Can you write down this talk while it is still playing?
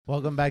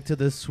Welcome back to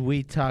the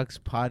Sweet Talks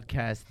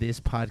podcast. This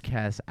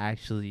podcast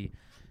actually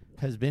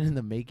has been in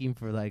the making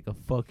for like a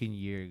fucking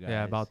year, guys.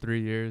 Yeah, about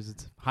 3 years.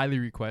 It's highly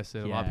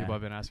requested. A lot of Yeah. people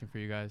have been asking for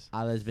you guys.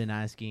 Ale's been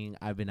asking.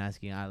 I've been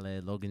asking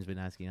Ale. Logan's been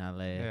asking Ale.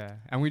 Yeah,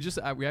 and we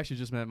actually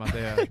just met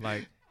Matea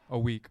like a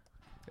week.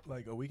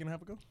 Like a week and a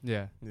half ago?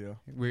 Yeah, Yeah.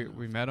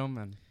 we met him,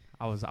 and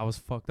I was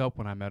fucked up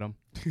when I met him,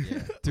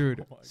 Yeah.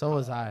 dude. So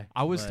was I.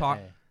 I was but, talk-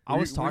 hey, I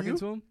was Were talking you?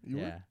 to him. You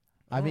yeah. were?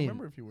 I don't mean,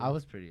 remember if you were. I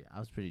was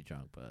pretty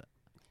drunk, but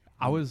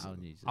I was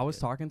need to I was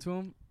get- talking to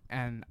him,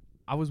 and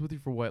I was with you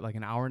for what, like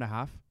an hour and a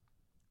half.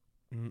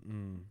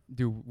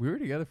 Dude, we were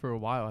together for a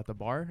while at the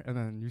bar, and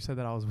then you said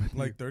that I was with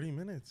Like you. 30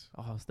 minutes.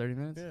 Oh, it was 30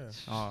 minutes.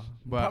 Yeah. Oh,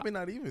 but Probably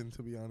not even,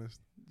 to be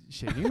honest.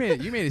 shit, you made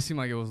it seem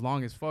like it was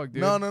long as fuck,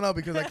 dude. No,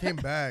 because I came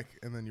back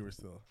and then you were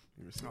still.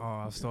 Oh,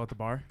 I was still at the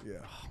bar. Yeah.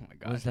 Oh my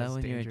god. Was that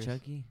when you were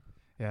Chucky?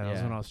 Yeah, that was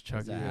Yeah. when I was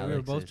Chucky. that Yeah, Alex we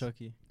were both is-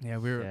 Chucky. we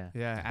were. Yeah.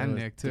 Yeah, There and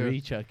was Nick too.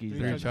 3 Chuckies. Three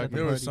there. Chuckies.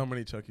 There were party. so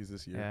many Chuckies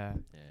this year. Yeah.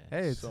 Yeah.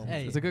 Hey, it's So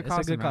it's a good it's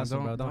costume, a good costume,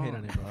 bro. man. Don't hate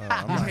on it, bro.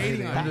 I'm not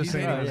hating on it. I'm just He's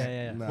saying. hating it was- on it.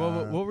 Yeah,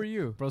 yeah. Nah, What were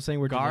you? Bro saying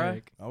we're Gara?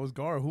 generic. I was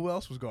Gara. Who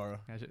else was Gara?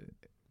 It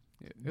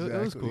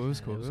was cool. It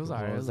was cool. It was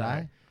alright. What It was was I?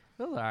 alright.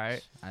 It was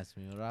alright. Ask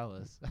me what I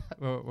was.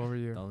 What were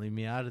you? Don't leave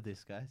me out of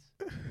this, guys.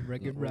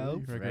 Wreck-It What were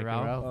Ralph. you? Wreck-It Wreck-It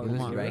Ralph? Ralph. Oh, Who Come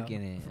was on.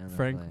 wrecking it? On the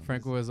Frank plane?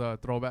 Frank was a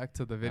throwback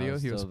to the video.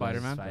 was He was still best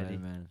Spider-Man. Spidey.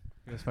 Spider-Man.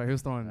 He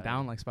was throwing Right.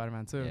 down like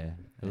Spider-Man too. Yeah, it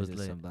I was did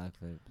lit. some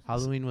backflips.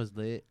 Halloween was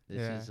lit. This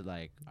Yeah. is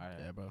like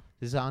Yeah, bro.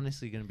 this is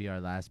honestly gonna be our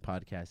last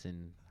podcast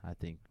in I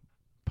think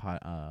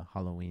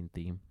Halloween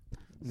theme.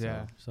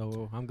 Yeah.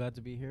 So I'm glad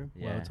to be here.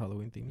 Yeah. Well, it's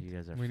Halloween themed. You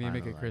guys are. We need to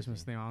make a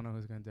Christmas finalizing. theme. I don't know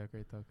who's gonna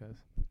decorate though, cause.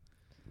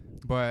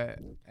 But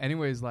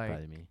anyways, like,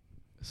 Probably me.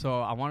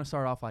 so I want to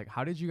start off like,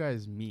 how did you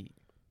guys meet?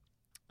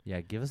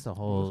 Yeah, give us the was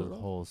whole it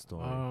all? whole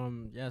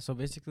story. Yeah. So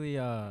basically,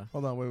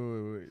 Hold on,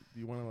 wait. Do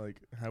you want to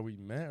like how we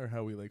met or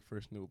how we like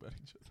first knew about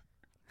each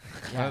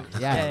other?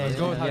 yeah, let's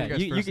go with how you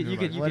guys you first could knew you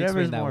about could it.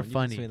 Whatever's explain that more one. You can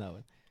funny. explain that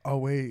one. Oh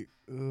wait.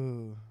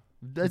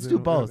 Let's It do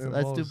in- both. it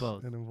Let's do involves-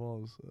 both. It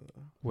involves.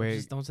 Wait.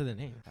 Just don't say the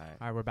name. All right.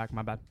 All right, we're back.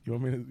 My bad. You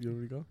want me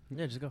to go?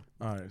 Yeah, just go.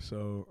 All right,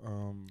 so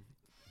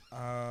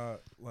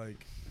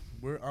like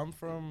I'm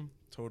from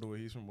Totowa,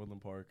 he's from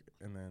Woodland Park,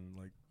 and then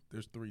like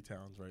there's 3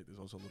 towns, right? There's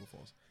also Little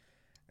Falls,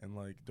 and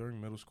like during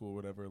middle school,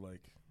 whatever,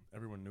 like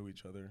everyone knew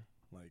each other,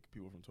 like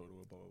people from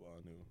Totowa, blah blah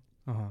blah,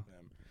 knew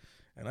them,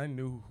 and I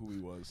knew who he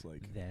was,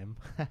 like Them.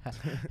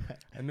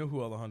 I knew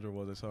who Alejandro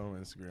was. I saw him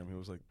on Instagram.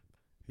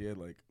 He had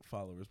like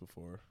followers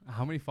before.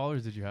 How many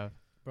followers did you have?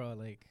 Bro,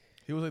 like,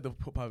 He was like the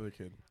popular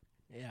kid.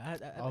 yeah,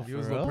 Oh, He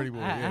was for a real? little pretty boy.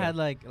 I Yeah. had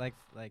like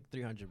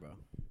 300, bro.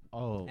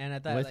 Oh, And I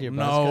thought, with like, your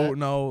buzz cut?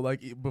 No,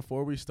 like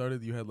before we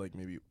started, you had like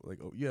maybe like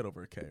you had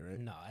over a K, right?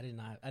 No, I did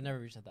not. I never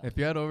reached that. If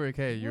you had over a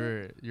K,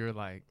 you're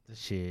like, The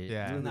shit.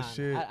 yeah, You were the Nah,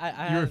 shit.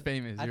 I you were had-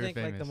 famous. I You were think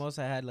like famous. the most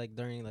I had like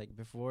during like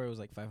before it was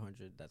like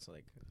 500. That's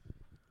like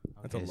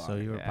That's a Okay, lot. so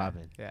you were yeah.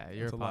 popping. Yeah,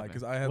 you're That's a lot popping.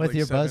 because I had With like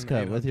your buzz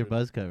 700, cut. With your 800.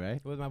 buzz cut,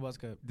 right? with my buzz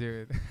cut.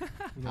 Dude,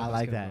 With my I buzz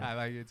like cut, that. bro. I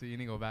like it too. You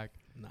need to go back.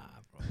 Nah,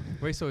 bro.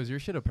 Wait, so is your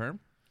shit a perm?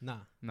 Nah.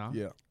 No.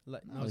 Yeah.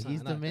 Like, Oh, it's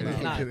he's not, the nah,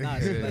 minute. nah, Kidding. nah, It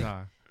it's is, like,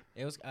 huh?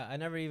 it was. I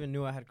never even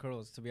knew I had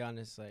curls. To be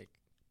honest, like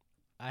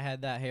I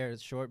had that hair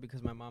short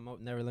because my mom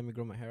never let me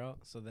grow my hair out.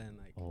 So then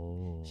like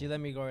Oh. she let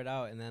me grow it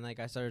out, and then like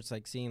I started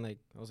like seeing like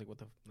I was like, what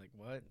the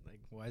what? Like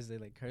why is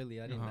it like curly?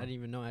 I Uh-huh. didn't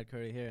even know I had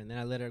curly hair, and then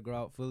I let her grow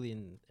out fully,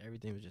 and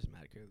everything was just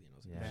mad curly. And I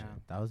was like, Yeah,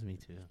 Damn. that was me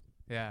too.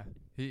 Yeah.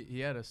 He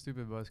had a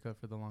stupid buzz cut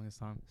for the longest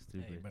time.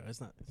 Stupid. hey, bro,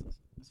 it's not.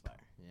 It's fire.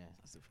 Yeah.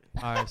 It's not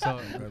stupid. All right, so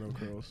I had no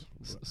curls.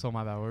 so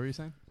my bad. What were you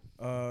saying?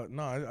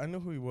 No, I knew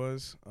who he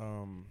was.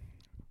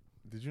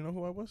 Did you know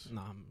who I was?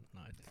 No,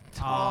 I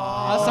didn't.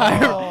 Oh, sorry.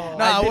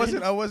 No, I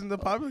didn't- wasn't the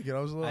popular kid. I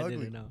was a little I ugly.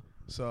 didn't know.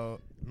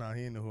 So he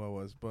didn't know who I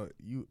was, but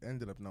you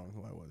ended up knowing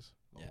who I was.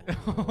 Yeah.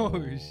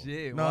 Oh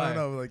shit! why?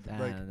 No, like Damn,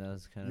 like that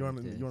was kind you of.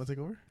 want to take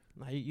over?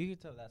 Nah, you can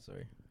tell that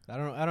story. I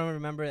don't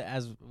remember it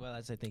as well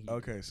as I think. You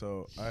Okay,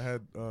 so I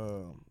had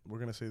we're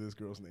gonna say this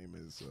girl's name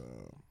is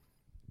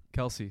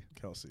Kelsey.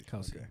 Kelsey.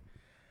 Kelsey.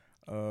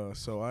 Okay.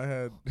 So I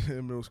had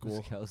in middle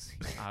school. Kelsey.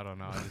 I don't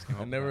know. I just came I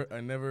up with never that.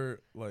 I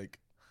never like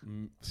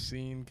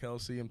seen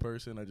Kelsey in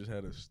person. I just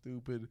had a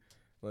stupid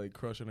like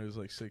crush on her. It was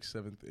like 6th,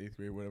 7th, 8th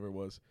grade, whatever it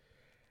was.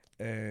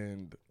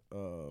 And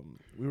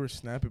we were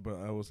snapping, but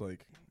I was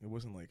like, it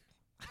wasn't like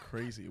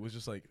crazy. It was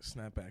just like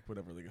snapback,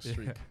 whatever, like a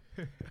streak.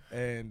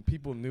 And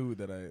people knew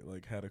that I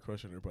like had a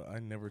crush on her, but I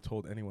never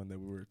told anyone that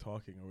we were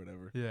talking or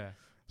whatever. Yeah.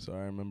 So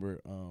I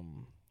remember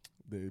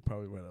they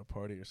probably were at a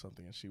party or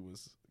something, and she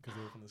was because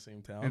they were from the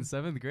same town. In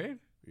 7th grade?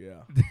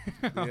 Yeah.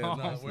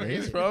 No, where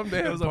he's from, they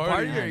It had was a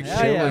party or parties.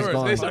 Hell yeah. They were-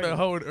 Going They on. started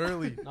hoeing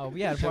early. No,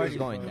 we had Shit was parties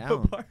going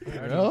bro. down.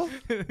 Bro,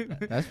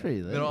 that's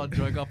pretty lit. They're all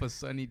drunk off a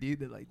sunny D.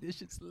 They're like, this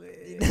shit's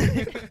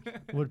lit.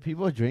 Would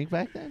people drink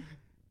back then?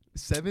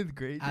 7th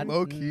grade? I-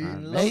 Low key.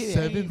 Mm, Maybe.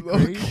 7th Low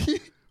grade? key.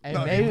 And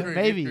No, maybe, eighth grade,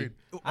 maybe. eighth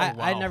grade.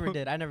 I never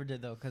did. I never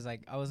did though, cause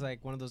like I was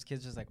like one of those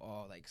kids just like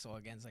like so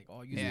against like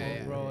you Yeah, smoke,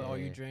 yeah, bro, yeah,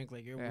 you yeah. drink,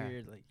 like you're Yeah.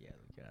 weird, like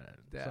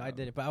So I Damn.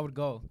 did it, but I would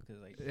go, cause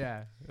like.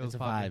 Yeah, it was a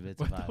poppin'. vibe,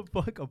 it's a What the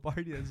fuck, a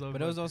party and so.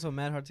 But it was also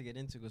mad hard to get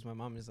into because my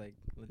mom is like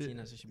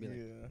Latina, so she'd be like,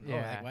 Yeah. "Oh,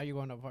 Yeah. like, why are you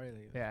going to a party?"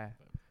 Like, Yeah.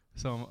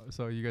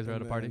 So you guys were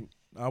at a And party? then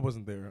I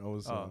wasn't there. I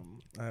was. Oh.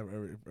 I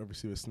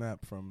received a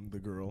snap from the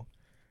girl,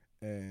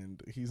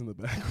 and he's in the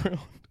background.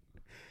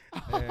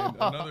 And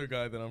another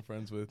guy that I'm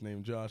friends with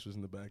named Josh was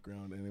in the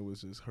background, and it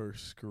was just her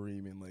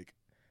screaming like,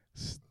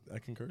 "I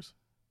can curse."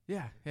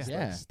 Yeah. Yeah.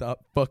 Yeah.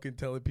 Stop fucking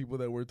telling people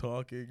that we're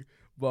talking,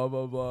 blah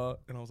blah blah.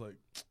 And I was like,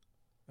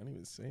 I didn't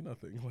even say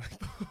nothing.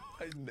 Like,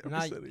 I never Nah,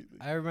 said anything.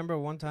 I remember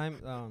one time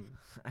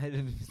I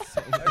didn't even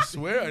say I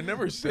swear, I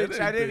never said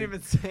anything. I didn't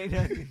even say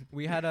nothing.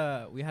 we had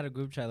a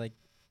group chat, like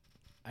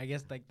I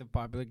guess like the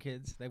popular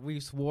kids, like we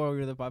swore we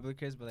were the popular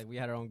kids, but like we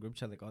had our own group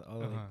chat, like all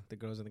like, the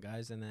girls and the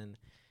guys, and then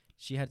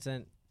she had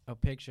sent a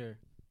picture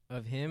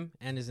of him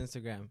and his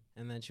Instagram,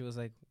 and then she was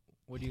like,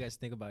 "What do you guys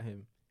think about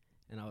him?"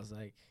 And I was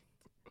like,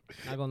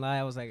 not gonna lie,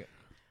 I was like,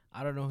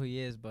 I don't know who he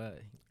is, but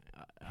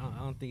I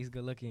don't think he's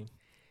good looking.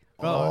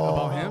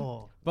 About him?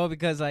 Bro,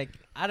 because like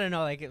I don't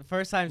know, like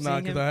first time Nah,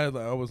 seeing because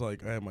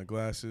him, I had my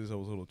glasses. I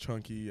was a little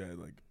chunky. I had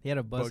like he had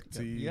a buzz. buck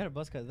tee. You had a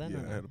buzz cut then? yeah, or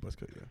I no? had a buzz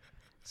cut. Yeah.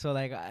 So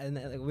like, and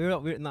like, we were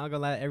not gonna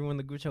lie, everyone in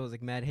the group chat was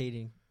like mad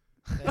hating.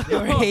 Like, they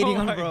were hating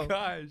on bro. Oh my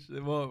gosh.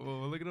 Well,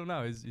 look at him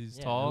now. He's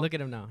Yeah, tall, Look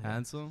at him now. Yeah.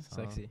 handsome.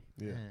 Sexy.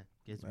 Yeah.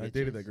 Gets I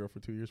dated bitches. that girl for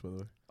 2 years, by the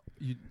way.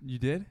 You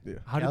did? Yeah.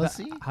 How did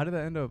Kelsey? how did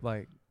that end up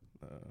like?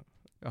 Uh,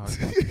 Oh,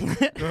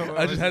 okay.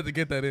 I just had to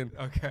get that in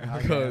Okay.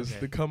 Okay, because okay.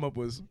 the come up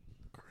was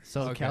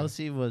So Okay.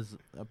 Kelsey was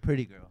a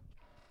pretty girl.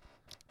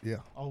 yeah.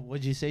 Oh,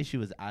 would you say she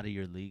was out of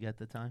your league at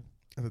the time?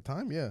 At the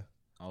time, yeah.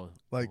 Oh,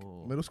 Like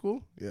oh. middle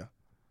school, yeah.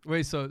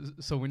 Wait, so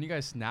when you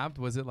guys snapped,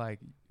 was it like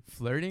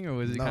flirting or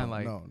was it no, kind of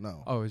like?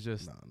 no. Oh, it was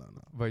just. no.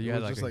 But you It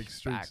had was like just a like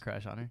streets. fat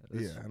crush on her. It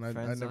was Yeah, and friend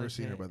I'd never zone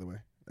seen her, shit. by the way,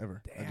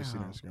 ever. I just seen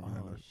her on Damn. Instagram, and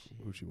I Oh, know shit.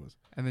 who she was.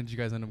 And then did you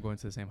guys end up going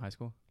to the same high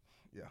school?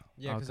 Yeah.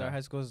 Yeah, because Okay. our high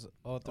schools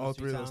all All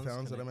three of those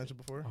towns that I mentioned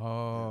before.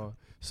 Oh,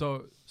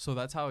 so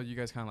that's how you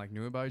guys kind of like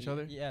knew about each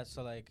other? Yeah,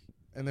 so like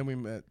And then we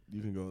met.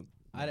 You can go.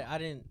 I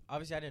didn't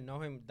obviously I didn't know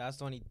him. That's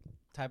the only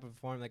type of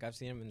form like I've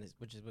seen him in this,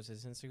 which was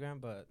his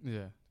Instagram. But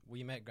Yeah.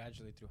 we met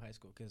gradually through high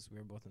school because we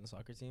were both in the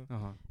soccer team Uh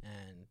huh.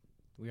 and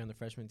we were on the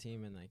freshman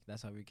team, and like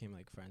that's how we became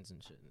like friends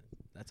and shit.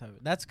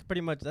 That's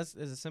pretty much is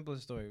the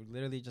simplest story.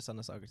 Literally just on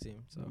the soccer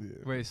team. So Yeah.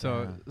 Wait,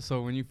 so Yeah.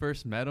 so when you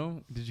first met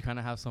him, did you kind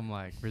of have some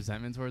like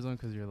resentment towards him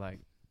because you're like,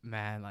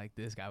 man, like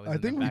this guy was I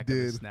in think the we back of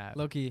the did. snap.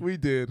 low key, We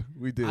did.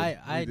 We did.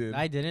 I we did.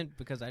 I didn't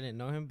because I didn't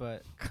know him,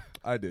 but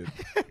I did.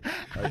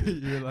 I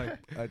did. You're like,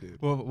 I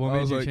did. what I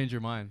made was you like- change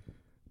your mind?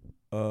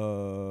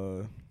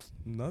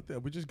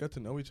 Nothing. We just got to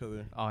know each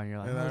other. Oh, and you're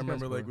like, And oh, I this guy's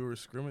remember like cool. we were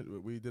scrimmage.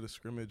 We did a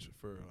scrimmage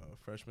for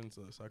freshmen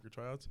soccer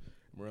tryouts.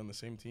 We're on the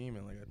same team,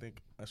 and like I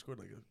think I scored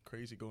like a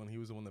crazy goal, and he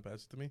was the one that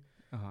passed it to me.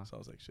 Uh-huh. So I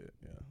was like, shit,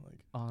 yeah, like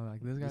Oh, like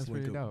this guy's this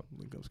pretty dope.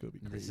 link up's gonna be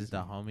This crazy. is the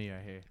homie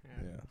right here.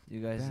 Yeah. You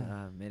guys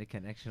Damn. made a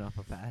connection off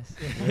a pass.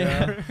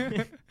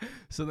 yeah.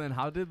 So then,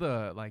 how did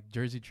the like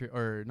Jersey Trio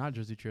or not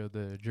Jersey Trio,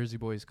 the Jersey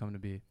Boys come to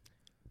be?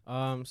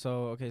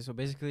 So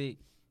basically,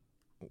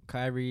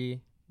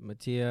 Kyrie,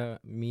 Mattia,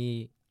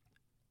 me,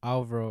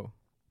 Alvaro.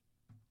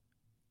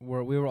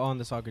 We were all on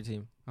the soccer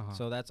team. Uh-huh.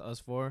 So that's us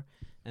four,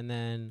 and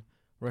then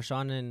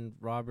Rashawn and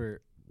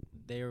Robert,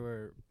 they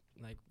were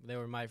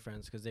my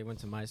friends because they went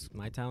to my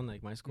town,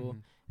 like my school,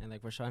 Mhm. and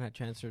like Rashawn had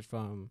transferred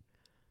from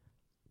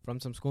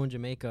some school in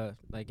Jamaica,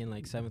 like in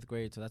like 7th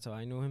grade. So that's how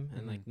I knew him,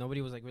 and like Mhm.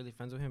 nobody was like really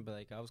friends with him, but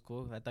like I was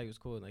cool. I thought he was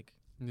cool, like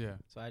Yeah.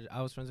 so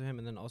I was friends with him,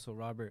 and then also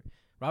Robert.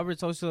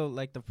 Robert's also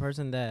like the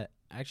person that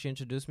actually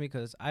introduced me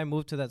because I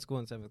moved to that school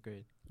in 7th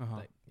grade. Uh-huh.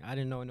 Like I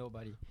didn't know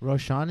nobody.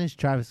 Roshan is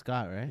Travis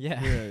Scott, right?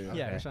 Yeah, Yeah, yeah,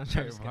 yeah. Rashawn Wait,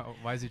 Travis Scott.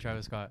 why is he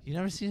Travis Scott? You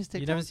never seen his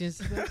TikTok? You never seen his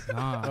TikToks?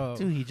 Nah. Bro.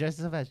 Dude, he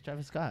dresses up as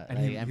Travis Scott. And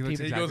like, he and looks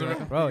people- He exactly goes like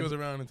around. him. Bro, He goes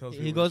around and tells He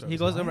people goes it's he Travis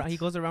goes Scott. around he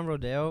goes around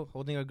Rodeo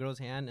holding a girl's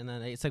hand, and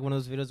then it's like one of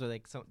those videos where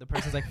like the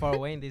person's like far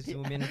away and they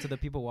zoom in into the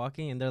people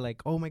walking, and they're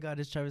like, oh my god,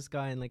 it's Travis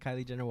Scott and like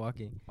Kylie Jenner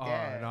walking. Oh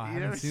Yeah, no, I you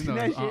haven't never seen seen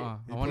those. that shit? I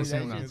He want to posts see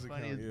it on them. his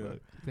Funny account, as yeah. fuck.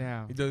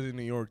 Damn. He does it in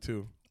New York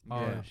too. Oh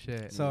Yeah.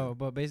 shit. So,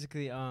 but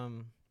basically,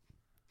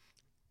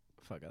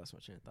 fuck, that's my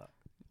train of thought.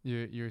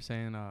 You're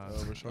saying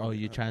Rashawn, Oh,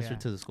 you uh, transferred Yeah.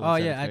 to the school. Oh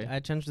in yeah, 7th grade? I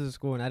changed to the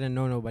school and I didn't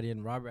know nobody,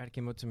 and Robert had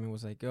came up to me and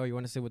was like, "Yo, you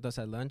want to sit with us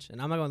at lunch?"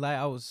 And I'm not gonna lie,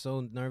 I was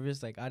so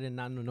nervous. Like I did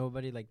not know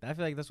nobody. Like I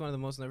feel like that's one of the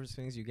most nervous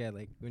things you get.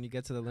 Like when you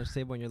get to the lunch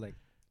table and you're like,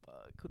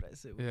 "Fuck, who do I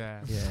sit with?"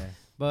 yeah. Yeah.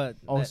 But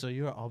Oh, so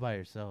you were all by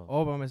yourself.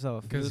 all by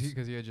myself. Because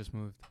It he had just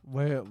moved.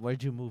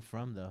 Where'd you move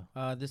from though?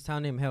 was, this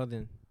town named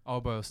Helden. Oh,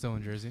 but it was still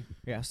in Jersey.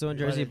 Yeah, still in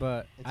But Jersey, it-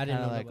 but It's I didn't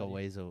kind know of like a nobody.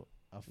 ways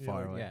Yeah,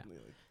 far like, away. Yeah.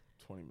 like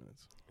 20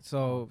 minutes.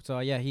 So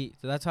yeah,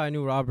 so that's how I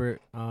knew Robert.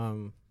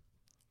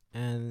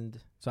 And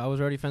so I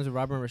was already friends with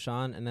Robert and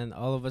Rashawn, and then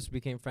all of us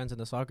became friends in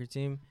the soccer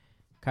team.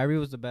 Kyrie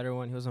was the better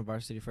one. He was on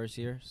varsity first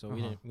year, so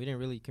Uh-huh. we didn't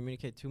really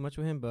communicate too much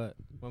with him. But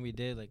when we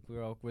did, like we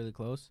were all really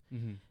close.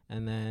 Mm-hmm.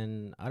 And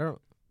then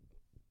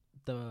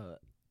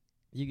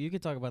you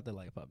could talk about the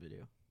Light Pop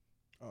video.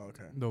 Oh,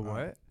 okay. The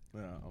what?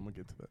 Yeah, I'm gonna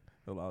get to that.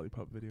 The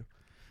lollipop video.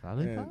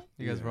 Lollipop? And-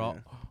 You guys yeah, were all.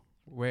 yeah.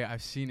 Wait,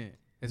 I've seen it.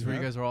 It's where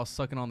you Yeah? guys were all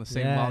sucking on the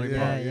same Yeah, lollipop.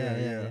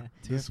 yeah.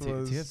 This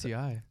was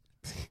TFTI.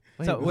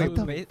 Wait, So, what wait,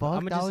 the wait, fuck?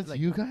 I'ma That just, was like-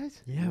 you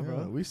guys? Yeah,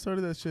 bro. We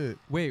started that shit.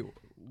 Wait,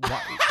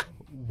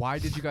 why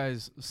did you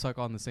guys suck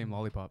on the same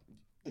lollipop?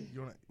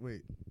 You wanna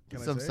wait? Can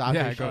Some I say? soccer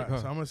Yeah, Alright, go.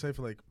 So I'm gonna say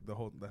for like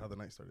how the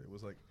night started. It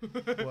was like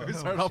what? We Oh,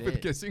 started off with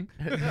shit. kissing.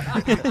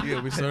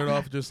 yeah, we started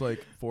off just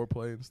like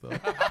foreplay and stuff.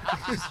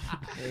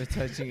 They were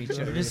touching each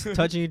We're other. just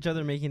touching each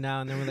other, making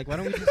out, and then we're like, why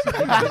don't we just make a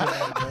video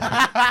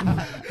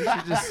about it, We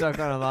should just suck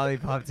on a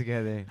lollipop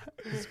together.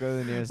 Let's go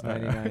to the nearest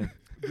Alright. 99.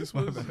 This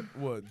was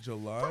what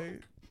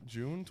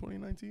June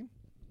 2019. bro?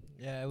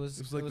 Yeah, it was.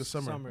 It was like the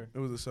summer. It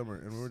was the summer,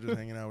 and we were just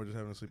hanging out. We're just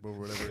having a sleepover,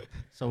 whatever.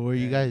 So were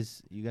you And-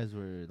 guys you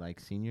were like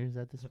seniors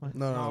at this point?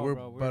 No, No, we're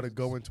bro, we're about to just-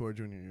 go into our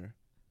junior year.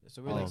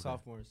 So we're Oh, like okay.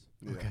 sophomores.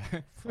 Yeah.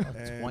 Okay.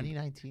 And-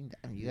 2019?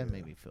 Damn, you guys Yeah.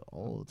 make me feel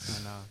old.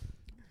 I know.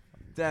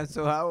 Damn,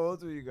 so how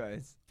old were you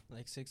guys?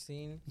 Like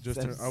 16. I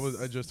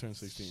just turned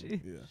 16.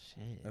 Shit. Yeah,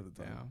 Shit. at the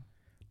time. Damn.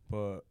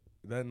 But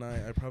that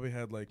night, I probably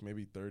had like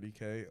maybe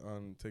 30K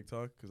on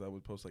TikTok because I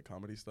would post like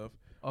comedy stuff,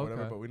 or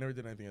whatever. Okay. But we never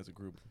did anything as a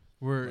group.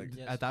 Were like-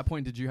 Yes. at that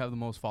point, did you have the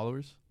most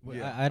followers?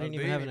 Yeah. I didn't They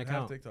even have an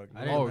account. TikTok.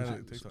 I No one didn't Oh, had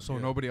have- a TikTok, so yeah.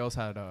 nobody else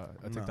had a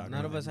No, TikTok.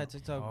 None of really. us had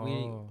TikTok.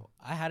 Oh.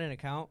 I had an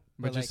account,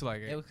 But but just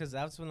like it was because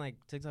that's when like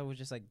TikTok was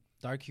just like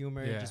dark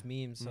humor, Yeah. just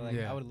memes. So Mhm. like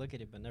Yeah. I would look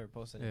at it but never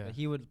post it. Yeah. But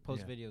he would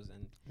post Yeah. videos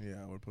and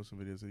Yeah, I would post some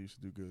videos that used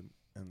to do good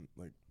and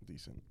like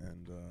decent.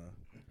 And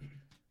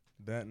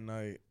that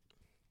night,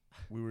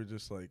 we were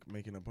just like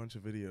making a bunch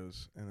of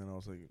videos, and then I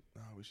was like,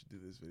 "Oh, we should do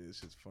this video. This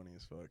shit's funny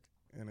as fuck."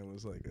 And it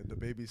was like the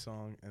baby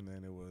song, and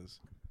then it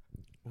was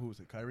who was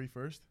it? Kyrie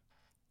first,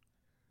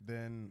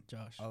 then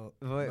Josh.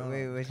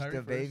 Wait, which Kyrie the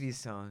first. baby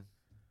song?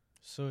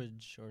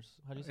 Surge or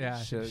how do you say? Yeah,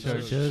 it? Shug.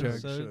 Shug. Shug.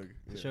 Shug. Shug.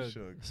 Yeah, Shug.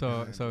 Shug.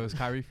 So And so it then was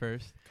Kyrie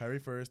first. Kyrie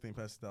first, then he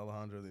passed it to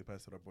Alejandro, they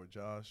passed it to our boy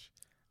Josh,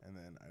 and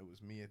then it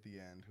was me at the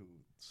end who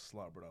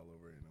slobbered all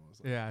over it, and it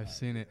was like, Yeah, I've ah,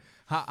 seen it.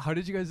 yeah. How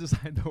did you guys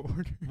decide the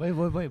order? Wait.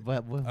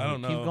 I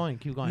don't Keep know. going.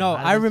 No,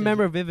 How I does it-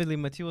 remember vividly.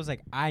 Matthew was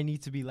like, "I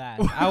need to be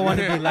last. I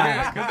want to be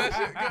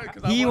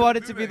last." He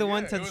wanted to be the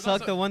one to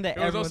suck the one that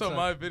It was everyone also sucked.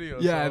 my video.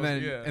 so Yeah, I and was-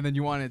 then yeah. and then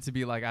you want it to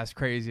be like as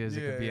crazy as it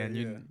could be, Yeah, and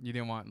yeah. you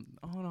didn't want.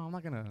 Oh no, I'm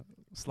not gonna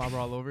slobber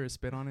all over it,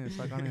 spit on it,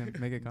 suck on it, and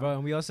make it come. Bro,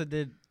 and we also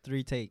did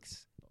 3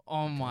 takes.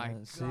 Oh my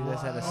So you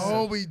guys had a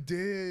Oh, we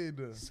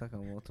did. suck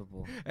on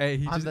multiple. Hey,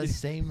 he On the just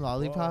same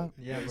lollipop?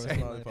 Yeah, bro.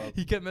 it's lollipop.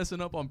 he kept messing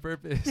up on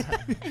purpose.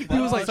 he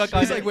Well, was like, suck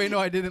on he's it. like, wait, no,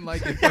 I didn't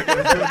like it. Fuck it,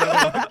 let's do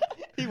another one.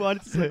 He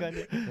wanted to suck on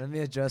it. Let me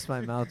adjust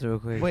my mouth real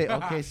quick. Wait,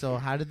 okay, so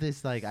how did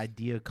this like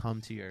idea come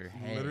to your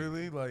head?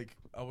 Literally, like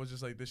I was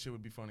just like, this shit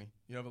would be funny.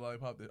 You have a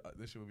lollipop,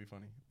 this shit would be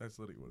funny. That's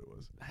literally what it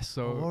was. What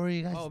So were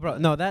you guys? Oh, bro.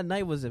 No, that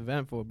night was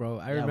eventful, bro.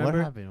 I Yeah, remember What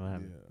happened? What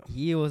happened? Yeah.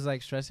 he was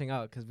like stressing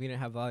out because we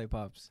didn't have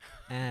lollipops.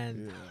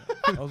 And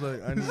Yeah. I was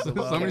like, I need the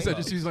somebody said lollipop.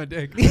 just use my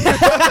dick.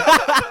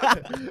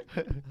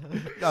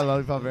 Got a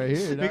lollipop right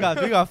here. we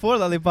got 4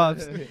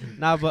 lollipops.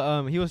 Nah,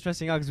 but he was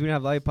stressing out because we didn't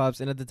have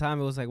lollipops. And at the time,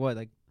 it was like, what,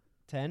 like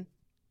 10?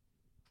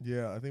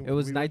 Yeah, I think It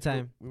was we went to-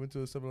 nighttime. We went to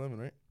a 7-Eleven,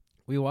 right?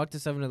 We walked to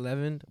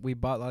 7-Eleven. We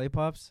bought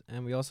lollipops.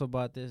 And we also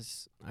bought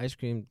this ice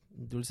cream,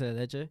 dulce de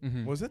leche.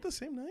 Mhm. Was that the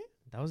same night?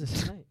 That was the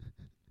same night.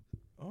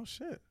 Oh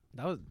shit.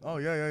 That was, Oh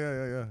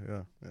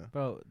yeah.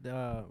 bro,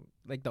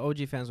 like the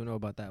OG fans will know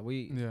about that.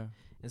 We, Yeah.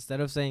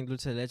 instead of saying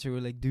dulce de leche, we were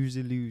like douze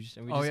de luge.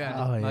 And we Oh just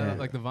yeah, Oh, yeah.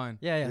 like the vine.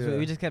 Yeah. So Yeah.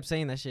 we just kept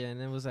saying that shit, and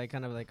it was like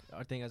kind of like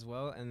our thing as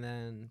well. And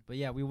then, but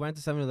yeah, we went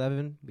to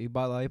 7-Eleven. We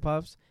bought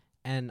lollipops,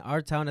 and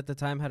our town at the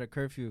time had a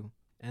curfew,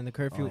 and the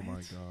curfew Oh my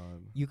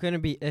god. you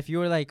couldn't be if you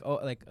were like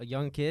like a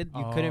young kid,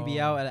 you couldn't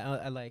be out Oh.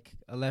 at like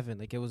 11.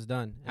 Like it was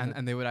done,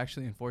 And they would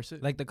actually enforce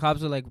it. like the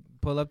cops would like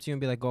pull up to you and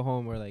be like, "Go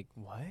home," or like,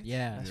 what?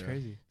 yeah. That's Yeah.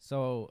 crazy.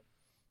 So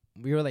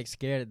we were like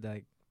scared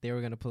like they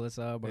were gonna pull us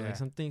up or Yeah. like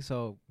something.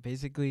 So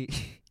basically,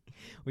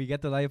 we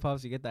get the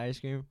lollipops, we get the ice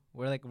cream.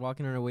 We're like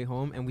walking on our way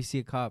home, and we see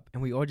a cop,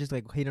 and we all just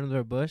like hid under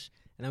a bush,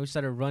 and then we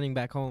started running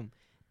back home.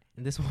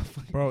 And this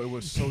motherfucker, Bro, it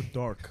was so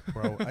dark,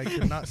 bro. I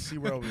could not see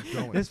where I was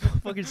going. this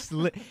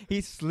motherfucker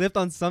he slipped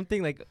on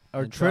something like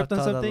or And tripped on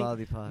dropped all the something.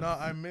 lollipops No,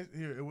 I missed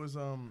here. It was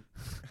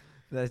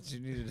that you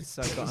needed to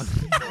suck on.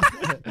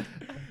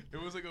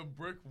 it was like a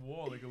brick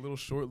wall, like a little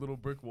short little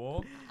brick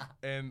wall,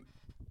 and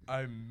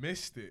I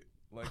missed it.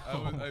 Like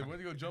I went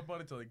to go jump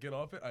on it to like get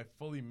off it. I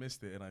fully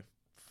missed it, and I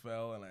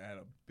fell, and I had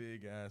a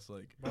big ass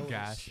like Bro,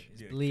 gash.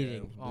 it's yeah,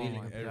 bleeding, gash, Oh bleeding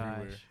my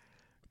everywhere. gosh.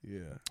 Yeah,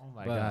 Oh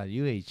my But- god,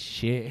 you ate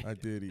shit. I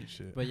did eat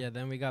shit. But yeah,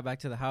 then we got back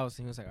to the house,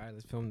 and he was like, "All right,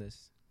 let's film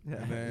this."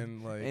 And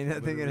then like Ain't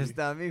nothing gonna literally-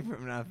 stop me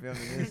from not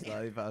filming this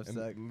lollipop and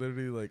suck.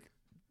 literally like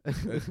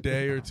a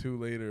day or two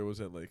later, it was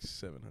at like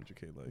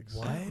 700K likes.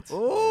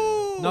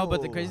 Oh No,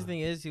 but the crazy thing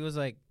is, he was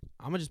like,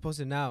 "I'm gonna just post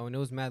it now," and it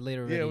was mad late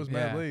already. Yeah, it was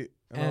mad Yeah. late,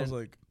 and I was And-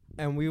 like,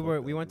 And we Fuck were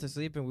that, we went to dude.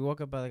 sleep, and we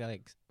woke up at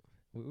like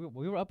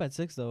we were up at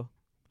 6 though,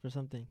 for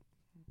something.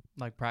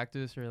 Like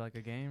practice or like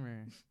a game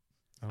or.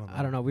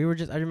 I don't know. We were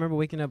just. I remember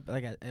waking up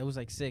it was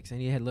like 6,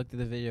 and he had looked at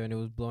the video and it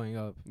was blowing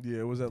up. Yeah,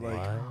 it was at like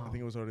I Wow.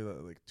 think it was already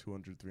at like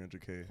 200,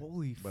 300K.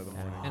 Holy By the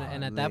fuck. morning.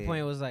 And at that point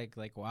it was like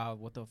wow,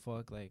 what the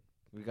fuck, like.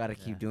 We gotta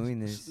Yeah. keep doing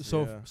this.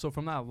 So Yeah. so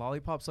from that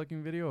lollipop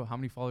sucking video, how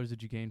many followers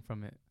did you gain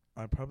from it?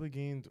 I probably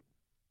gained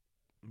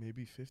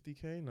maybe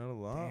 50K, not a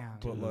lot, Damn,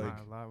 but dude, like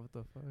not a lot. What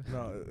the fuck?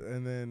 no,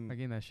 and then I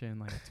gained that shit in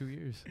like 2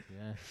 years.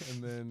 Yeah.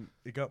 and then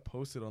it got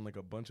posted on like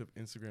a bunch of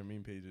Instagram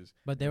meme pages.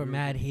 But they were We were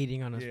mad getting-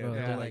 hating on us, Yeah, bro.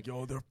 they're They're like,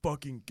 yo, they're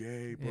fucking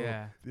gay, bro.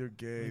 Yeah. They're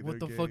gay. like, what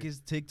the they're fuck gay."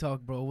 is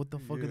TikTok, bro? What the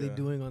fuck are they Yeah.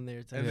 doing on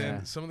there? Type And shit.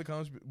 then some of the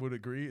comments would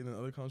agree, and then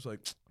other comments were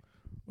like,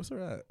 "What's her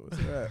at? What's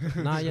her at?"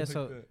 Nah, Shit yeah. like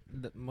So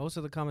that. most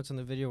of the comments on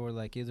the video were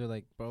like either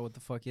like, "Bro, what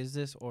the fuck is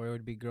this?" or it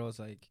would be girls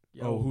like,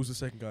 "Yo." Oh, who's the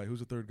second guy? Who's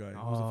the third guy?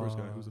 Who's the first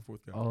guy? Who's the Oh.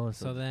 fourth guy? Oh,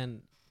 So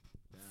then,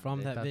 from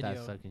they that thought video,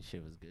 that sucking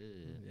shit was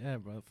good. yeah,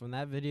 bro. From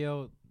that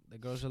video, the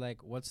girls were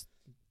like, "What's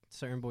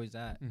certain boys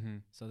at?" Mm-hmm.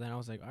 So then I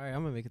was like, "All right,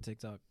 I'm gonna make a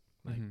TikTok.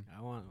 Like, Mhm.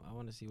 I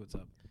want to see what's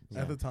up."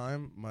 Yeah. At the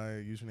time, my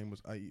username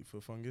was I eat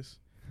foot fungus.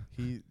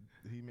 He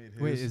made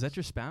his. Wait, is that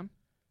your spam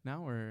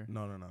now or?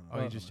 No. Oh,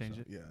 you no, just no, changed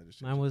it? Yeah, I just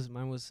changed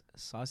Mine was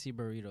saucy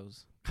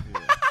burritos. it.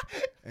 Yeah.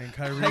 And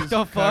Like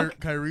the fuck?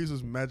 Kyrie's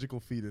was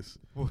magical fetus.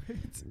 What?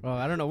 Bro,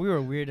 I don't know. We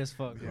were weird as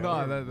fuck. Yeah,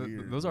 No, they're that,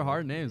 weird, those are bro.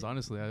 hard names.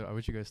 Honestly, I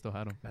wish you guys still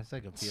had them. That's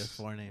like a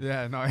PS4 name.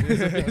 Yeah, no,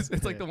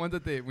 it's like the one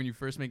that they when you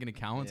first make an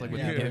account, it's like what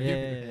Yeah, they yeah, give you.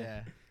 yeah,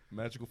 yeah.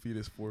 Magical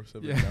fetus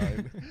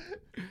 479.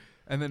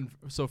 And then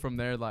so from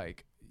there,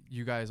 like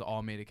you guys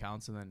all made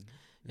accounts, and then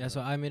Yeah,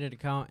 so I made an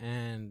account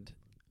and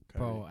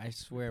bro, I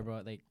swear,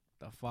 bro, like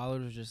the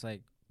followers was just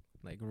like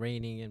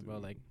raining in, bro.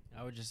 Dude. Like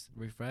I would just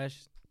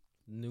refresh,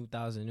 new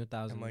thousand,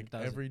 And like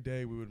every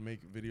day we would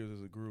make videos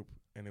as a group,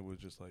 and it was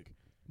just like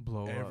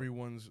blow up.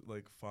 everyone's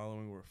like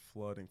following were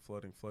flooding.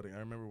 I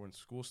remember when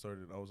school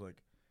started, I was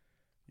like,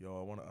 yo,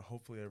 I want to,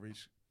 hopefully I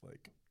reach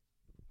like,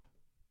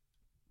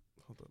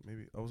 hold up,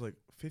 maybe, I was like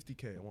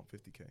 50K, I want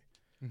 50K.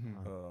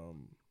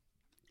 Mhm.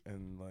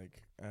 And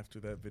like after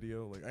that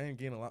video, like I didn't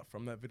gain a lot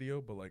from that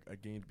video, but like I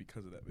gained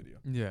because of that video.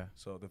 Yeah.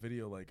 So the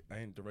video, like I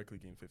didn't directly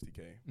gain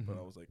 50K, but I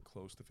Mhm. was like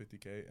close to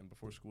 50K. And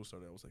before school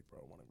started, I was like, bro,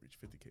 I want to reach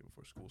 50K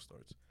before school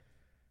starts.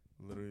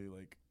 Literally,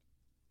 like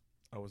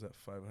I was at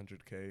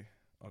 500K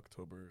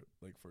October,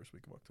 like first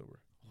week of October.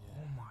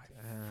 Oh my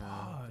Damn.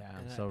 fuck.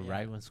 And So yeah.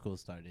 right when school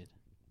started.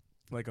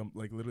 Like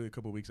literally a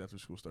couple weeks after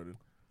school started,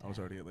 I was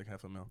already at like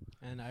 500,000.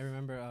 And I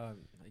remember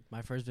like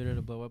my first video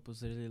to blow up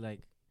was literally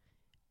like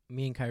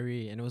me and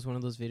Kyrie, and it was one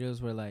of those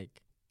videos where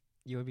like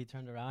you would be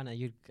turned around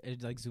and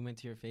it'd like zoom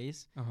into your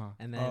face,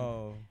 and then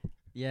Oh,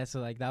 yeah,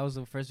 so like that was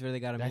the first video that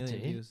got a That's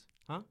million it? views.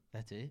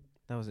 That's it.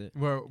 That was it.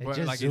 Where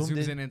just like it zoomed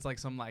zooms in. in and it's like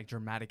some like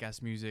dramatic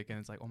ass music and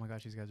it's like, oh my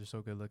gosh, these guys are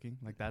so good looking,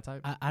 like that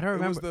type. I don't it was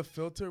remember. the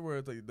filter where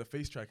it's like the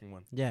face tracking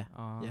one. Yeah,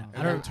 Uh, yeah. And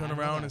I then don't- turn I don't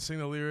know around that. and sing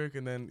the lyric,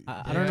 and then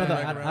I don't know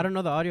Yeah. I don't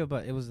know the audio,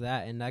 but it was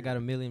that, and that got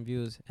a million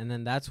views, and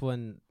then that's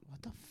when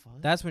What the fuck?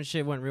 that's when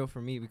shit went real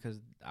for me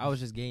because I was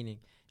just gaining.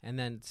 And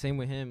then same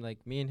with him,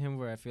 like me and him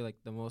were I feel like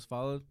the most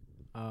followed.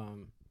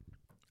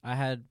 I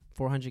had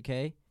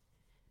 400K.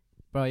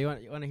 Bro, you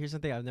want to hear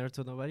something I've never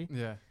told nobody?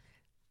 Yeah.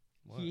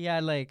 What? He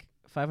had like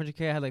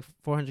 500K, I had like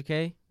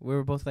 400K. We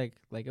were both like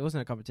it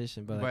wasn't a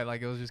competition, but, But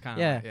like it was just kind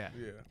of Yeah. like, yeah. Yeah,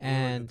 we were, like,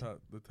 And-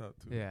 the top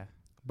two. Yeah.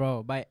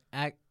 bro,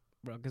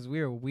 because we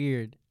were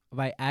weird.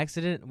 By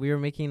accident, we were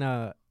making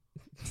a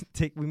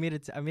we made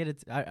it. I made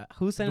it.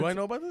 Who sent Do it? I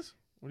know about this?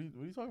 What are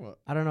you talking about?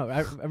 I don't know.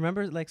 I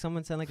remember like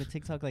someone sent like a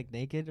TikTok like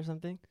naked or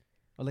something,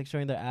 or like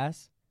showing their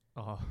ass.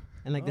 Oh.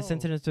 And like they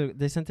sent Oh. it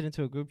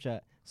into a group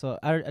chat. So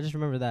I just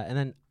remember that. And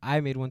then I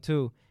made one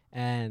too,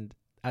 and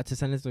I had to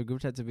send it to a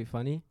group chat to be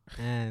funny.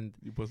 And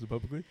You posted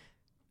publicly?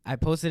 I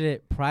posted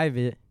it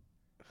private,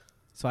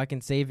 so I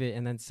can save it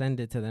and then send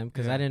it to them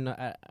because Yeah. I didn't know.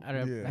 I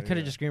Yeah, could have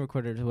yeah. just screen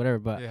recorded or whatever.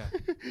 But Yeah.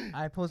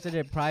 I posted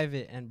it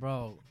private, and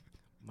bro,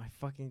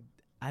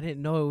 I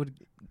didn't know it would.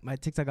 My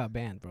TikTok got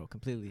banned, bro,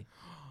 completely.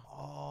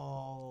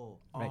 Oh.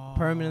 Like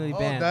permanently Oh,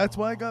 banned. that's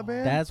why I got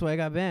banned? That's why I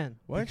got banned.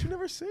 Why didn't you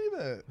never say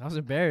that? I was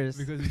embarrassed.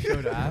 Because you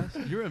showed ass.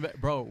 You were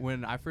bro.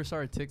 When I first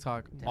started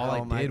TikTok, all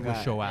Oh I my did was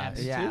God. show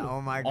ass. Yeah. Yeah.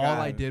 Oh my god.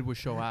 All I did was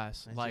show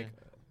ass. That's Like,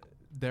 it.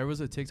 there was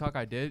a TikTok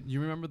I did.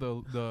 You remember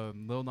the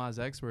Lil Nas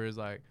X where it's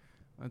like,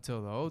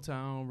 until the old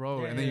town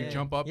road, and then you Yeah.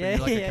 jump up Yeah, and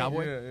you're like yeah. a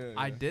cowboy. Yeah.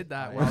 I did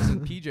that Oh, when I was yeah. in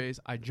PJs.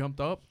 I jumped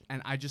up and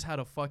I just had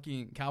a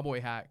fucking cowboy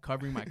hat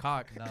covering my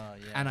cock. No, yeah.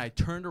 And I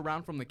turned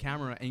around from the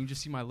camera and you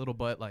just see my little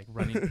butt like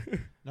running.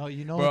 No,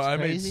 you know Bro, what's I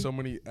crazy? made so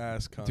many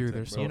ass content.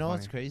 they're bro. so you know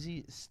what's funny.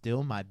 crazy?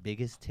 Still, my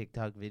biggest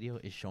TikTok video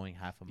is showing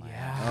half of my Yeah.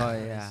 ass. Oh I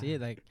yeah. see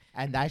it like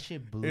And that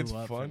shit blew It's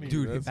up. for funny. me.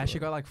 Dude, That's that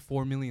shit what- got like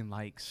 4 million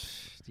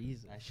likes.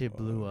 Jesus. That shit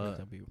blew Oh,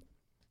 up.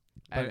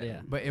 But And-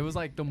 yeah. But it was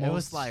like the It most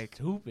was like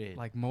stupid.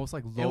 most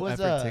like it low was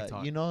effort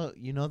TikTok. you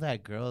know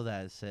that girl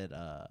that said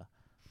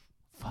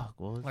fuck,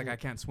 what was Like it? I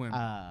can't swim.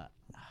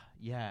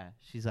 Yeah,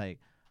 she's like,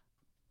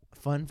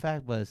 fun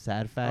fact but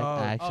sad fact. Oh,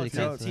 I actually Tila-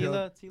 can't swim.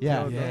 Tila-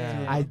 Yeah.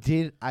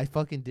 Yeah. I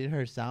fucking did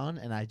her sound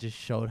and I just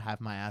showed half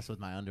my ass with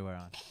my underwear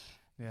on.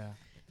 Yeah.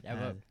 Yeah,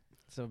 but And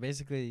so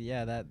basically,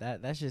 yeah,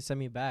 that shit sent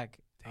me back.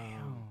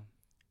 Damn.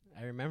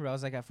 I remember I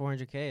was like at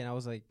 400K, and I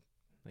was like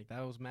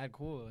that was mad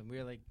cool, and we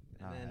were like,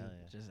 and Oh, then hell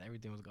yeah. just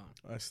everything was gone.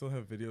 I still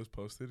have videos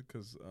posted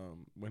because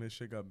when his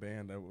shit got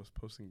banned, I was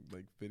posting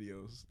like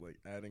videos like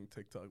adding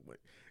TikTok like,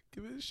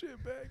 give his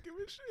shit back, give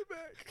his shit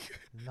back.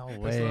 No I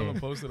still have way. them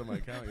posted on my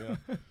account.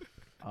 Yeah.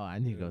 Oh, I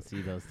need to go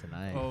see those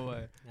tonight. Oh,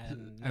 way.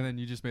 And, And then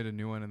you just made a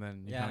new one, and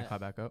then you kind Yeah. of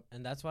caught back up.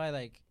 and that's why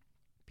like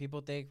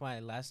people think my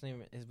last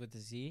name is with a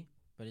Z,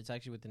 but it's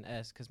actually with an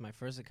S, because my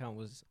first account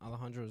was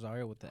Alejandro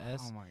Rosario with the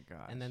S, Oh my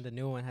god. and then the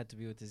new one had to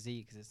be with the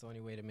Z, because it's the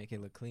only way to make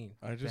it look clean.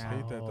 I just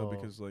hate that though Oh.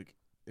 because like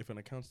if an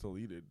account's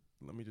deleted,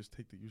 let me just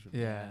take the username.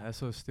 yeah, that's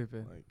so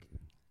stupid. Like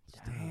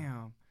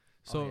Damn.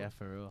 So So yeah,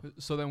 for real.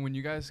 so then when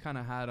you guys kind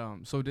of had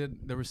so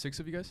there were 6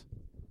 of you guys?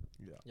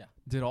 yeah.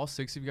 Did all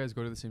 6 of you guys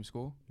go to the same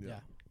school? Yeah.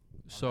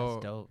 So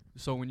That's dope.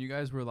 so when you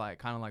guys were like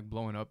kind of like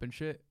blowing up and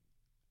shit,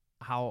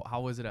 how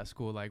was it at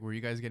school? Like were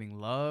you guys getting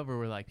love or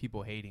were like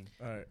people hating?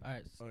 All right. All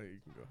right, Oh, yeah, you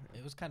can go.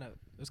 it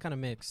was kind of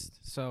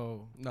mixed.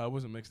 So No, it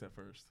wasn't mixed at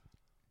first.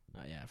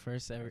 yeah,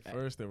 first At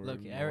first, they were look,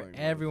 annoying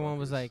everyone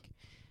was motherfuckers. like,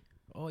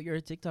 "Oh, you're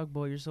a TikTok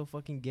boy. You're so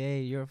fucking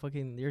gay.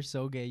 You're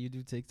so gay. You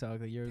do TikTok.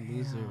 Like, you're a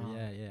loser." Damn.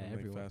 Yeah, And, like,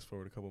 everyone. fast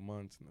forward a couple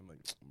months, and I'm like,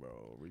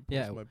 bro, repost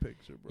Yeah, my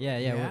picture, bro. Yeah.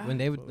 Yeah? When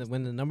they Post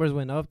when the numbers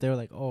went up, they were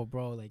like, "Oh,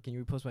 bro, like, can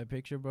you repost my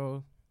picture,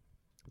 bro?"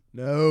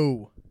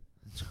 No.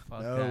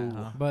 Fuck No. that,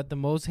 huh? But the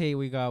most hate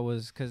we got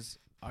was because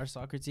our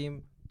soccer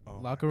team Oh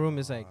Locker my room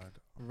is, like, God.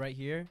 right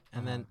here,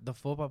 and Uh-huh. then the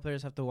football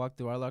players have to walk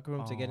through our locker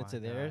room to get Oh into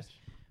my theirs.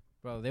 gosh.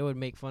 Bro, they would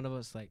make fun of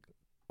us like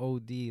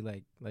OD,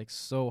 like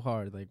so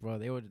hard, like, bro.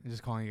 They would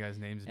Just calling you guys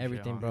names and shit,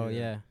 everything, huh? bro. Yeah.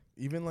 Yeah.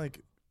 Even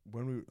like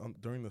when we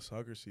during the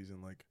soccer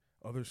season, like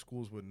other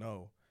schools would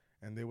know,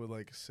 and they would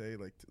like say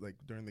like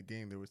during the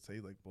game they would say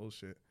like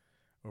bullshit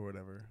or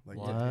whatever. Like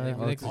What? Like,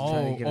 Oh, like, to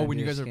try to get when under you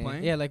your guys are skin.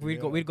 playing? Yeah, like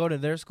we'd Yeah. go to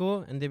their school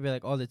and they'd be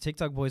like, "Oh, the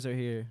TikTok boys are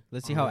here.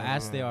 Let's see how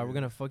ass they are. We're yeah.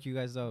 gonna fuck you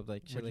guys up."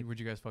 Like shit. Would, Like, would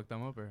you guys fuck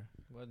them up or?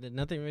 well,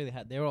 nothing really.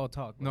 They were all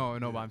talk. bro.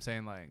 No, but Yeah. I'm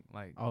saying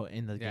like Oh,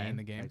 in the Yeah, game. in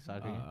the game. Like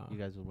soccer, Uh, you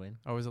guys would win.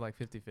 or was it like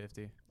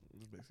 50-50? it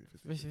was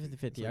basically 50-50.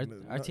 50. Our-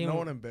 Like, our no, team- no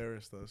one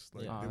embarrassed us.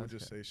 Like Yeah. Oh, they would that's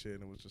just say shit,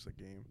 and it was just a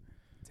game.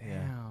 Damn.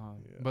 Yeah.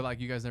 Yeah. But like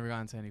you guys never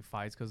got into any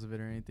fights because of it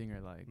or anything or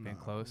like been Nah.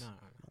 close? Nah.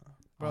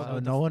 Bro, Bro,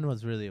 the no one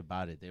was really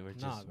about it. They were Nah,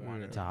 just bro.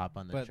 wanted to Yeah. hop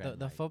on the But trend.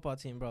 the like, football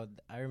team, bro.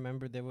 I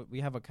remember we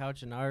have a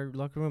couch in our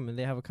locker room and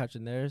they have a couch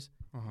in theirs,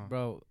 Uh-huh.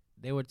 bro.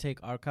 They would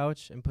take our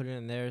couch and put it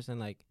in theirs, and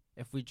like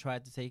if we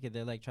tried to take it,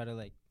 they like try to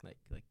like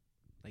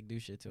do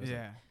shit to us.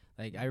 Yeah.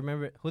 Like I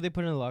remember who they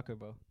put in the locker,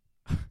 bro.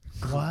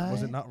 What?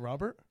 Was it not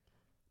Robert?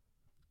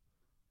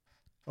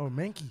 Oh,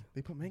 Mankey.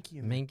 They put Mankey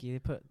in there. Mankey. They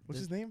put. What's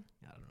his name?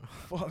 I don't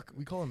know. Fuck.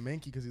 We call him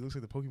Mankey because he looks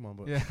like the Pokemon.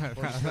 But Yeah.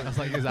 I was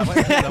like, is that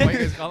what you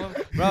guys call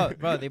him?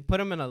 bro, they put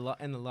him in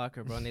in the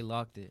locker, bro, and they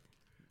locked it.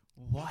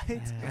 What?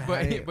 Yeah.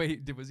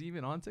 But was he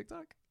even on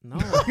TikTok? No,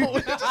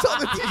 just on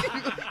the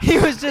team. he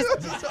was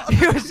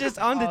just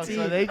on the Oh, team.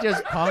 so they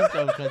just punked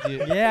him because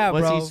you. Yeah,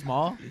 was bro. he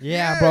small?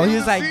 Yeah, bro. He he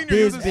was was like a senior, this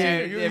he was a big.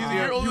 senior, he was Yeah. a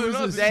year older than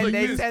us. Then Like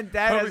they this. sent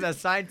that as a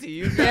sign to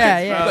you guys. Yeah,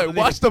 yeah. Like,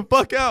 watch the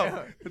fuck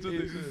out. That's what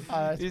they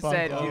said. He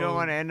said you don't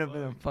want to end up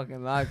in a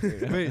fucking locker.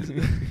 Wait.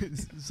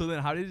 So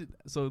then how did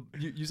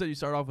you said you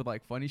started off with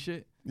like funny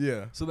shit?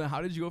 Yeah. So then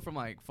how did you go from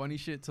like funny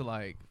shit to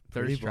like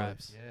thirst Pretty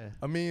traps? Yeah.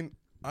 I mean,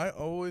 I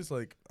was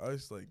like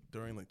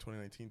during like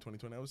 2019,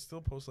 2020, I would still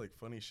post like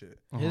funny shit.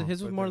 Uh-huh.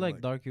 His was But more then, like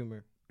like- dark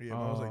humor. Yeah,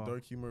 mine was like Oh.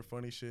 dark humor,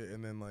 funny shit,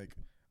 and then like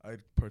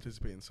I'd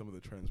participate in some of the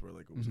trends where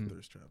like it was Mhm. a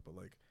thirst trap. But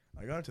like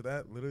I got into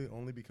that literally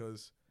only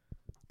because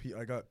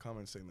I got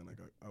comments saying that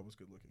I was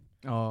good looking.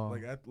 Oh.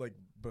 Like at like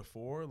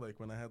before, like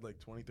when I had like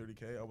 20,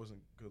 30K, I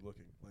wasn't good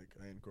looking. Like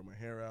I didn't grow my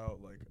hair out.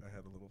 Like I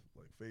had a little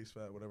like face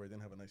fat, whatever. I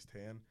didn't have a nice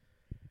tan.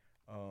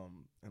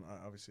 And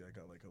obviously I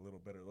got like a little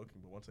better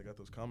looking. But once I got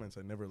those comments,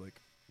 I never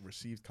like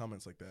received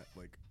comments like that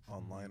like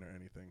online or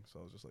anything. So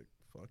I was just like,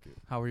 fuck it.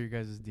 How were your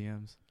guys'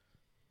 DMs?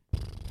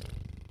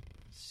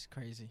 It's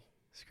crazy.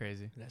 It's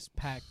crazy. That's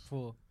packed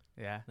full.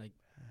 Yeah.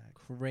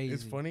 Crazy.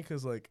 It's funny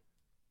because like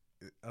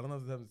I don't know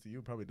if this happens to you.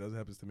 It probably does. It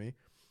happens to me.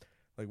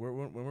 Like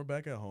when we're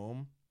back at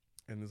home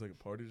and there's like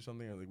a party or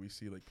something, or like we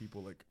see like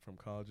people like from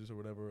colleges or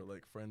whatever, or,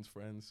 like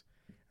friends,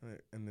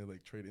 and they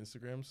like trade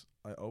Instagrams.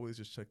 I always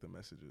just check the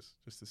messages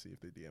just to see if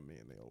they DM me,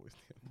 and they always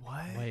DM me.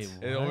 What? Wait,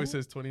 It always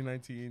what? says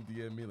 2019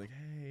 DM me like,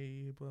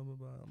 hey, blah blah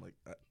blah. I'm like,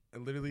 I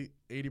literally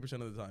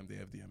 80% of the time they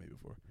have DM me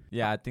before.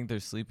 Yeah, I think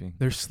they're sleeping.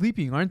 They're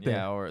sleeping, aren't they?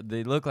 Yeah, or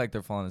they look like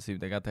they're falling asleep.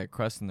 They got that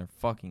crust in their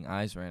fucking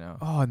eyes right now.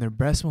 Oh, and their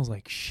breath smells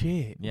like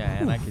shit. Yeah,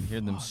 and I could hear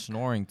them Fuck.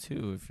 snoring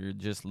too. If you're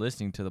just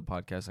listening to the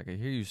podcast, I could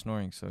hear you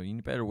snoring. So you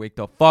better wake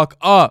the fuck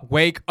up.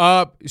 Wake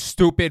up,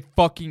 stupid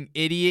fucking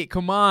idiot.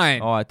 Come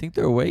on. Oh, I think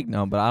they're awake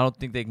now, but I don't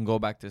think they can go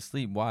back to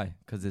sleep. Why?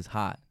 Because it's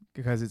hot.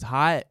 Because it's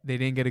hot. They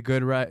didn't get a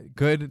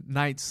good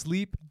night's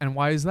sleep. And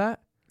why is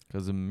that?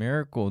 Because of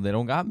Miracle. They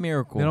don't got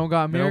Miracle. They don't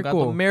got They don't got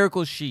Miracle. the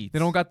Miracle sheets. They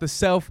don't got the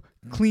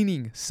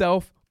self-cleaning,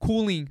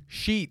 self-cooling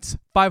sheets.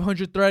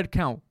 500 thread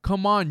count.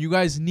 Come on, you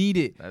guys need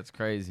it. That's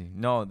crazy.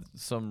 No,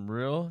 some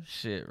real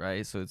shit,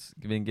 right? So it's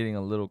been getting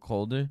a little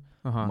colder.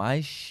 Uh-huh.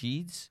 My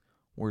sheets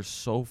were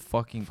so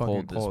fucking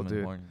Fucking cold cold, this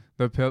dude. morning.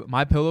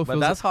 My pillow But feels.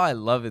 that's how I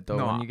love it though.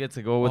 No, when you get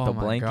to go with oh the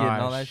my blanket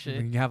and all that gosh. shit.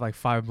 When you have like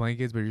 5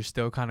 blankets, but you're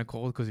still kind of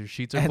cold because your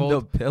sheets are And cold.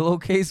 the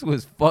pillowcase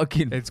was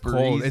fucking. It's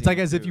cold. It's like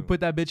as if you too. put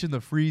that bitch in the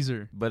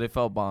freezer. But it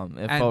felt bomb.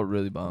 It And- felt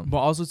really bomb. But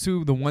also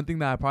too, the one thing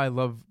that I probably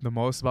love the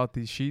most about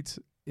these sheets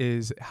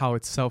is how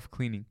it's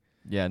self-cleaning.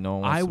 Yeah, no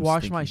one wants I some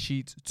washed my stinky-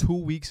 sheets 2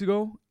 weeks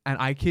ago, and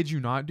I kid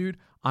you not, dude.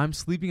 I'm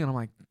sleeping and I'm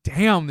like,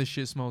 damn, this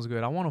shit smells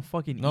good. I want to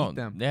fucking No, eat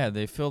them. yeah,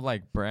 they feel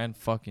like brand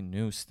fucking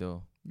new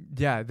still.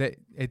 Yeah,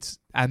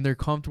 and they're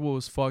comfortable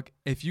as fuck.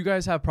 If you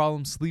guys have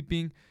problems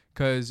sleeping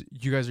because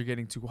you guys are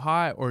getting too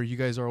hot, or you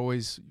guys are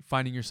always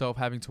finding yourself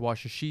having to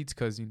wash your sheets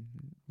because you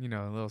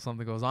know a little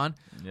something goes on,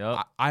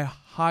 Yep. I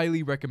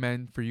highly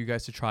recommend for you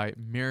guys to try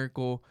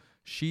Miracle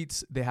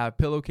sheets. They have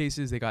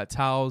pillowcases, they got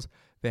towels,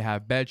 they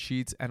have bed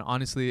sheets, and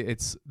honestly,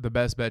 it's the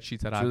best bed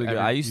sheets that It's I've really ever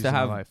good. I used used to in my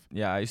have life.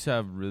 I used to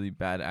have really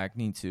bad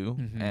acne too.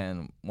 Mhm.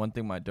 And one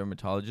thing my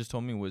dermatologist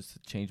told me was to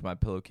change my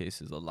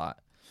pillowcases a lot.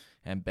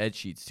 And bed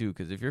sheets too,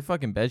 because if your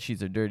fucking bed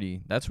sheets are dirty,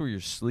 that's where you're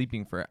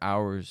sleeping for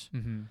hours.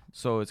 Mm-hmm.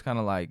 So it's kind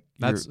of like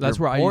That's your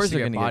where I used pores to are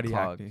get gonna body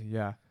clogged. acne.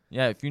 Yeah.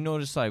 Yeah, if you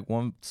notice like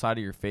one side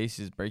of your face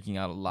is breaking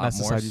out a lot That's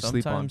the more, side you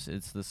sleep on. sometimes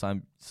it's the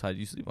side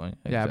you sleep on. Yeah,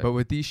 Exactly. but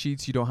with these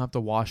sheets, you don't have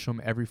to wash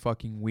them every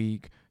fucking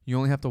week. You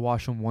only have to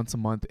wash them once a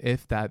month,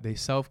 if that. They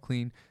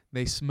self-clean.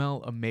 They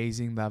smell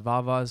amazing. That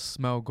Vava's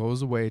smell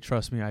goes away.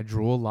 Trust me, I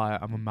drool a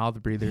lot. I'm a mouth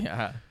breather.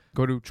 yeah.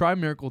 Go to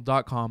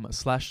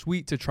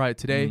trymiracle.com/sweet to try it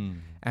today.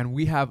 Mm. And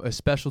we have a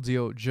special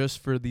deal just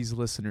for these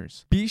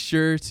listeners. Be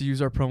sure to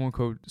use our promo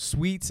code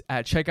SWEET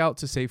at checkout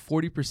to save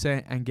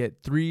 40% and get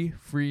 3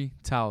 free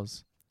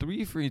towels.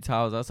 3 free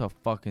towels, that's a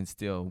fucking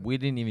steal. We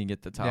didn't even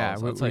get the towels. Yeah,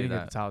 I'll we tell you didn't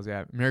that. get the towels.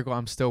 Yeah, Miracle,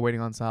 I'm still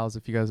waiting on towels.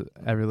 If you guys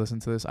ever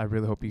listen to this, I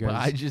really hope you But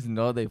guys. I just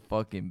know they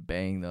fucking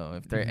bang though.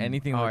 If they're Mhm.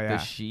 anything Oh, like yeah.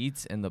 the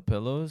sheets and the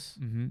pillows,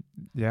 Mm-hmm.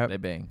 Yeah. they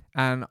bang.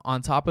 And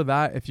on top of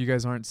that, if you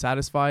guys aren't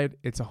satisfied,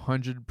 it's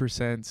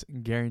 100%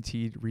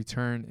 guaranteed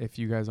return if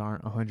you guys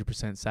aren't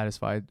 100%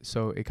 satisfied.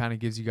 So it kind of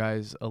gives you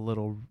guys a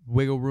little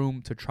wiggle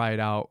room to try it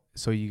out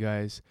so you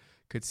guys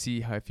could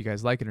see how if you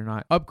guys like it or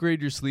not.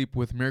 Upgrade your sleep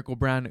with Miracle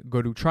Brand.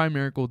 Go to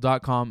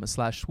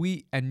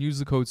trymiracle.com/sweet and use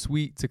the code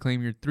SWEET to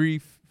claim your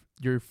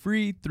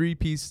free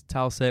 3-piece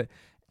towel set,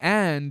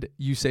 and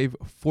you save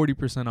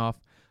 40%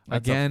 off.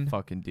 That's Again, a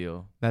fucking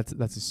deal. that's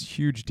a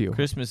huge deal.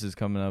 Christmas is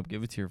coming up.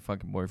 Give it to your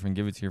fucking boyfriend.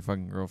 Give it to your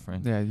fucking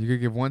girlfriend. Yeah, you could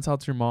give one towel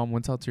to your mom,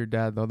 one towel to your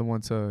dad, the other one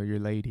to your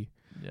lady.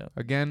 Yeah.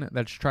 Again,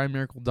 that's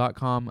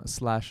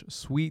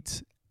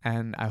trymiracle.com/sweet.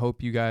 And I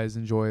hope you guys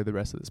enjoy the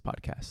rest of this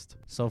podcast.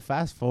 So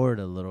fast forward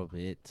a little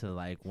bit to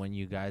like when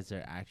you guys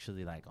are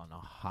actually like on a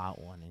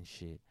hot one and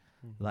shit.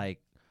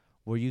 Like,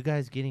 were you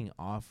guys getting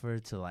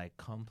offered to like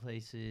come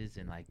places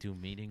and like do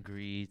meet and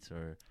greets,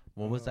 or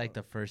what was like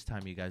the first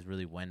time you guys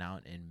really went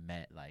out and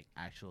met like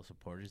actual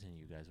supporters and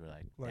you guys were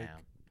like, Like, damn?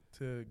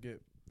 to get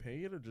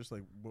paid or just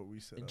like what we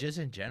said? Just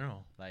in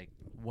general, like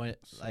what,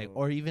 like, So-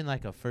 or even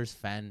like a first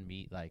fan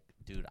meet. Like,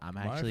 dude, I'm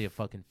My actually a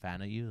fucking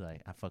fan of you.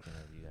 Like, I fucking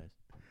love you guys.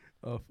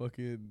 A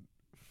fucking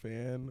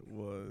fan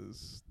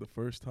was the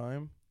first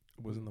time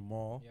was in the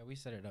mall. Yeah, we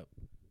set it up.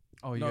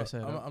 Oh, you No, guys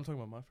said I'm talking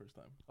about my first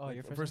time. Oh, Like,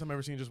 your the first time I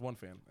ever seen just one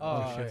fan. Oh,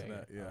 I'll get to okay.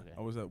 that. Yeah, Okay.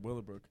 I was at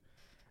Willowbrook,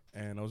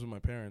 and I was with my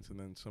parents, and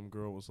then some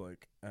girl was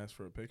like asked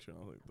for a picture, and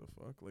I was like, the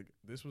fuck? Like,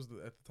 this was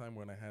at the time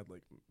when I had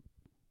like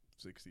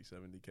 60,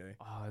 70K.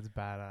 Oh, that's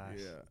badass.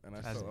 Yeah, and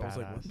I That's was like,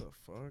 what badass. the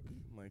fuck?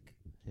 Like,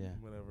 Yeah.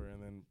 whatever.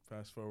 And then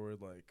fast forward,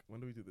 like,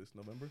 when do we do this?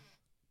 November?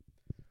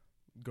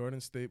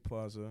 Garden State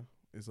Plaza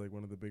is like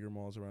one of the bigger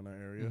malls around our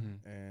area,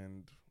 Mhm.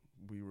 and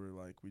we were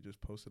like, we just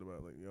posted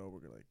about like, yo,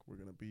 we're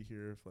gonna be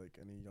here if like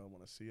any of y'all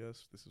want to see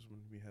us. This is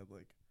when we had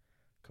like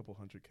a couple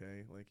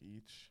 100K like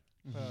each.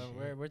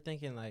 We're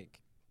thinking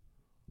like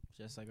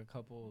just like a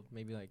couple,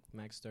 maybe like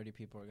max 30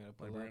 people are gonna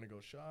pull Like, we're up. gonna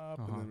go shop,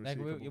 Uh-huh. and then Like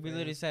see a we couple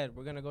literally fans. said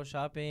we're gonna go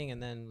shopping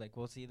and then like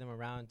we'll see them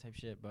around type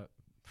shit. But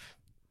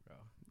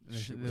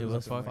Shit It was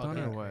was fucking fucked on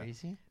or fucking what?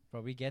 Crazy.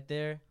 bro, we get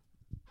there,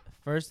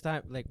 first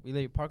time like we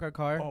literally park our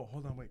car. Oh,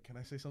 hold on, wait. Can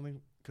I say something?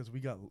 Because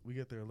we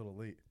get there a little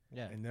late,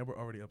 Yeah. and then we're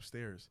already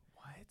upstairs.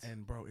 What?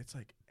 And bro, it's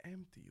like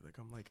empty. Like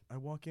I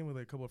walk in with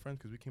like a couple of friends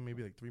because we came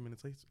maybe like 3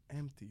 minutes late. It's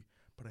empty,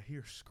 but I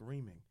hear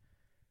screaming.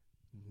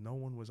 No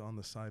one was on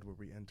the side where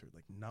we entered.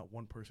 Like not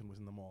one person was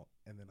in the mall.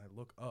 And then I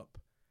look up,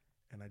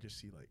 and I just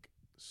see like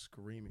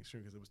screaming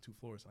because it was 2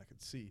 floors and I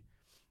could see.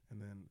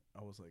 And then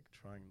I was like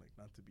trying like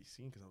not to be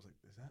seen because I was like,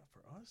 is that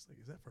for us? Like,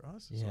 is that for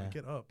us? So I Yeah.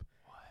 get up,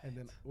 and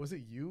then was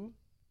it you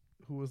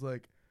who was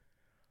like,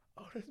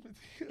 oh, that's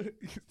Mateo,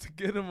 to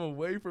get him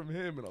away from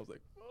him? And I was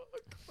like,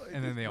 fuck. Like, And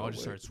then there's they no all just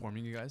way. started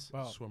swarming you guys.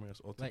 Wow. Swarming us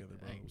all Like- together,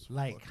 bro. It was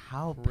Like fucking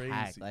how crazy.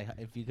 packed? Like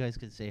if you guys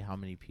could say how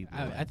many people.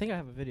 I think I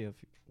have a video.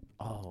 If you,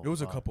 Oh, It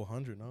was a fuck. couple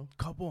hundred, no?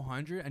 Couple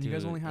hundred, and you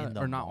guys Dude, only in had,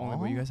 the or not only,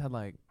 but you mall? guys had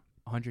like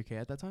 100K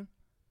at that time.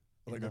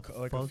 In Like the a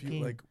like a few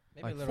fucking- like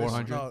maybe Like a little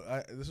 400? more.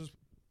 no. This was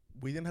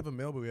we didn't have a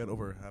mil, but we had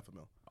over half a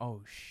mil.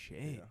 Oh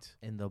shit!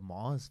 And the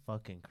mall is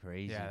fucking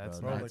crazy, Yeah, that's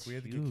bro. Bro, That's like we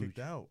had to huge. get kicked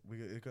out.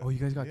 It Oh, you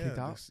guys got yeah, kicked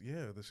out?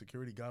 Yeah, the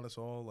security got us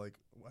all like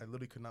I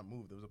literally could not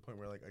move. There was a point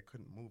where like I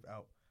couldn't move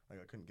out.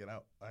 Like I couldn't get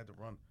out. I had to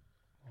run.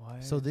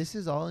 What? So this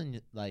is all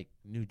in like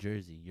New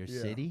Jersey, your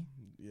Yeah. city.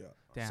 Yeah.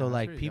 Damn, So that's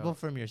like pretty people dope.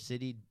 from your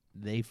city,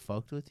 they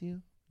fucked with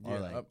you. Or Yeah.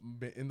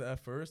 like, At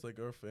first, like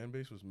our fan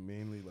base was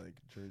mainly like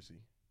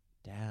Jersey.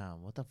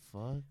 damn, what the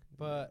fuck?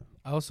 But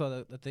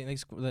also the thing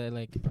that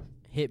like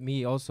hit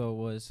me also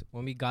was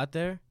when we got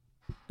there,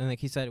 and like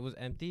he said it was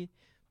empty,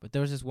 but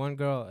there was this one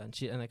girl and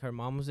like her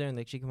mom was there and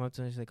like she came up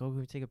to us, she's like, oh, can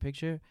we take a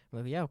picture? I'm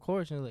like, yeah, of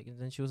course. And like and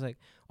then she was like,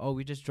 oh,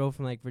 we just drove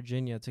from like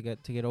Virginia to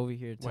get over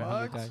here to help you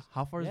What? guys.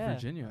 How far is Yeah. I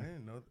Virginia?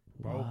 didn't know.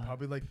 Bro, What?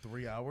 probably like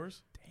 3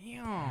 hours.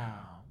 Damn.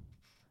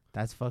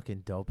 That's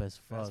fucking dope as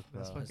fuck,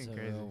 That's bro. fucking That's a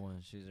crazy. real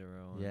one. She's a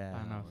real one. Yeah.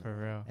 I know, for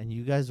real. And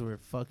you guys were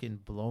fucking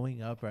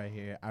blowing up right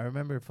here. I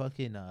remember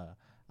fucking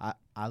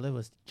Ale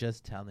was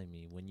just telling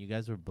me when you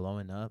guys were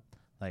blowing up,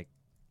 like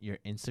your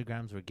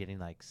Instagrams were getting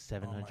like Oh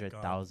my God,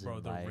 700,000 Bro,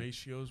 the likes.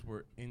 ratios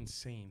were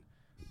insane.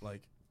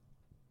 Like,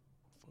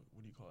 what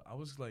do you call it?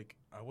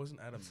 I wasn't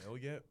at a mil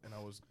yet, and I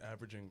was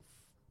averaging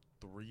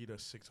 3 to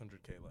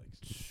 600K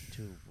likes.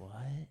 Dude, what?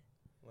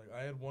 Like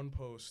I had one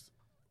post.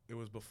 It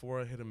was before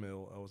I hit a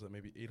mil. I was at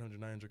maybe 800,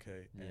 900K,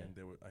 Yeah. and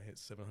I hit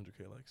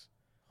 700K likes.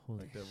 Holy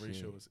Like that shit.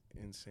 ratio was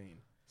insane.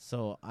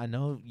 So I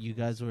know you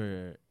guys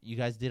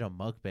did a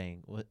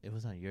mukbang. It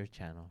was on your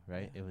channel,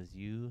 right? Yeah. It was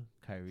you,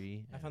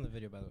 Kyrie. I found the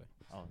video, by the way.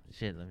 Oh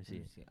shit, let me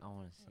see. I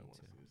want to see I it wanna too.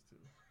 see this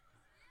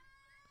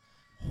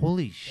too.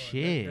 Holy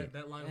shit.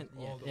 That line And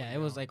was all the yeah, way it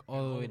was down. like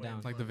all the way down.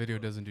 in Like the front. video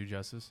doesn't do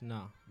justice.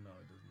 No. No,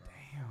 it does not.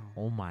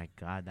 Damn. Oh my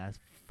god, that's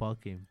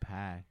fucking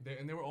packed.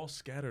 They were all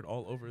scattered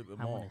all over the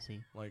mall,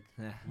 like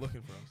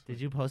looking for us.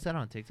 Did you post that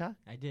on TikTok?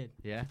 I did.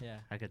 Yeah, Yeah.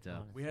 I could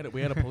tell. We had a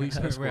police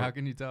Wait, escort. how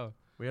can you tell?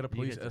 We had a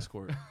police get that.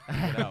 escort. to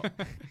get out. Look,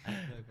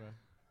 bro.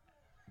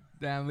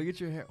 Damn, look at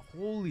your hair.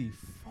 Holy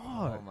fuck.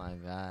 Oh my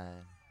god.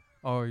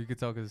 Oh, you can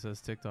tell because it says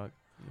TikTok.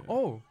 Yeah.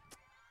 Oh,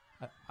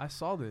 I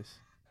saw this.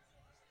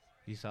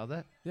 You saw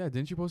that? Yeah,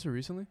 didn't you post it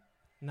recently?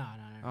 No.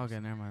 Okay,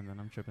 never mind then.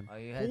 I'm tripping. Oh,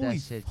 you had Holy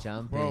that shit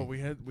jumping. Bro, we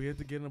had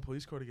to get in a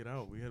police car to get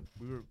out. We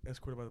were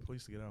escorted by the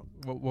police to get out.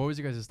 What was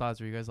you guys' thoughts?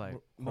 Were you guys like,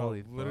 No,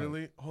 holy fuck?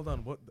 literally. Hold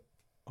on.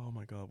 Oh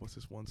my God, what's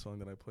this one song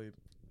that I played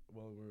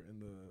while we were in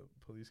the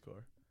police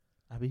car?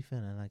 I be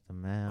feeling like the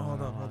man.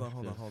 Hold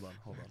on.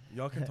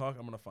 Y'all can talk.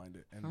 I'm gonna find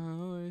it. And I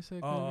always say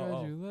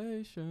Oh.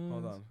 congratulations.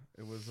 hold on.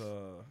 It was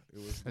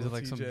Is Lil it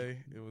like some- TJ.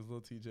 It was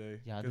Lil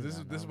TJ. Yeah, I Because do this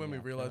not is know. when we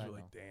Yeah, I realized feel we're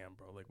like like, damn,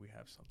 bro, like we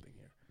have something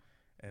here.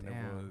 And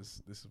Damn.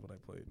 this is what I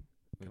played.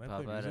 We Can I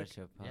pop play out music? at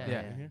your pop. Yeah,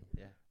 Yeah. yeah, Here?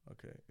 yeah.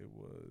 Okay, it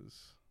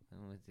was.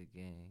 I'm with the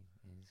gang.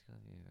 It's gonna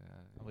be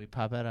right. We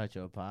pop out at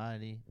your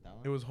party. That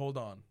one? It was hold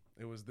on.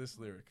 It was this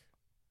lyric.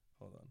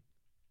 Hold on.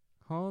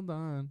 Hold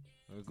on.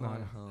 We're going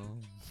No.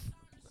 home.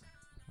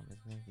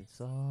 It's making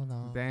so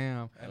long.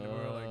 Damn. And we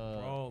were like,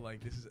 bro,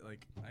 like this is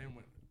like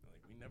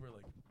we never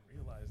like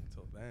realized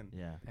until then.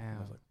 Yeah. I Damn.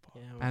 was like,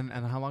 fuck, Yeah.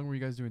 And how long were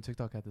you guys doing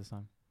TikTok at this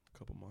time?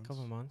 couple months.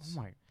 Couple months.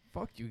 Oh my,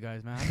 fuck you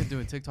guys, man. I've been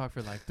doing TikTok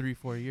for like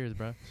 3-4 years,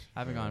 bro. I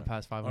haven't gone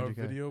past Our 500K.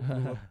 video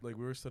blew up. Like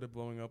we were started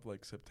blowing up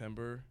like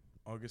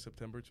August,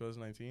 September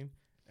 2019,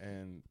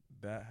 and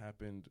that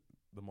happened.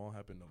 The mall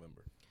happened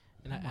November.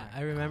 And Oh my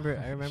I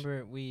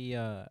remember we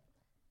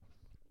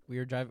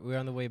were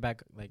on the way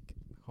back like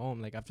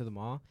home like after the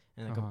mall,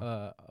 and like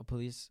a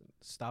police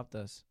stopped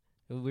us.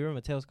 We were in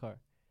Mateo's car,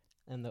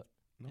 and No,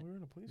 we were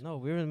in a police.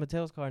 we were in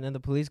Mateo's car, and then the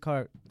police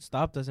car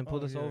stopped us and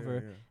pulled Oh, us yeah, over,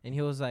 yeah. and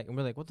he was like, and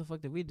we're like, what the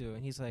fuck did we do?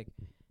 And he's like,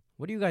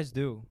 what do you guys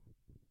do?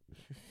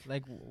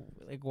 like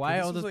why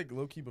This all was this? like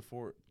low key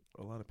before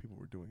a lot of people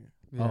were doing it.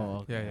 Yeah. Oh,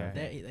 okay, Yeah, yeah.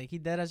 okay. Like he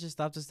dead ass just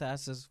stopped us to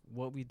ask us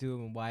what we do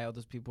and why all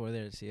those people were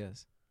there to see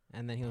us.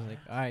 And then he was like,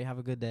 all right, have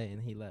a good day,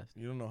 and he left.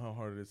 You don't know how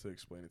hard it is to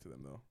explain it to them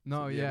though.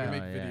 No, So, yeah. we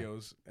make Oh, yeah.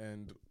 videos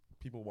and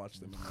people watch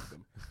them and like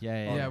them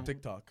Yeah, yeah. on Yeah,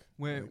 TikTok.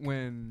 When Like,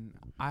 when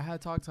I had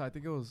talked to, I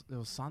think it was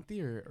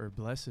Santi or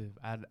Blessive,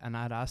 and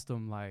I'd asked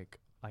them like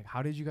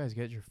how did you guys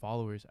get your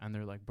followers? And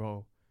they're like,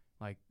 bro,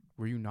 like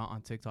were you not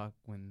on TikTok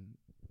when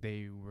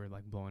they were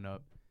like blowing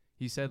up?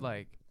 He said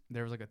like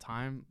there was like a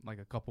time like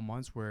a couple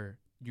months where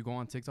you go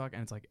on TikTok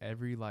and it's like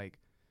every like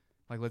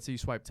let's say you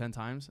swipe 10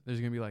 times, there's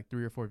gonna be like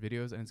 3 or 4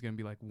 videos and it's gonna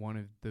be like one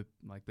of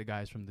the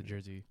guys from the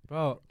Jersey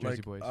Bro,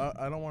 Jersey boys.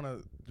 I don't want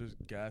to just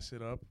gas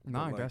it up.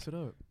 Nah, but, like, gas it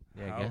up.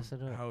 Yeah, how, gas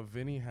it up. How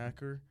Vinny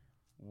Hacker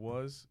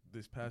was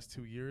this past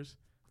 2 years,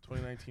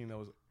 2019, that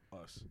was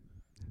us.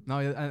 No,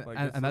 yeah, Like,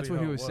 and that's what literally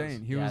he how it was was.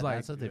 saying. He Yeah, was like,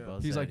 that's what they yeah.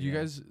 both he's said, like, you yeah.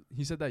 guys.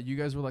 He said that you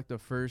guys were like the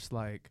first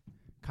like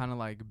kind of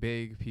like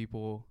big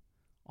people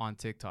on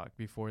TikTok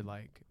before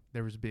like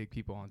there was big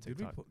people on Did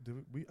TikTok.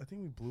 we? I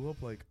think we blew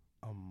up like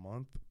a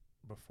month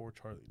before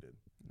Charlie did.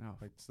 No,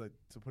 Like, it's like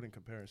to put in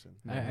comparison.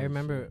 I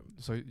remember,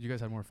 So you guys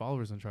had more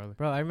followers than Charlie.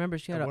 bro. I remember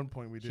she had At a one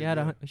point we did. she had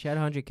yeah. she had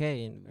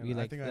 100K, and And we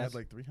like I think I had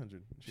like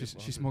 300. She had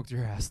 100. smoked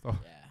your ass though.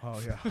 yeah.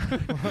 Oh yeah.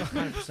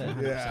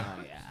 100%, Yeah.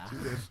 yeah. She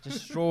did.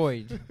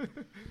 Destroyed.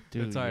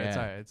 Dude, It's alright. It's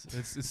yeah. alright.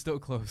 It's still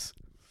close.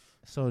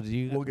 So do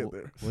you? We'll get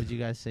there. Would you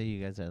guys say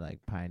you guys are like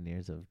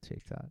pioneers of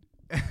TikTok?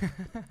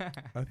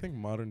 I think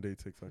modern day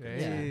TikTok, Yeah.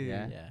 is, Hey.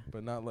 Yeah. Yeah.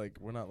 but not like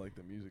we're not like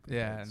the music.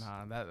 Yeah,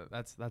 nah,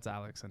 that's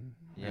Alex and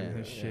Yeah.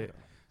 his Yeah. shit.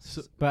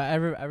 So But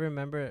I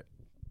remember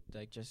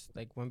like just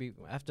like when we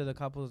after the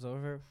couple was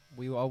over,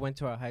 we all went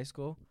to our high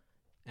school,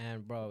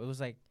 and bro, it was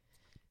like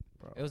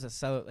Bro. it was a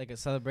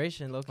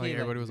celebration. Low key, Like like,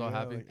 everybody was all Yeah,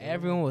 happy. like,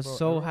 Everyone was bro,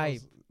 so everyone hype.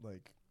 was,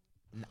 like,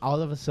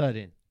 All of a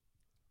sudden,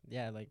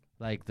 yeah,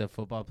 like the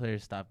football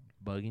players stopped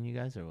bugging you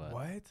guys or what?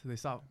 What? They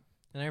stopped.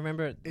 and I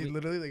remember it we-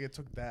 literally like it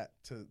took that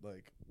to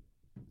like.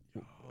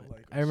 yo,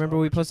 like, I remember saw we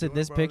what you're posted doing,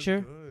 this bro, it's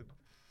picture. good.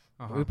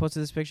 Uh-huh. we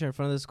posted this picture in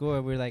front of the school,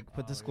 and we were like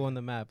put the Oh, school yeah. on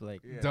the map,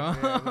 like. Yeah, Dumb.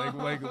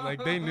 yeah,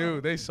 like they knew,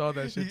 they saw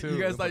that shit too.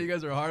 You guys thought you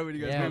guys were hard when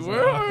you guys Yeah, made bro.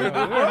 work? We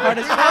were hard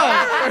as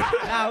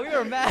fuck. Nah, we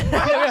were mad. We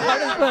were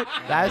hard as fuck.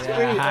 That's Yeah,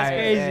 pretty. that's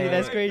crazy. Hey,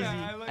 That's crazy.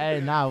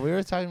 Hey, nah, we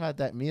were talking about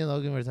that. Me and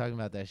Logan were talking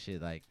about that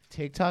shit. Like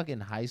TikTok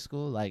in high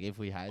school. Like if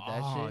we had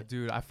that Oh, shit,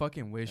 dude, I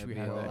fucking wish that'd we be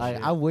had all- that. Like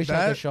shit. I wish I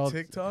that could show up.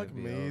 TikTok It'd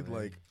be made all,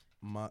 like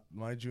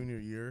my junior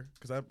year,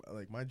 because I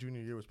like my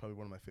junior year was probably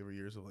one of my favorite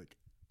years of like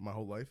my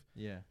whole life.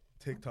 Yeah.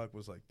 TikTok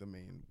was like the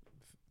main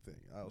thing.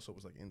 I also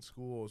was like in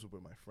school, I was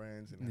with my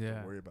friends, and didn't have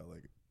Yeah. to worry about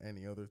like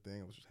any other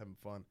thing. I was just having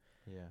fun.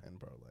 Yeah. And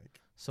bro,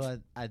 like So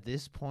at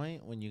this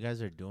point, when you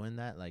guys are doing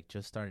that, like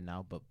just starting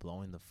out but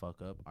blowing the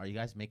fuck up, are you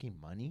guys making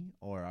money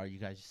or are you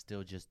guys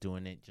still just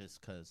doing it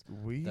just 'cause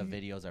we the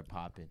videos are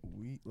popping?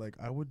 we like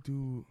I would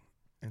do,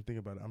 and think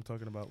about it. I'm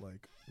talking about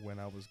like when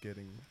I was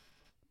getting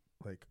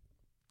like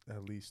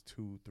at least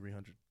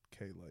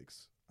 200-300K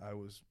likes. I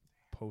was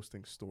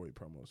posting story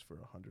promos for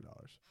 $100.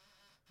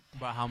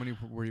 But how many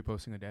were you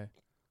posting a day?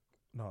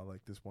 No,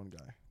 like this one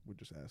guy would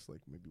just ask like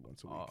maybe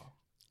once a week,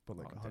 but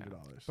like Oh, damn.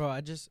 $100. Bro,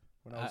 I just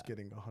When I was I-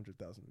 getting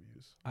 100,000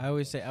 views. I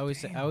always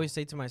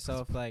say to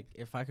myself, like,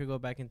 if I could go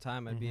back in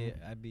time, I'd be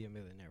a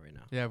millionaire right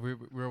now. Yeah, we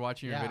were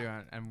watching your Yeah.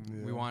 video and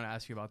we Yeah. want to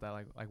ask you about that.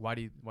 Like why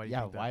do you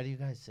Yeah, think that? why do you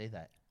guys say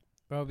that?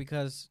 Bro,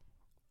 because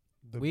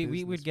The we would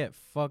business- get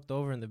fucked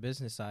over in the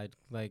business side.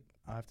 Like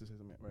I have to say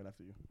something right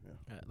after you.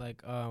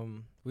 Yeah.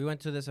 we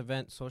went to this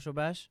event, Social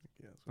Bash.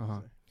 Yeah. That's what I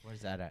Uh-huh. say.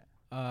 Where's that at?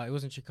 It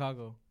was in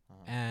Chicago,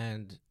 Uh-huh.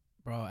 and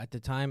bro, at the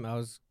time I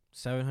was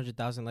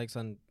 700,000 likes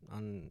on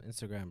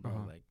Instagram, bro.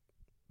 Uh-huh. Like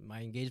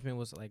my engagement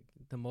was like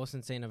the most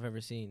insane I've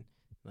ever seen.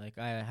 Like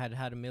I had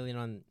 1 million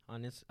on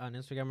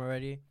Instagram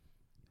already,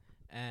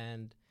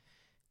 and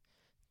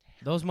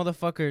those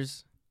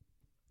motherfuckers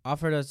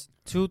offered us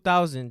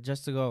 2,000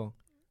 just to go.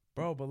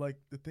 Bro, but like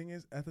the thing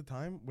is, at the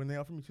time when they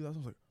offered me 2,000, I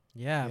was like,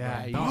 Yeah,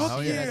 Yeah, bro. you-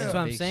 hell yeah. That's what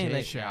I'm saying.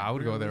 Like, Yeah, I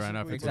would go there right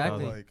now. realistically,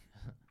 Exactly. bro, Like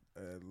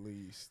at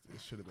least it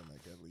should have been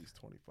like at least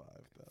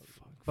 25,000.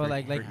 but For-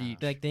 like for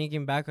each. like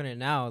thinking back on it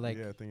now, like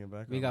yeah, thinking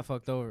back, we on got it.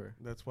 fucked over.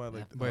 That's why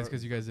like. But it's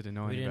because you guys didn't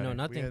know We any didn't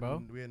know better. nothing,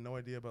 bro. We had no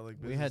idea about like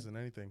We business had- and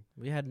anything.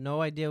 We had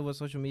no idea what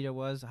social media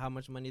was, how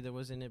much money there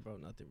was in it, bro.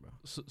 Nothing, bro.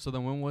 So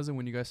then when was it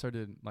when you guys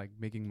started like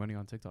making money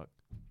on TikTok?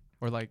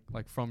 Or like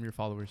from your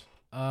followers?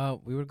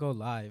 We would go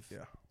live.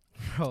 Yeah.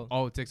 Bro,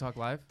 Oh, TikTok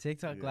live?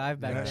 TikTok Yeah. live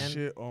back that then.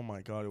 shit. Oh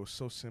my god, it was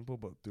so simple,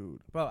 but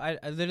dude, Bro, I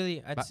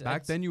literally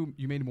Back then you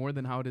made more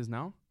than how it is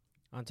now?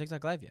 on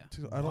TikTok live, yeah.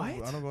 I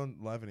What? don't go on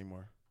live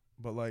anymore.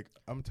 But like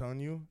I'm telling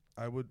you,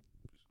 I would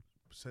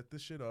set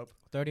this shit up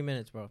 30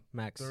 minutes, bro,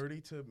 max.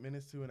 30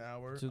 minutes to an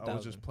hour. I was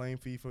 2,000. just playing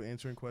FIFA,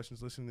 answering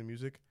questions, listening to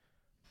music,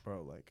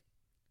 bro. Like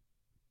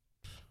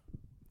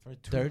For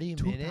 30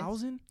 minutes?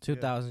 2,000?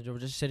 2,000, bro.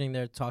 Just sitting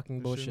there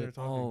talking Just sitting there bullshit.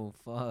 talking.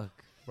 Oh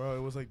fuck. Bro, it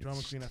was like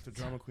drama queen after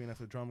drama queen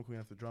after drama queen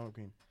after drama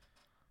queen.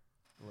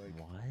 Like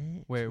What?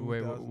 Wait,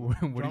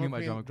 2,000. what do you mean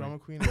by drama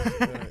queen? Drama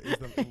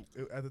queen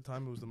is at the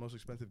time it was the most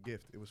expensive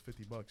gift. It was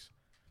 $50.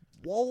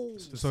 Whoa. to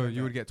So send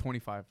you would that. get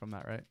 25 from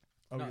that, right?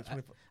 I would No, get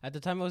 25. At the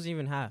time, it wasn't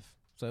even half.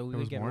 So we It would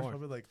was get more? more.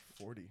 Probably like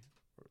 40.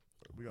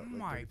 We got Oh like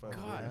my 35 or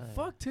god. whatever. Yeah.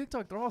 Fuck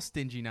TikTok. They're all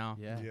stingy now.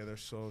 Yeah. Yeah, they're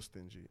so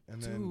stingy.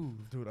 And then,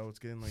 dude, I was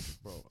getting like,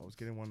 bro, I was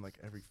getting one like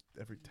every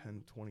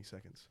 10, 20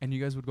 seconds. And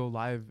you guys would go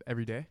live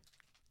every day?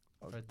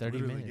 I was For 30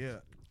 literally-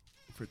 minutes?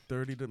 Yeah, for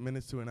 30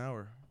 minutes to an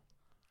hour.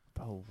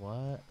 Bro,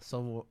 what?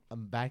 So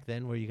back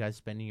then, were you guys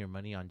spending your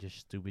money on just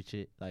stupid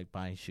shit like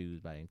buying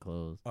shoes, buying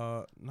clothes?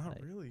 Not Like-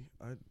 really.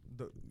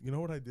 You know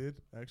what I did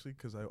actually,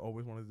 because I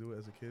always wanted to do it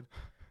as a kid.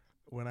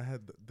 When I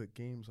had the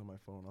games on my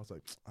phone, I was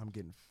like, I'm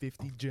getting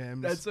 50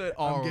 gems. it.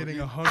 I'm getting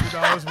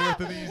 $100 worth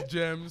of these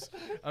gems.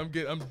 I'm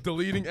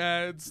deleting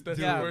ads. That's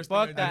Yeah, the worst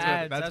fuck thing the I did.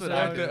 ads. That's That's what what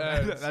I I did. did.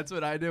 Ads. That's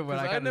what I did when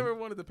 'Cause I I got never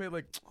wanted to pay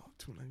like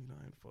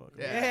 $2.99. Fuck.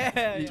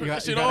 Yeah. You Turn got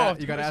that shit you off.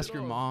 gotta Turn that ask shit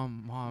your off.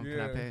 mom, can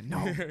I pay it?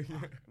 No.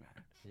 Yeah.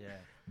 Yeah.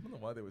 I don't know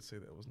why they would say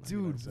that. It was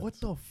Dude, 99 what cents.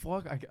 the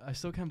fuck? I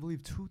still can't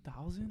believe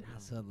 2,000?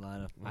 That's a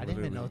lot of. I didn't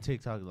even know Literally.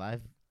 TikTok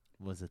Live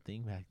was a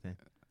thing back then.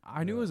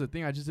 I knew it Yeah. was a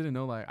thing. I just didn't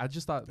know. Like, I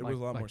just thought It was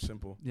a lot more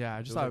simple. Yeah, I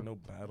There just was, thought. like, no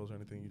battles or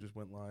anything. You just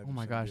went live. Oh you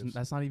my sent gosh, gifts.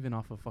 that's not even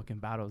off of fucking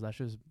battles. That's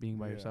just being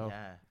by Yeah. yourself.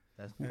 Yeah.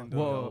 That's And, fucking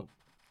Whoa.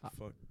 dope.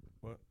 Fuck.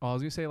 Oh, I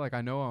was gonna say like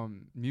I know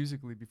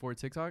musically before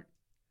TikTok,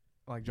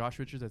 like Josh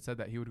Richards had said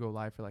that he would go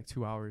live for like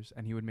 2 hours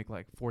and he would make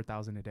like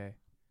 4,000 a day,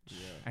 Yeah.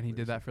 and he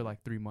did that for basically.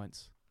 like 3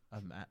 months.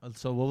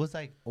 So what was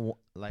like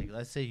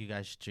let's say you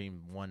guys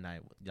streamed one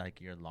night,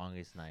 like your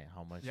longest night,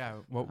 how much? Yeah.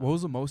 What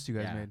was the most you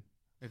guys Yeah. made?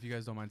 If you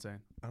guys don't mind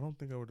saying. I don't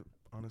think I would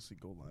honestly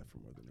go live for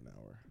more than an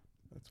hour.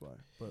 That's why.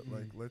 But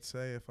like, Mm. let's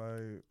say if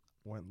I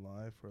went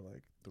live for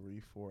like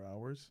 3-4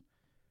 hours,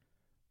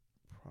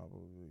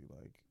 probably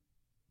like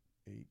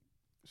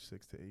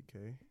 6 to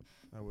 8K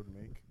I would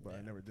make, but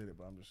I never did it.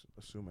 But I'm just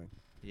assuming.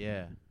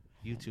 Yeah.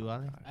 You too,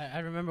 Ali? I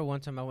remember one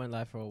time I went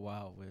live for a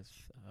while with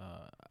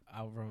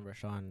Alvaro and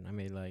Rashawn. I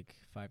made like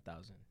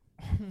 5,000.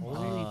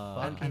 Holy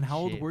fucking and how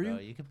old shit, were bro. you?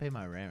 You can pay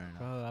my rent right now.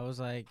 Bro, I was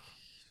like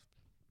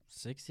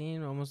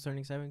 16, almost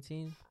turning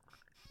 17.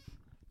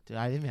 Dude,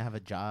 I didn't even have a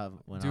job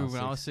when Dude,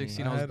 I was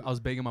 16. I I had- was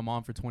begging my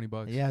mom for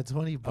 $20. Yeah,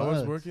 20 I bucks.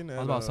 was working I at.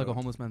 was about to suck a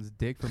homeless man's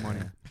dick for money.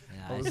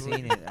 Yeah, I I was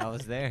seen it. I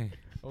was there.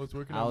 I was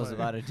working. I at was my-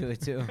 about to do it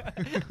too.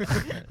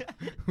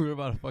 We were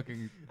about to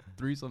fucking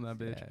threesome that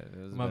bitch. Yeah,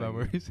 it was My bad, about- what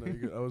were you No, saying?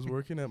 you're good. I was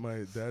working at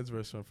my dad's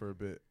restaurant for a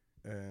bit,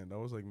 and I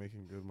was like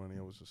making good money.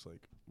 I was just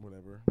like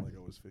whatever, like I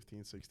was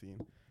 15,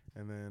 16,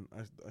 and then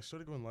I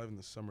started going live in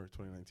the summer of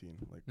 2019,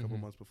 like a couple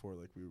Mhm. months before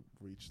like we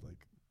reached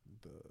like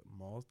the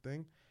mall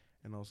thing,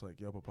 and I was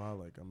like, yo, papa,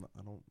 like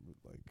I don't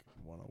like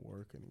want to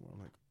work anymore. I'm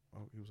like,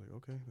 oh, he was like,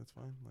 okay, that's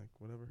fine, like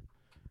whatever,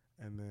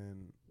 and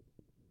then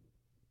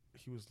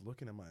he was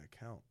looking at my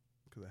account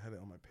because I had it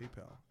on my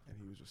PayPal, and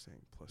he was just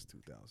saying plus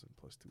 2,000,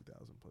 plus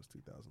 2,000, plus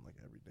 2,000 like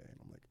every day, and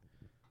I'm like.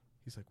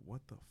 He's like, what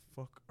the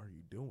fuck are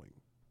you doing?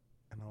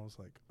 And I was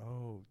like,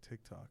 oh,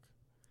 TikTok.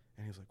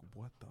 And he was like,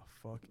 what the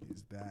fuck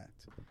is that?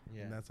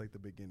 Yeah. And that's like the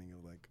beginning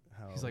of like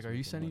how. He's I like, was "Are you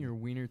making sending your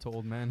money." wiener to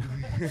old men?"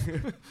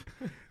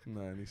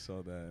 No, and he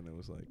saw that, and it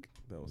was like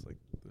that was like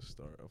the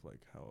start of like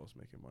how I was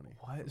making money.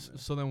 What? from there.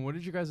 So then, what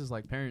did you guys'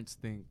 like parents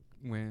think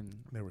when?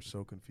 They were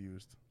so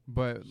confused.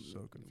 But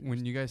So confused.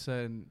 when you guys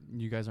said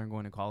you guys aren't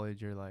going to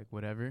college or like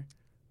whatever,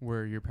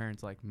 were your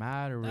parents like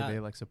mad or were That- they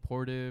like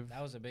supportive?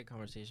 That was a big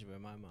conversation with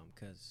my mom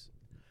because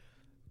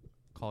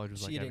College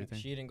was like everything.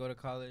 she didn't go to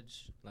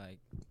college, like,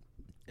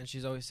 and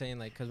she's always saying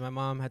like, because my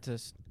mom had to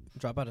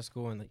drop out of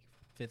school in like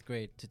 5th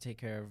grade to take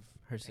care of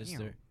her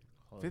sister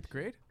Fifth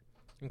grade?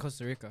 in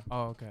Costa Rica.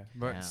 Oh, okay.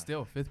 But Damn.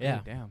 still, fifth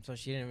Yeah. grade. Damn. So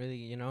she didn't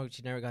really,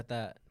 she never got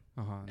that.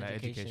 That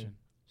education.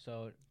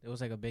 So it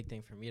was like a big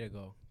thing for me to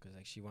go because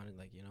like she wanted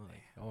like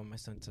like I want my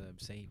son to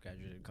say he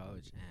graduated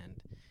college, and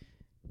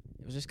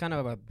it was just kind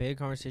of a big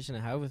conversation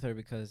to have with her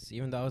because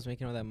even though I was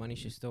making all that money,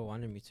 she still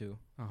wanted me to.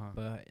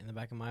 But in the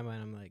back of my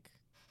mind, I'm like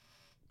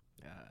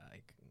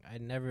I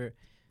never.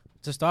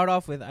 To start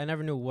off with, I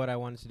never knew what I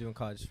wanted to do in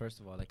college. First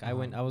of all, like I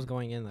was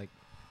going in like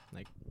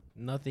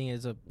nothing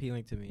is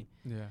appealing to me.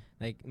 Yeah.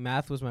 Like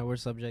math was my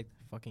worst subject.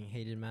 Fucking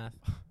hated math.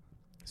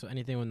 So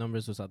anything with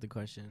numbers was out the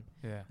question.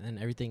 Yeah. And then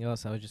everything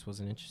else, I just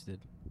wasn't interested.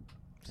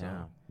 So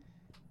Yeah.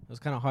 it was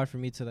kind of hard for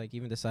me to like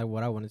even decide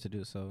what I wanted to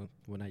do. So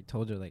when I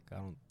told her like I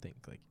don't think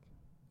like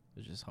it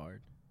was just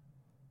hard.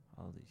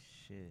 Holy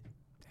shit.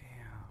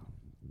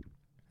 Damn.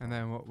 And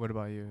then what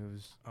about you? It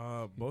was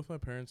Both my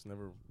parents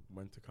never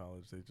went to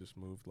college. They just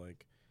moved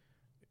like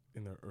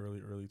in their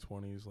early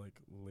 20s, like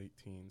late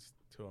teens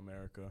to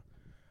America.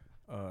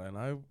 And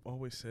I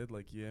always said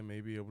like, yeah,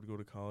 maybe I would go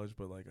to college,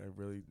 but like I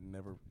really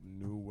never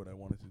knew what I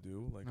wanted to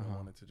do. Like I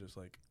wanted to just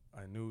like,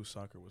 I knew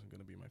soccer wasn't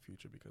going to be my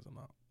future because I'm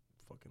not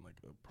fucking like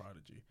a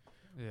prodigy.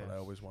 yeah. But I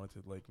always wanted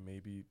to like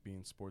maybe be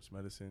in sports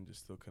medicine,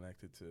 just still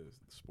connected to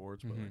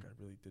sports, but like Mhm. I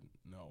really didn't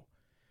know.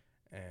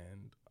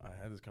 And I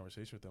had this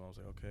conversation with them. I was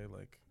like, okay,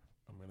 like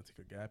I'm gonna take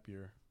a gap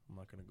year. I'm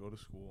not gonna go to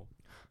school,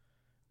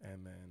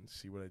 and then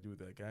see what I do with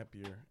that gap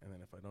year. And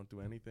then if I don't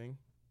do anything,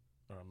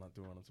 or I'm not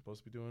doing what I'm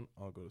supposed to be doing,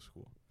 I'll go to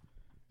school.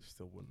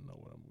 Still wouldn't know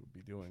what I would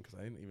be doing because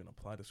I didn't even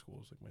apply to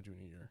schools like my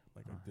junior year.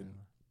 Like I didn't.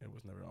 It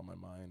was never on my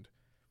mind.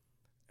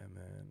 And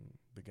then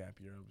the gap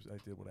year, I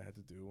did what I had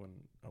to do, and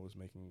I was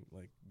making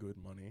like good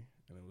money,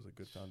 and it was a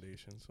good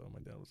foundation. So my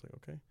dad was like,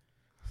 "Okay,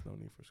 there's no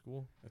need for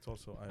school." It's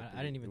also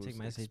I didn't even take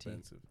my SAT.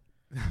 expensive.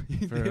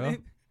 You For real?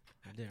 didn't?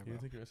 I didn't, You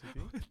bro. didn't take your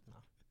SAT?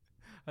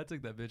 I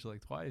took that bitch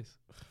like twice.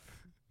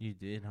 You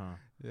did, huh?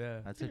 Yeah.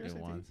 I took it SAT?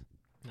 once.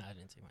 No, I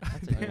didn't take my. I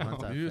took it Damn.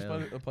 once. I Did you just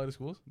failed. apply to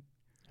schools?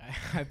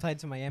 I applied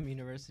to Miami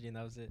University and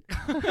that was it.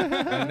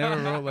 I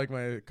never wrote like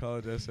my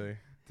college essay.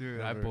 Dude,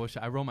 Never. I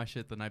bullshit. I wrote my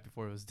shit the night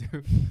before it was due.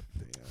 Damn.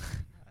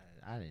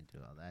 I didn't do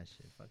all that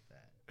shit. Fuck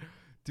that.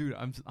 Dude,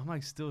 I'm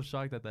like still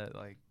shocked at that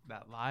like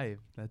that live.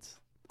 That's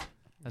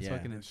Yeah.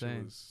 fucking That shit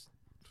insane. was-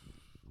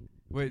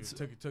 Wait,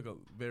 dude, took a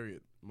very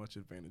much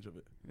advantage of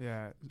it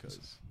yeah.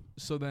 because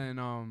So then,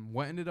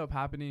 what ended up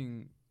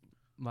happening?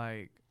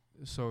 Like,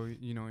 so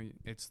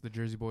it's the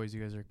Jersey Boys.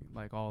 You guys are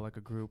like all like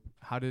a group.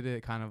 How did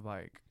it kind of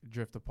like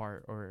drift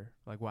apart, or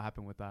like what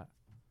happened with that?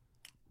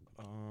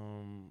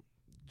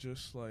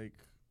 just like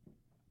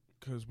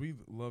because we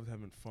loved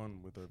having fun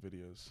with our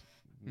videos.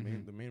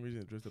 Mhm. The main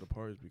reason it drifted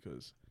apart is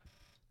because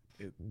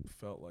it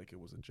felt like it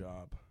was a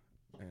job,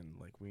 and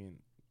like we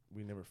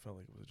never felt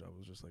like it was a job. It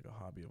was just like a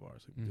hobby of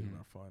ours. Like we did it in Mhm.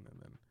 our fun, and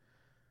then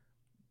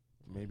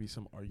maybe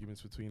some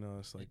arguments between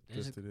us like It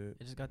just- drifted it.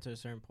 It just got to a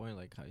certain point,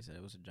 like how you said,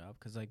 it was a job.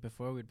 Because like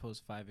before we'd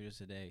post 5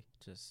 videos a day,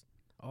 just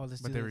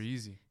let's But do they were this.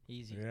 easy.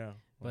 Easy. Yeah,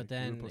 But like, we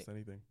then would post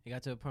anything. It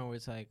got to a point where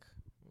it's like,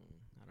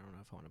 I don't know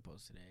if I want to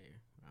post today.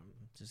 I'm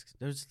just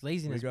there's We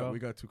laziness, bro.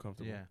 got too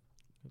comfortable. Yeah.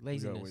 We got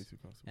Laziness. way too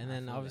comfortable. And I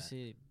then feel that.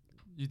 obviously,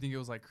 You think it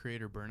was like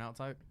creator burnout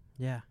type?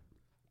 yeah.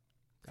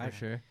 For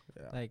sure.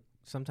 Yeah. Like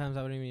sometimes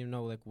I wouldn't even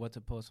know like what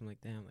to post. I'm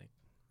like, damn, like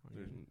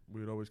We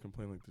would always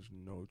complain like there's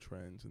no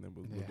trends, and then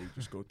we'll literally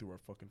just go through our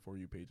fucking For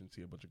You page and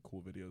see a bunch of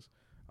cool videos.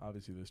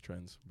 Obviously, there's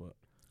trends, but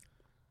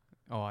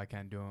Oh, I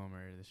can't do them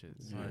or this shit.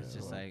 Or it's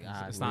just like,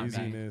 it's not me.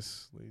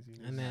 laziness.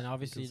 And then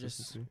obviously just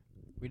inconsistency.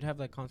 we'd have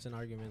like constant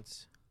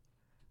arguments.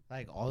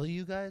 Like all of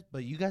you guys,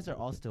 but you guys are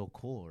all still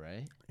cool,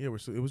 right? Yeah, it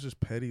was just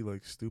petty,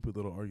 like stupid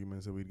little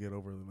arguments that we'd get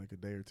over in like a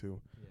day or two.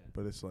 Yeah.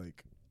 But it's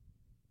like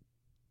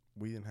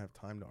we didn't have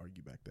time to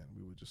argue back then.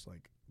 We would just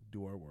like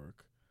do our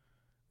work.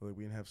 Like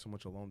we didn't have so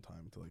much alone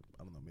time to like,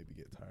 I don't know, maybe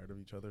get tired of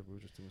each other. We were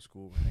just doing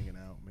school, hanging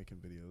out, making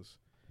videos,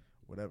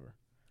 whatever.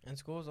 And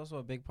school is also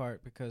a big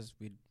part because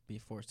we'd be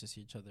forced to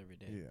see each other every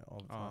day. Yeah,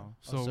 all the time.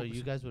 So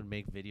you guys would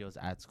make videos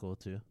at school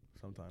too?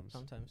 Sometimes.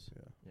 Sometimes.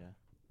 Yeah. Yeah.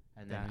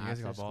 And Damn, then you guys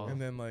after got school, balls.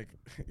 And then like,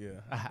 yeah.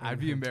 I'd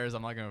be embarrassed.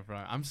 I'm not gonna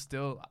front. I'm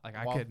still like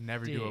I Well, could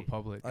never do a dude,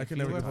 public. I if could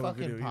you never were do a fucking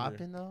video either.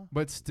 popping though.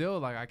 But still,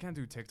 like I can't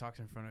do TikToks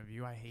in front of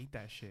you. I hate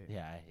that shit.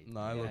 Yeah, I hate. No,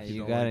 I Yeah, low-key you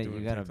don't gotta- like you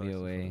doing gotta TikToks be in front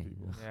of away.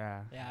 people.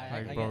 Yeah. Yeah,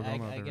 Like, I, bro, I, go I,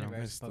 out I the get room.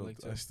 embarrassed in public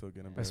too. I still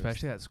get embarrassed.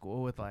 Especially at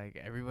school with like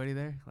everybody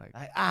there. Like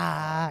Like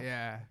yeah.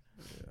 Yeah.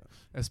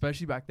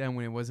 Especially back then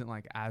when it wasn't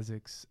like as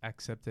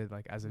accepted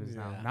like as it is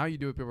now. Yeah. Now you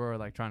do it, people are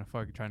like trying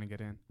to get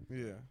in.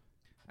 Yeah.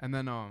 And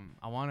then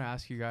I want to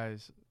ask you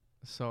guys.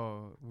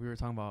 So we were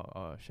talking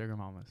about sugar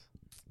mamas.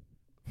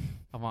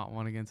 I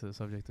want to get into the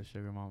subject of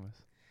sugar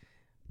mamas.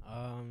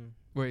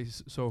 Wait,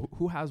 so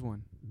who has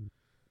one?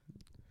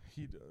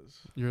 He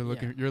does. You're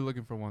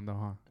looking for one though,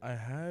 huh? I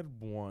had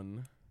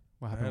one.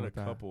 What I happened had a with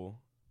that? couple.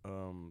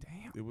 Damn.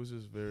 It was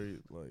just very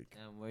like.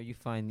 And where you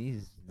find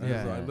these?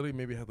 Yeah. I literally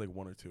maybe had like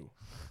one or two,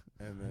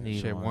 and then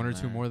Need Shit, one or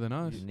two man. more than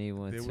us. You need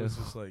one they too. was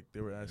just like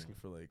they were asking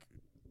for like,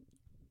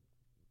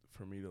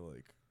 for me to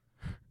like,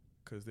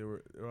 cause they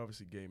were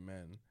obviously gay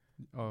men.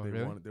 Oh, They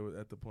really? wanted. They were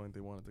at the point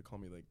they wanted to call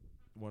me like,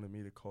 wanted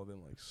me to call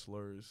them like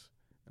slurs,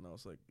 and I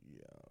was like,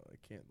 yeah, I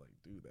can't like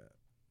do that.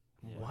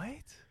 Yeah.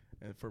 What?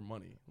 And for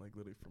money, like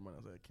literally for money, I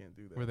was like, I can't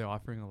do that. Were they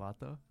offering a lot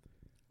though?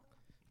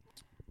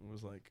 It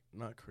was like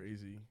not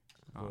crazy,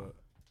 Oh.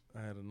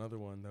 but I had another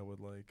one that would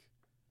like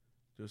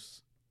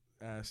just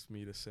ask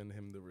me to send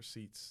him the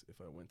receipts if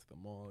I went to the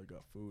mall or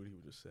got food. He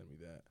would just send me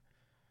that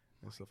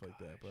and stuff like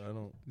that. But I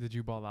don't, Did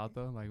you ball out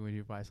though? Like when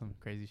you buy some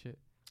crazy shit?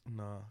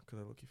 nah, cause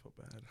I look, felt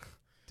bad.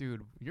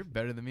 Dude, you're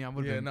better than me. I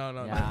would Yeah, have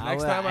no. Yeah,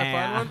 Next time I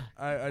find one,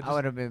 I I just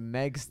would have been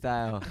Meg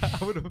style.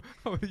 I would have.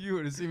 You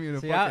would have seen me in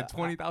a See, fucking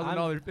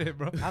 $20,000 fit,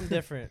 bro. I'm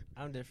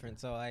different.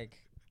 So like,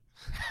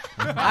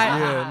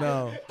 yeah,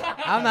 no.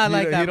 I'm not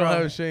like He that, don't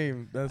bro. have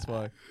shame. That's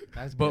why.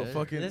 That's But good.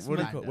 fucking, This what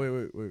do you might call?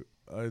 though.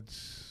 Wait.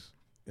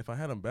 If I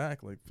had him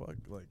back, like fuck,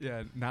 like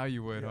Yeah, now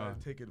you would, yeah, huh?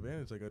 I'd take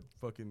advantage. Like I'd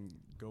fucking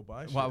go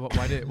buy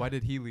shit. Why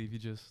did he leave? He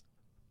just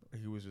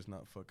He was just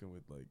not fucking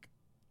with like,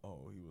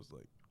 he was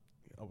like,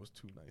 I was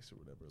too nice or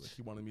whatever. Like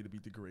he wanted me to be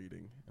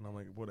degrading, and I'm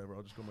like, whatever.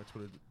 I'll just go my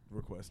Twitter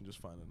request and just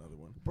find another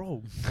one.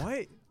 bro,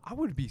 what? I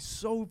would be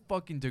so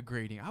fucking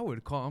degrading. I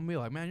would call him and be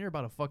like, man, you're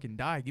about to fucking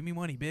die. Give me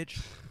money, bitch.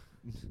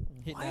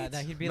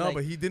 He'd be No, like,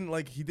 but he didn't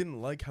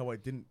like how I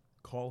didn't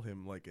call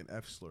him like an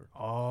F slur.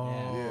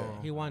 Oh.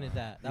 Yeah. he wanted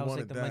that. He That was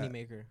like wanted the that.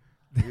 moneymaker.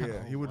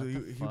 Yeah, he would. What the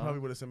He fuck? probably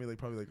would have sent me like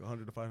probably like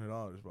 $100 to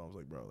 $500. But I was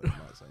like, bro, like, I'm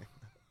not saying.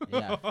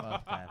 Yeah,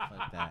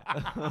 fuck that.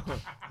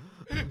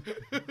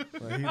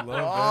 Like, he loved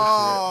that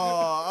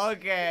Oh,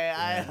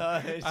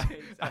 okay.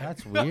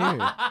 That's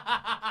weird.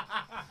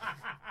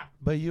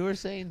 But you were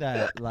saying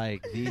that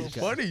like shit. these guys.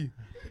 Funny.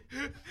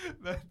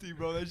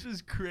 Bro, that's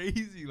just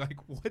crazy. Like,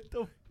 what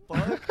the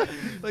fuck?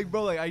 Like,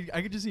 bro, like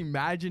I could just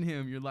imagine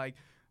him. You're like,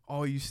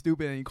 oh, you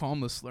stupid, and you call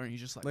him a slur, and you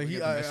just like, Like look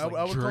he, at him, just, I would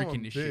call jerking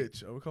him to a shit.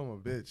 bitch. I would call him a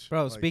bitch.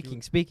 Bro, Like,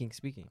 he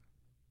speaking.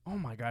 Oh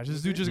my gosh,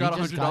 this dude You just got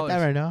You just got that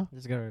 $100. right now.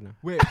 Let's go right now.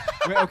 Wait,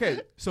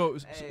 okay. So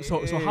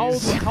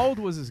how old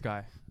was this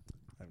guy?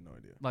 I have no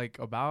idea. Like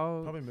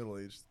about Probably middle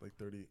aged, like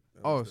 30.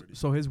 Oh, 30.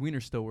 so his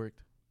wiener still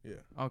worked. Yeah.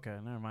 Okay,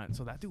 never mind.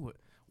 So that dude, what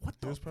He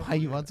the? was F- Why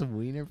you want some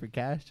wiener for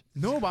cash?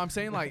 no, but I'm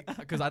saying like,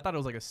 because I thought it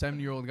was like a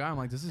 70-year-old guy. I'm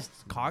like, does his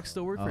cock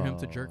still work for him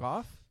to jerk Oh.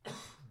 off?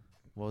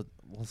 Well,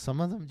 some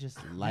of them just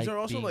like. These are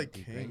also being like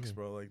degraded. kinks,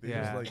 bro. Like they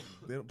Yeah. just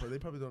like they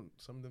probably don't.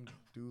 Some of them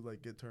do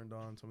like get turned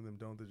on. Some of them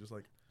don't. They just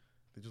like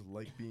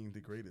being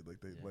degraded. Like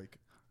they like.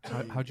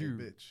 being How'd a you-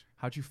 bitch?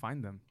 How'd you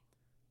find them?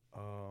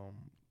 I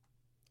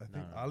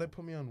think No. Ale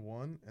put me on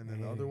one, and then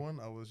the Hey. other one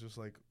I was just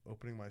like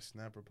opening my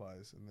Snap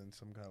replies, and then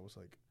some guy was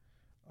like,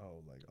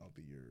 "Oh, like I'll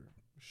be your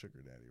sugar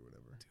daddy or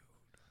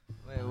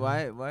whatever."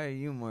 Wait, why are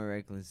you more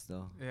reckless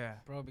though? Yeah.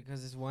 Bro,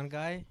 because this one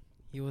guy,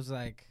 he was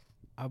like,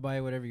 I'll buy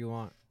you whatever you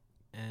want.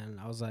 And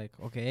I was like,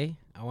 okay,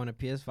 I want a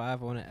PS5, I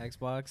want an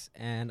Xbox,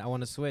 and I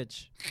want a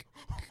Switch.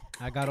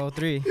 I got all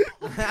three.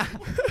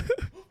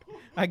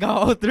 I got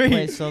all three.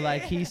 Wait, so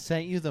like he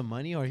sent you the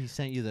money or he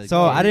sent you the?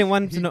 So I gift? didn't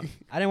want him to know.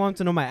 I didn't want him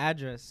to know my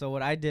address. So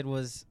what I did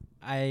was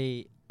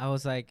I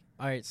was like,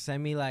 all right,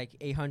 send me like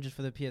 800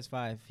 for the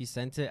PS5. He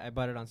sent it. I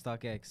bought it on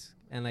StockX,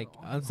 and like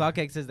on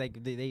StockX is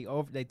like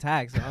they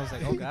tax. And I was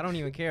like, okay, I don't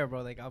even care,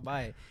 bro. Like I'll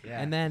buy it. Yeah.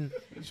 And then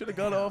You should have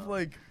got off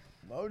like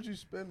Why would you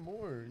spend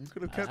more? You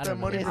could have I kept that don't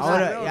know. money. It's for not-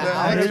 something I else. yeah, That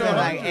I would have extra been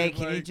like, 100, hey,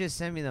 can you just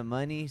send me the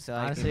money? So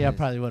Honestly, I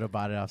probably would have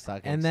bought it off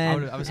StockX. And I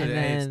then, would say and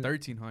hey, it's then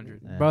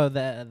 1,300. Yeah. bro,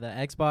 the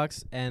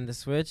Xbox and the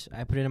Switch,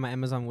 I put it in my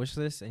Amazon wish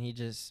list, and he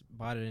just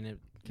bought it, and it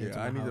came to Yeah,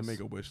 my I need to house. make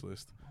a wish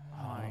list.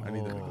 I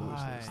need to make a wish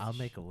list. I'll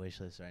make a wish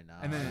list right now.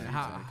 And then I need to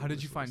how make a how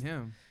did you wish find list.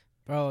 him?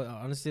 Bro,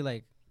 honestly,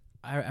 like,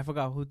 I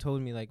forgot who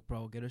told me, like,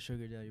 bro, get a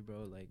sugar daddy,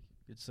 bro. Like,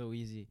 it's so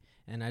easy.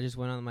 And I just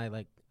went on my,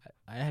 like,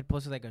 I had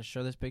posted, like, a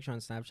shirtless picture on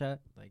Snapchat,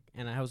 like,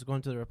 and I was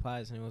going to the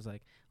replies, and it was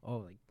like,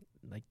 oh,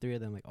 like 3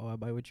 of them, like, oh, I'll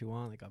buy what you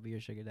want, like, I'll be your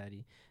sugar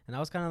daddy. And I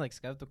was kind of, like,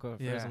 skeptical at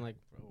first. Yeah. I'm like,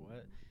 bro,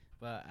 what?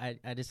 But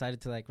I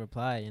decided to, like,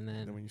 reply, and And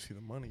then then, when you see the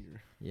money,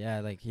 you're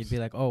yeah, like, he'd be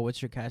like, oh,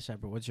 what's your Cash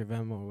App, or what's your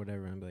Venmo, or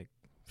whatever. And I'd be like,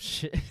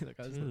 shit. Like,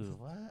 I was like, Dude,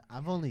 what?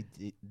 I've only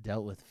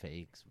dealt with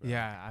fakes, bro.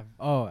 Yeah, I've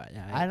oh,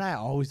 yeah. And I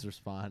always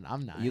respond.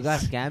 I'm nice. You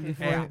got scammed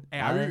before?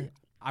 Hey,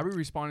 I be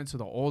responding to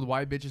the old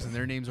white bitches, and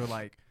their names are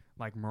like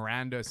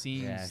Miranda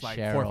Scenes, Yeah, like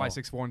Cheryl. 4, 5,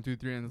 6, 1, 2,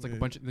 3, and it's like a Yeah.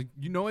 bunch of like,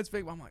 it's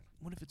fake. But I'm like,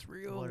 what if it's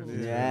real? What if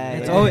it's Yeah,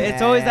 It's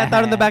yeah, always that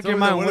thought in the back of your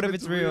It's always mind. that, What if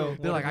it's real?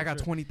 They're like, What I if got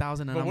it's real?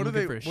 20,000 and But I'm what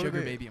looking if for a they- what if sugar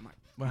they- baby. I'm like,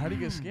 But how do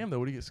you get scammed though?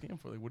 What do you get scammed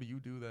for? Like, what do you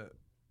do that?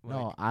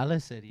 No,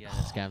 Alice said he had a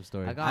scam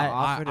story. I got I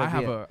offered to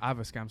be a, I have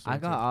a scam story. I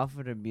got too.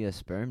 offered to be a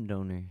sperm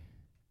donor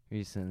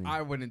recently.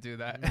 I wouldn't do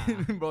that,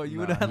 Nah. bro. You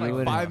would Nah, have had you like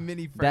wouldn't. 5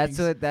 mini franks.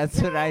 That's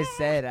what I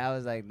said. I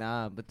was like,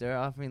 nah, but they're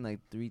offering like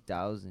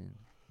 3,000.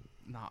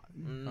 Nah.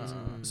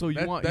 Mm. So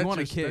you want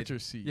a kid? That's your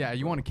seed. Yeah,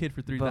 you want a kid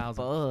for But 3,000.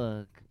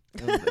 fuck.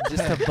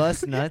 Just to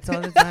bust nuts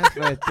all the time for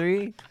a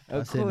 3?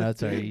 I say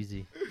nuts are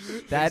easy.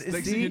 That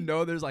Next thing you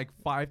know, there's like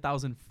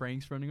 5,000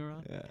 francs running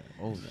around.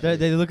 Oh,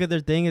 They look at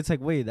their thing. It's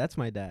like, wait, that's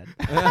my dad.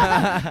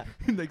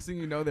 Next thing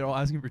you know, they're all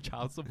asking for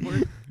child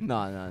support.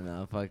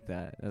 no, fuck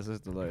that. That's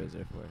what the lawyers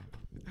are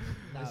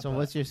for. So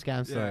what's your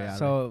scam story? Yeah.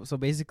 Ali? So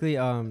basically,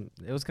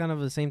 it was kind of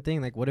the same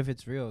thing. Like, what if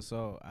it's real?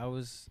 So I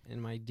was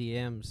in my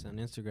DMs on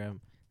Instagram.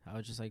 I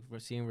was just like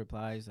seeing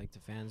replies like to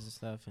fans and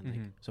stuff and like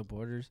Mhm.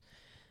 supporters.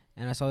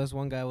 And I saw this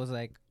one guy was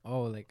like,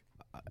 oh, like,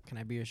 can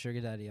I be your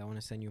sugar daddy? I want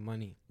to send you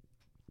money.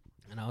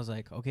 And I was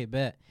like, okay,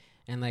 bet.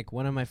 And like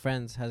one of my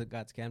friends has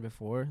got scammed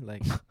before.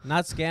 Like,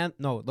 not scammed.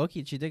 No,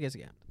 low-key, she did get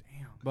scammed.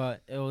 Damn.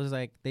 But it was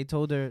like they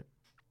told her,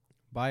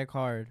 buy a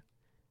card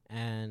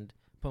and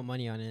put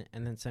money on it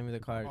and then send me the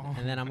card. Oh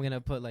And then I'm going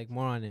to put like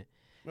more on it.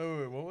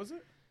 Wait, what was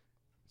it?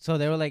 So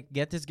they were like,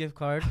 get this gift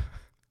card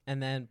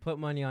and then put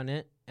money on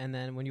it. And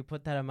then when you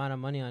put that amount of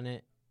money on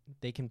it,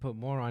 they can put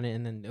more on it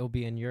and then it'll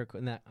be in your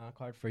in that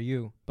card for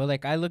you. But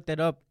like I looked it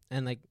up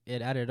and like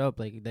it added up.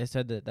 Like they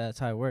said that that's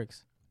how it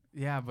works.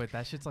 Yeah, but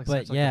that shit's like But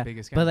such like yeah, the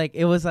biggest scam. But like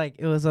it was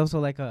also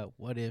like a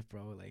what if,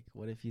 bro? Like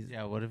what if he's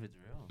Yeah, what if it's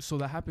real? so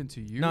that happened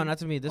to you? No, not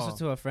to me. This Oh. was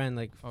to a friend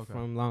like Okay.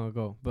 from long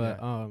ago. But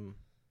Yeah.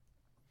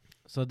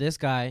 so this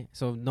guy,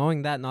 so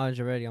knowing that knowledge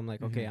already, I'm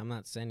like, okay, Mhm. I'm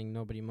not sending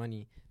nobody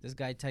money. This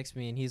guy texts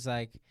me and he's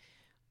like,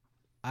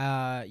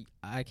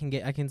 I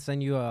can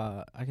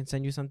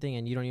send you something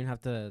and you don't even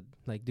have to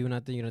like do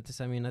nothing. You don't have to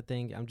send me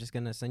nothing. I'm just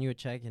gonna send you a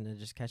check and then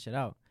just cash it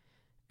out.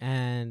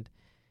 And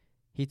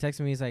he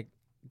texted me. He's like,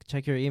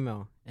 check your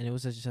email, and it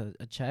was just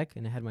a check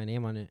and it had my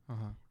name on it.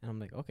 Uh-huh. And I'm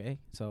like, okay.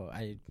 So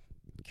I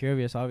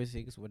curious,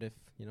 obviously, 'cause what if,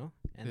 you know?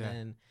 And Yeah.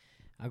 then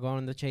I go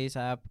on the Chase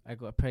app. I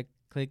go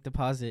click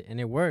deposit, and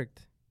it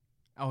worked.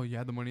 Oh, you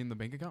had the money in the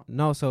bank account?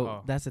 No, so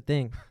Oh. that's the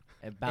thing.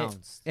 It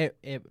bounced.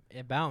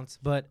 It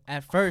bounced, but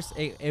at first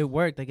it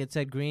worked. Like it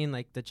said green,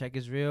 like the check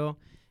is real,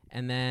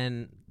 and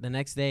then the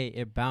next day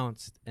it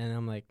bounced, and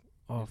I'm like,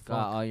 oh You fuck.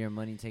 got all your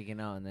money taken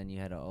out, and then you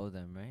had to owe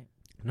them, right?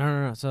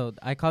 No. So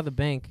I called the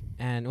bank,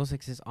 and it was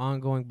like this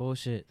ongoing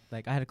bullshit.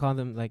 Like I had to call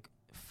them like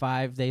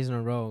 5 days in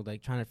a row,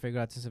 like trying to figure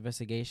out this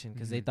investigation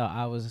because they Mhm. thought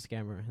I was a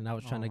scammer and I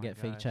was Oh trying to my get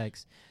fake gosh.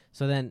 checks.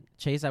 So then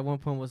Chase at one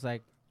point was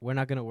like, "We're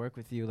not gonna work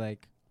with you.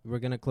 Like we're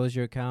gonna close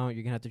your account.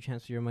 You're gonna have to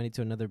transfer your money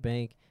to another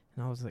bank."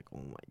 And I was like,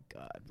 "Oh my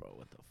god, bro,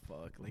 what the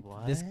fuck?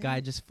 Like this guy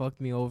What? just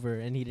fucked me over,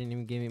 and he didn't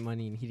even give me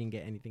money, and he didn't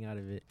get anything out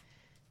of it."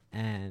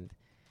 And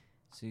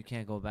So you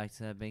can't go back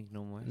to that bank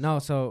no more. no,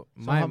 so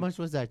So my how much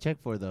was that check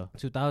for though?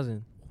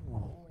 2,000.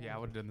 Yeah, I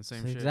would have done the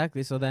same So shit.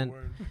 exactly. So then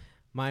Word.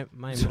 my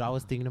Dude, I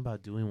was thinking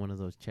about doing one of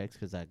those checks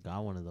because I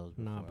got one of those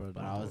before. Nah, bro,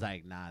 but don't I do was it.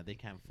 like, nah, they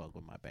can't fuck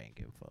with my bank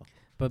info.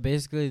 But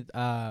basically,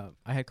 I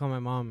had called my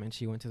mom, and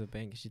she went to the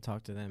bank, and she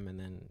talked to them, and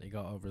then it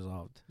got all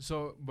resolved.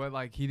 So, but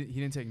like he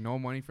didn't take no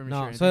money from you.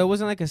 No, so it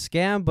wasn't like a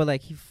scam, but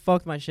like he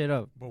fucked my shit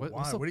up. But What, why?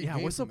 what's the, What do you yeah,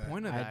 gain what's the from that?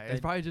 point of I- that? I-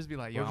 It's probably just be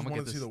like, yo, I I'm just gonna wanted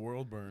get to see this. the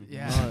world burn.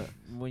 Yeah.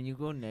 When you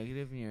go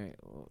negative in your,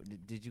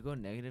 did you go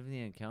negative in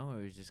the account,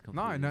 or it was just No,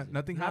 completely? no,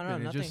 nothing No,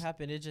 happened. nothing it just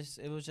happened.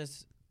 It was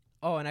just.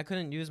 Oh, and I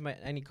couldn't use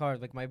any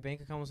card. Like my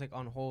bank account was like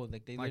on hold.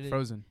 Like they like literally.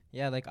 frozen.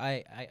 Yeah, like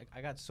I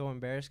got so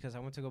embarrassed because I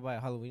went to go buy a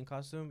Halloween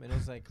costume, and it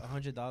was like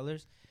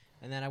 $100,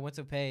 and then I went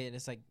to pay, and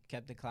it's like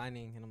kept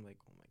declining, and I'm like,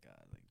 oh my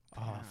god,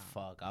 like. Oh Damn.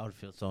 fuck, I would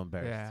feel so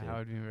embarrassed. Yeah, too. I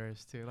would be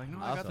embarrassed too. Like, no,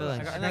 I I got, feel the,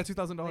 like- I got And a like-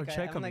 $2,000 like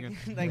check I'm coming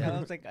like, in. like I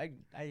was like,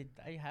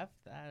 I have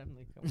that. I'm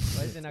like,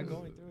 why is it not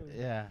going through?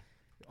 Yeah.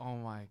 Oh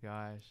my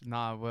gosh.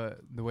 Nah, but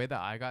the way that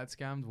I got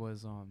scammed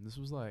was this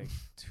was like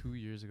 2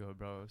 years ago,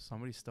 bro.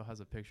 Somebody still has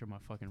a picture of my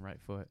fucking right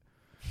foot.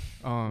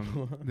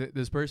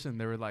 This person,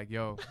 they were like,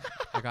 "Yo,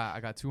 I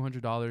got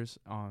 $200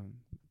 on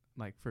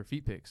like for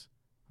feet pics."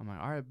 I'm like,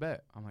 "All right,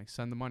 bet." I'm like,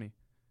 "Send the money,"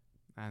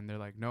 and they're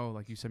like, "No,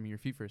 like you send me your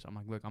feet first." I'm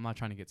like, "Look, I'm not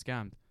trying to get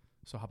scammed,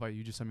 so how about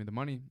you just send me the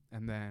money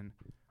and then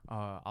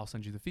I'll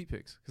send you the feet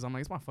pics." Because I'm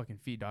like, it's my fucking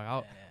feet,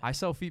 dog. I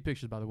sell feet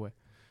pictures, by the way.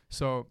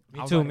 So Me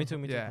I was too, like, me too,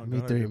 me too. yeah, Me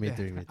three, me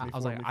three, me I three.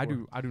 was like, I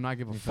do not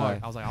give a Me fuck.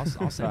 five. I was like,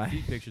 I'll send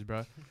feet pictures,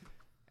 bro.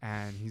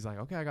 And he's like,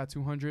 okay, I got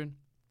 200.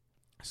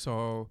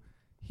 So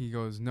he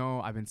goes, no,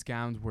 I've been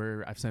scammed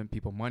where I've sent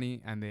people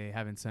money and they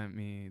haven't sent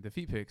me the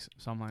feet pics.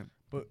 So I'm like,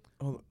 But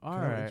hold on, all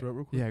can I right, interrupt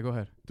real quick? yeah, go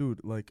ahead. Dude,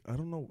 like, I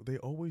don't know. They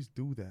always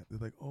do that. They're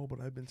like, oh, but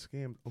I've been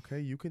scammed.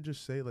 Okay, you can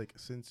just say, like,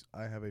 since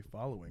I have a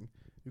following,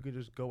 you can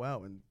just go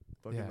out and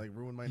fucking, Yeah. like,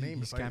 ruin my He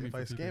name if I scammed me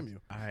for scam feet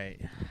you. All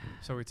right.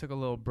 So we took a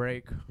little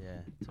break,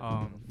 Yeah.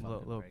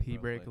 little pee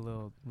break, a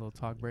little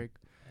talk break.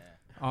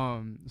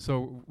 Yeah.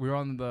 So we're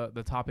on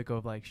the topic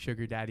of like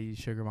sugar daddies,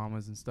 sugar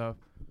mamas, and stuff.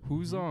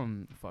 Who's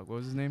fuck, what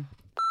was his name?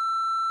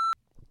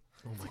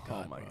 Oh my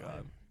Oh my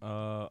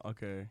god.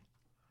 Okay.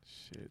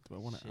 Shit. Do I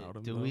want to Shit, out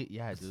him? do though? we?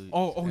 Yeah, dude.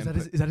 Oh, is And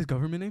is that his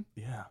government name?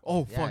 Yeah.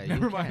 Oh Yeah, fuck, you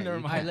never can, mind, you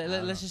never can.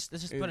 mind. let's just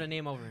put a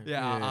name over him.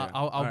 Yeah, Yeah,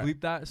 I'll Alright.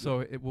 bleep that.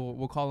 So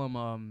we'll call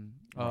him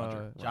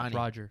Roger. Johnny.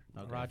 Roger.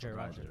 Okay, Roger, fuck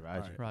Roger.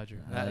 Alright.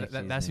 Roger. I That, like that,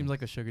 his that seems name.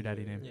 like a sugar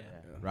daddy name. Yeah.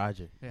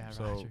 Roger. Yeah,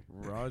 So Roger.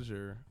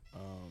 Roger,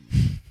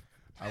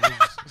 I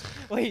was.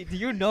 Wait, do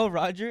you know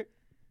Roger,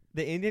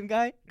 the Indian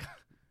guy?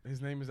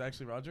 His name is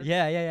actually Roger.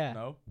 Yeah.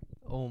 No.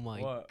 Oh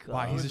my What? god.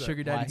 Why, Who he's a is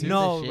sugar that? daddy Why, too? he's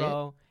No, a shit?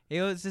 bro.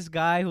 It was this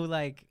guy who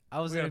like I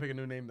was We in gotta a, pick a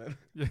new name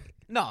then.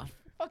 no,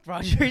 fuck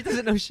Roger. He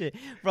doesn't know shit,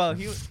 bro.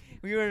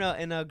 We were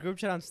in a group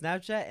chat on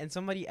Snapchat and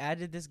somebody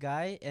added this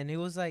guy and it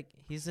was like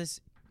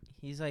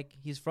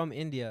he's from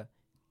India,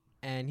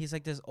 and he's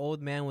like this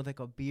old man with like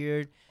a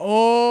beard.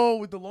 Oh,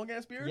 with the long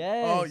ass beard.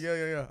 Oh Yes.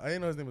 yeah. I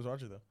didn't know his name was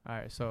Roger though. All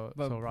right, so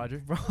But- Roger.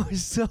 Bro,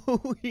 it's so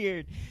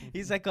weird.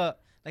 He's like a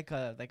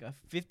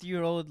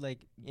 50-year-old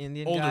like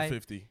Indian Older guy,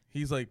 50.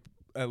 He's like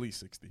at least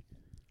 60.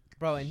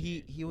 bro, and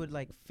he would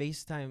like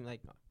FaceTime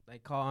like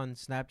call on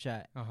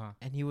Snapchat,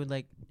 and he would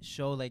like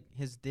show like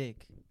his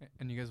dick.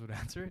 And you guys would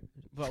answer it?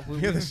 But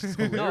Yeah, this is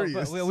no,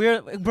 hilarious. but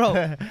we're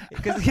bro,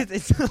 because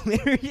it's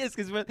hilarious.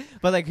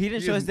 But like he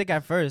didn't He show is- his dick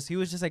at first. He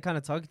was just like kind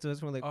of talking to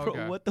us. We're like, bro,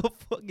 Okay. what the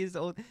fuck is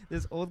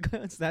this old guy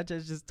on Snapchat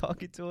is just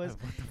talking to us?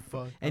 What the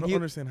fuck? I And don't he,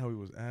 understand how he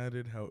was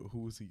added. Who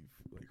was he?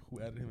 Like who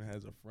added him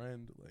as a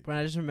friend? Like but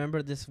I just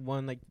remember this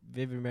one like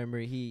vivid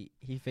memory. He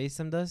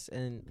FaceTimed us,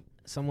 and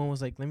someone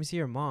was like, "Let me see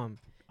your mom."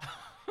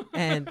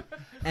 and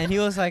he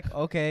was like,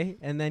 okay,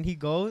 and then he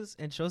goes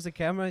and shows the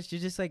camera.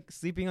 She's just like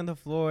sleeping on the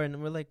floor,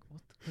 and we're like,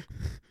 what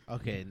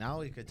Okay, now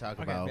we could talk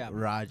Okay, about yeah.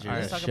 Roger,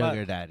 Alright, the let's talk about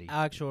sugar daddy. the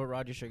actual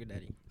Roger Sugar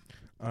Daddy?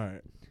 all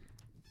right,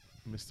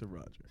 Mr.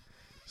 Roger.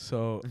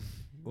 So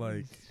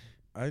like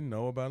I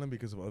know about him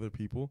because of other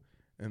people,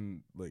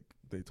 and like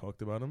they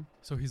talked about him.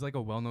 So he's like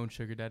a well-known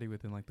sugar daddy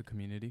within like the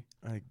community.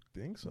 I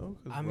think so.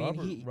 'Cause I mean,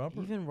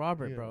 Robert, even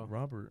Robert, yeah, bro.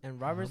 Robert. And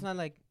Robert's Uh-huh. not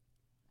like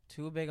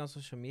too big on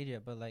social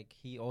media, but like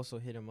he also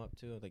hit him up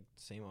too, like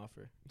same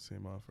offer.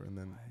 Same offer, and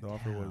then the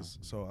offer was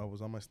so I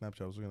was on my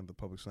Snapchat. I was looking at the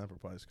public Snap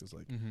replies because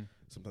like Mm-hmm.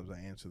 sometimes I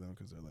answer them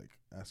because they're like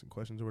asking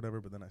questions or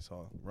whatever. But then I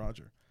saw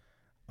Roger,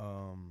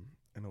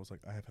 and I was like,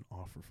 I have an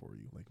offer for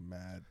you, like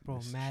mad, Bro,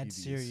 mad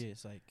mischievous.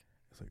 serious. Like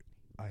It's like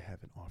I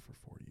have an offer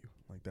for you.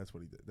 Like that's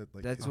what he did. That,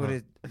 like, That's uh-huh. what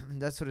it.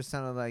 That's what it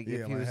sounded like. Yeah,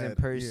 if he my was in head.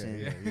 person,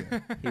 Yeah.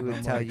 he would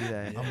I'm tell like- you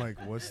that. I'm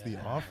like, what's the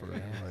offer?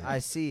 Like, I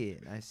see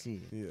it. I see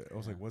it. yeah, I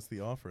was like, what's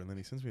the offer? And then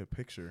he sends me a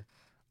picture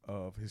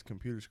of his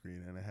computer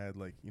screen, and it had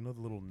like the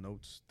little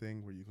notes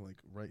thing where you can like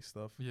write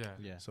stuff. Yeah.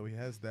 Yeah. So he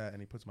has that,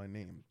 and he puts my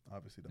name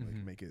obviously to like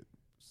Mhm. make it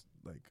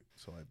like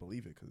so I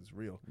believe it because it's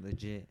real.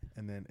 Legit.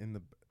 And then in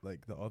the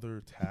the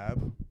other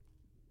tab,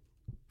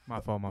 My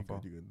fault. you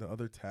good, you good. The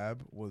other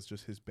tab was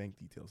just his bank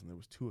details, and there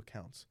was two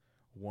accounts,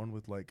 one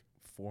with like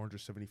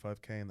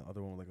 475K, and the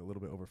other one with like a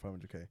little bit over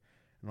 500K.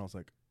 And I was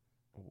like,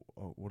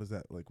 oh, what is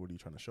that? Like, what are you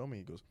trying to show me?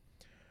 He goes,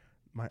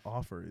 my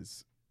offer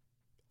is,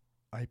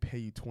 I pay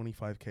you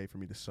 25K for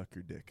me to suck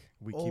your dick.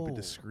 We keep it Oh.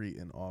 discreet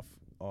and off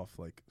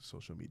like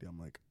social media. I'm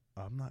like,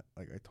 I'm not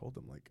like I told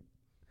him like,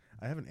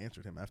 I haven't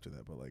answered him after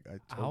that, but like I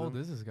How told old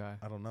him is this guy?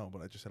 I don't know,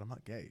 but I just said I'm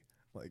not gay.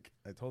 Like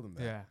I told him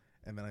that. Yeah.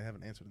 And then I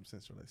haven't answered him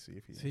since. So let's see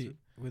if he see, answered.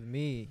 with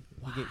me,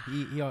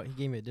 he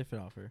gave me a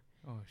different offer,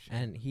 Oh shit.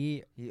 and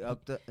he He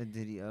upped.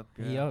 Did he up?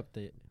 he your- upped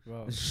it,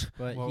 bro.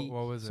 But What- he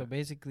what was so it?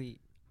 basically,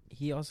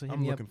 he also hit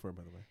I'm me looking up. for it,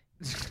 by the way.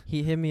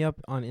 He hit me up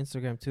on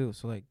Instagram too.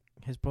 So like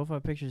his profile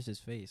picture is his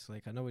face.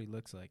 Like I know what he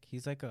looks like.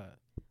 He's like a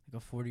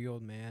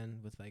 40-year-old man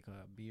with like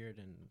a beard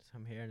and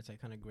some hair, and it's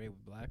like kind of gray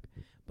with black.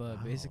 But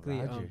Wow, basically,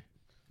 Roger.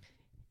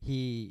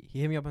 he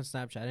hit me up on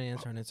Snapchat. I didn't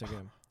answer on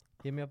Instagram.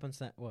 He hit me up on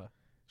Snap. What?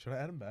 Should I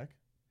add him back?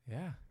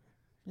 Yeah.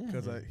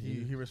 Because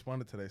he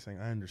responded today saying,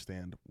 I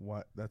understand.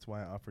 That's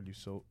why I offered you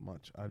so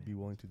much. I'd be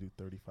willing to do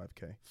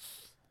 35K.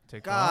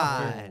 Take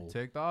God. the offer.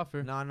 Take the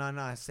offer. No.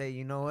 I say,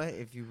 you know what?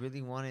 If you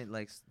really wanted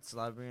like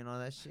slobbery and all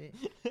that shit.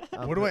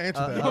 What do I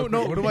answer that?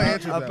 No, What do I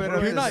answer up that? it What do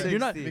up I You're not- answer you're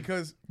not- that?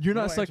 Because You're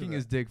what not do I answer sucking that?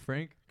 his dick,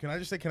 Frank. Can I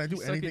just say? Can I do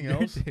Sucking anything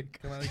your else? dick.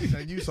 Can I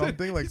send you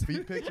something like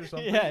feet pics or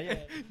something? Yeah.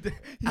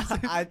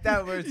 I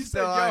thought we were He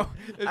still said, on.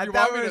 "Yo, if I you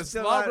thought want we me were to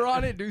still slobber on-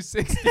 on it, do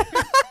 60."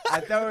 I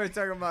thought we were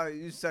talking about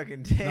you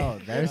sucking dick. No,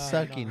 they're No,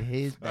 sucking no.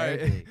 his All right,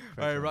 bad dick.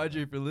 all right, Roger,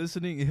 if you're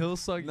listening, he'll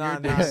suck Nah, your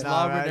nah, dick, nah,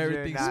 slobber, and Roger,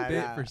 everything nah,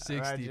 spit nah. for 60.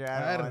 Roger, I I don't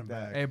had want him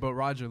that. back. Hey, but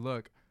Roger,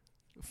 look,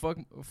 fuck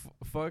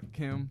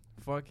him.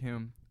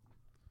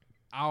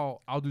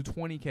 I'll do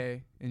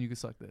 20K and you can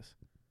suck this.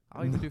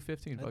 I'll even do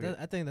 15. Fuck it.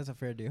 I think that's a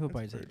fair deal. He'll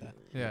probably take that.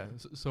 Yeah.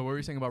 So what were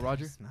you saying about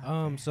Roger?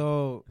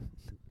 So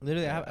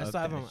literally, Yeah, I still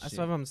have okay, him. I still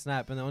have him on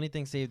Snap, and the only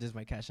thing saved is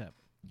my Cash App.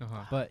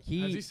 Uh-huh. But Has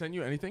he he, sent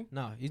you anything?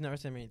 no, he's never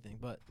sent me anything.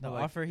 But the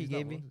Like, offer he he's not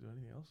gave me, willing to do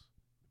anything else?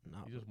 no,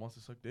 He just wants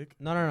to suck dick.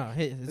 no.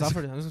 His offer.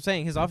 I'm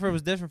saying his offer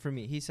was different for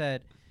me. He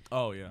said,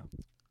 Oh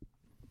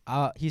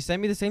yeah. he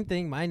sent me the same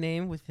thing, my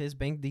name with his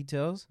bank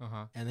details,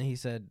 Uh-huh. and then he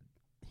said,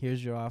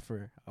 "Here's your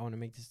offer. I want to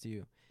make this to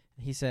you."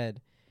 He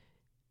said,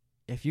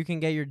 "If you can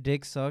get your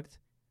dick sucked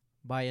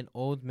by an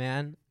old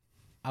man,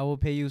 I will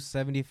pay you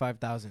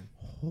 75,000."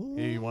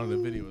 He wanted a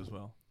video as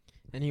well.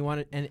 And he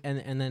wanted,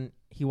 and then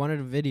he wanted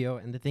a video.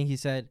 And the thing he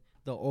said,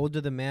 the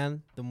older the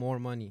man, the more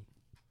money.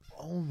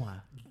 Oh my.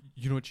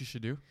 You know what you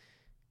should do?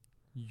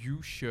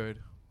 You should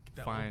Get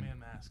that Fine. old man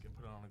mask and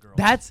put it on a girl.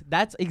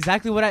 That's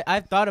exactly what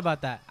I've thought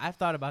about that. I've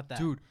thought about that.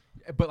 dude.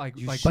 But like,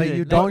 You like, should. But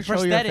you don't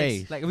show your prosthetics.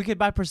 face. Like we could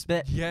buy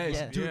prosthetics. yes,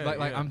 Yeah. dude. Yeah, like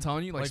yeah. I'm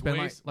telling you, like spend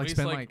waist, like waist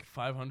spend like like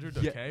 500,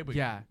 Yeah, okay, but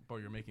yeah. bro,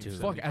 you're making Dude.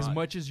 fuck as 75.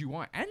 much as you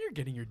want, and you're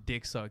getting your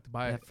dick sucked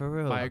by Yeah, for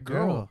real. by a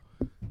girl.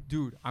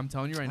 Dude, I'm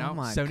telling you right now, Oh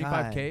my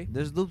 75K. God.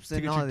 There's loops to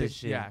in get all your this dick.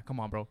 shit. Yeah, come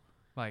on, bro.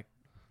 Like,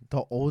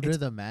 The older It's-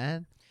 the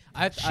man.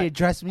 I Shit,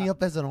 dress me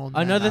up as an old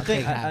man. another I'll thing.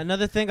 take half.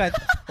 Another thing. I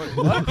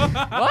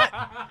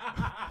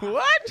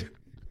what?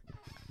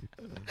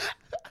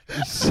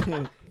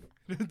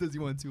 Does he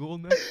want 2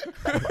 old men?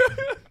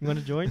 you want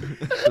to join,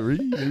 3,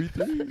 maybe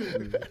 3.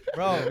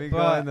 bro? We go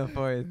but in the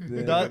fourth.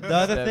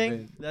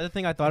 the other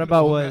thing I thought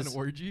about Old man was,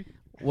 orgy.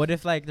 what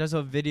if like there's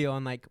a video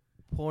on like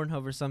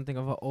Pornhub or something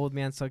of an old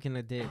man sucking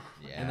a dick,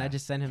 and I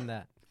just sent him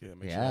that. Yeah,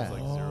 make sure it has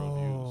like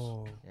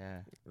 0 views. Yeah.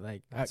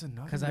 Like, That's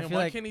enough. because I Man, feel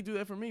why like can't he do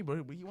that for me,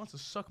 bro? He wants to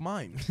suck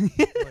mine.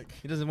 Like,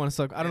 he doesn't want to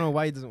suck. I don't know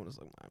why he doesn't want to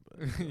suck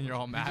mine, but You're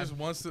all he mad. just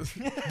wants to.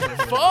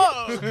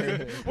 Fuck!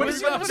 What is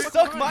is he that? gonna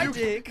suck my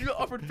dick? You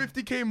offered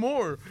 50K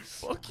more.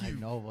 Fuck I you.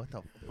 know what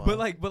the fuck. But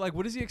like,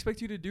 what does he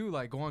expect you to do?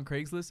 Like, go on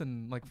Craigslist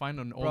and like find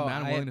an old bro,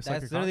 man willing to suck your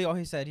that's cock? literally all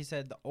he said. He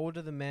said the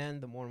older the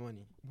man, the more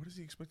money. What does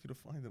he expect you to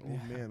find an old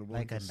Yeah. man? willing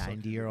like a to suck your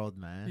 90-year-old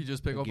man. You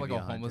just pick He'll up give like you a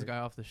homeless 100. guy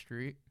off the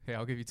street. Hey,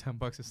 I'll give you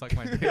 $10 to suck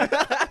my dick.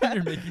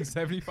 You're making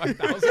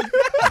 75,000.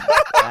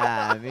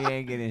 Ah, we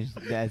ain't getting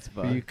that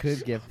spot. You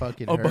could get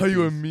fucking. I'll buy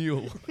you a herpes.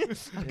 meal.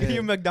 I'll give you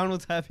a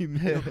McDonald's Happy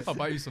Meal. I'll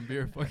buy you some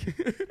beer. Fuck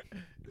it.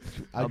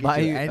 I'll buy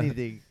get you you-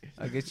 anything.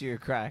 I'll get you your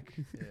crack.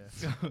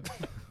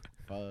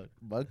 Fuck.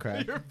 Butt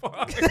crack. You're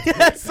fucked.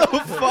 That's so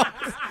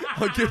fucked.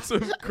 I'll get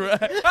some crack.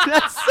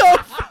 That's so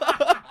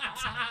fucked.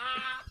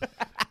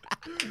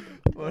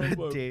 What a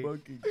dick.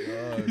 Fucking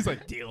God. He's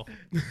like, deal.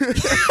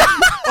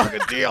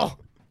 fucking deal.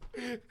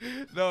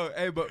 No,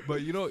 hey,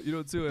 but you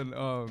know too,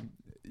 and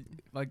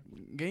like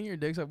getting your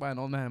dick sucked by an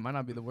old man might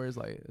not be the worst,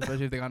 like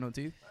especially if they got no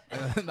teeth.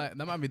 that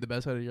might be the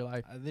best way of your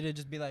life. I literally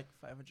just be like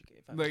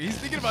 500K. Like he's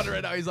thinking about it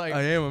right now. He's like,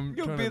 I am. I'm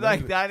You'll trying be to like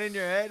imagine. that in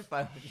your head.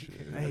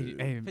 500.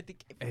 hey, 50K.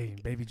 hey,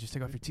 baby, just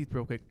take off your teeth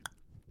real quick.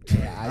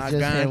 Yeah, I I just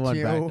hit got one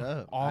you. back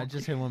up. All- I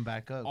just hit one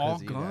back up. All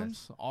 'cause of you guys.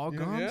 gums, all Yeah,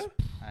 gums.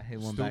 yeah? I hit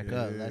one back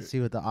up. Stupid. Let's see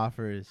what the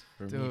offer is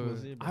for me.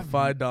 Dude, I've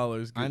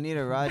 $5. I need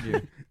a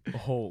Roger. a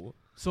hole.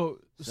 So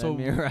Send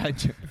me a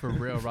Roger. for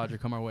real, Roger,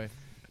 come our way.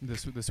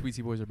 The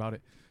Sweetie Boys are about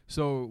it.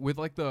 So with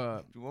like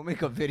the We'll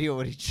make a video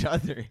with each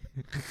other.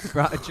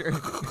 Roger.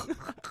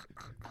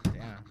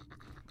 Damn.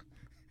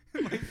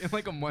 in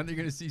like a month, you're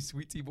gonna see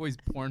Sweetie Boys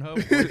Pornhub,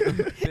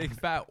 big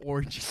fat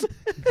orgy.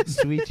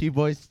 Sweetie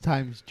Boys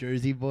times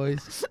Jersey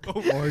Boys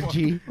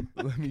orgy.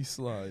 Let me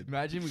slide.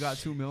 Imagine we got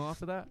 2 mil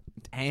off of that.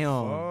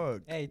 Damn.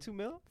 Fuck. Hey, 2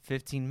 mil?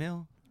 15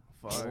 mil.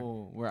 Fuck.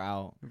 Oh, we're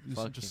out.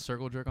 Just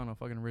circle jerk on a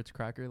fucking Ritz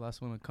cracker.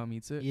 Last one to come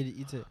eats it.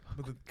 Eat it.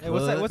 But the, Hey,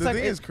 what's that? What's the that?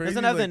 thing is crazy.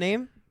 Doesn't have the like,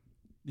 name?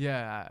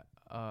 Yeah,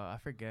 I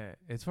forget.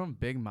 It's from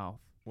Big Mouth,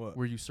 What?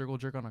 where you circle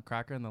jerk on a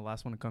cracker and the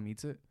last one to come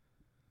eats it.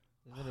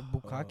 Is it a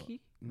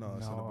bukkake? No,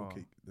 it's not a No.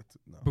 bouquet. That's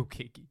no.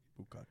 Bukake.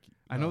 Bukkake.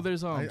 I know No.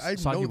 there's I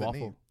soggy know the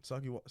waffle. name.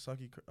 Soggy.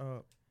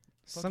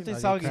 Something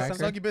Soggy soggy. cracker?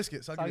 Something Soggy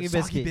biscuit. soggy Soggy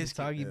biscuit. biscuit.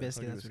 Soggy Yeah, biscuit.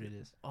 soggy That's what it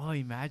biscuit. is. Oh,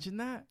 imagine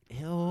that.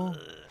 Ew.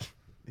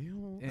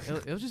 Ew.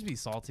 It'll just be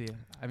salty.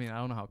 I mean, I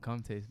don't know how cum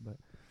tastes, but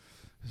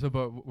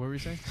but what were you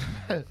saying?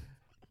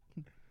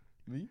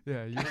 Me?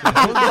 Yeah, you.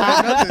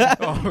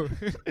 Nothing.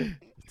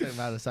 Talking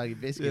about a soggy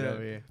biscuit Yeah.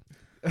 over here.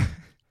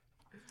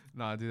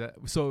 Nah, do that.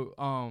 So,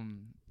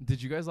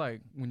 did you guys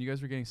like when you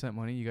guys were getting sent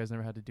money? You guys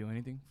never had to do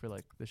anything for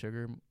like the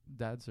sugar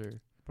dads or?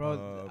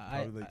 Bro,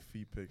 Probably like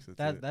feet pics.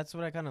 That's it. that's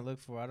what I kind of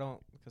look for. I don't,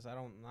 because I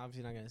don't,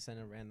 obviously not gonna send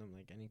a random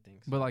like anything.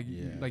 So. But like,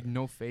 Yeah. like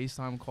no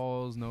FaceTime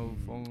calls, no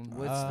Mm.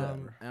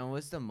 phone.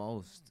 What's the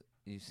most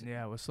you see?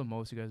 Yeah, what's the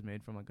most you guys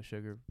made from like a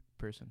sugar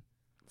person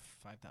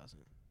 5,000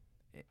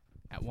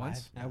 at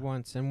once? at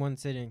once in one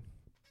sitting.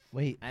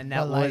 Wait, And but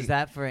that like, was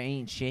that for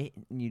ain't shit.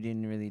 You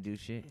didn't really do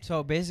shit.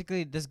 So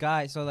basically, this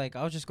guy. So like,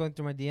 I was just going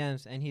through my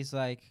DMs, and he's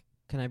like,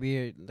 "Can I be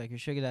your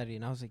sugar daddy?"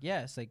 And I was like,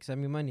 "Yes." Like,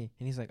 send me money.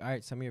 And he's like, "All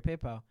right, send me your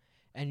PayPal."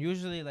 And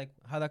usually, like,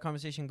 how that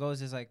conversation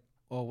goes is like,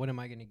 "Oh, what am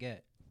I gonna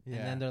get?" And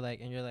then they're like,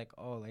 and you're like,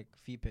 "Oh, like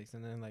feet pics."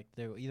 And then like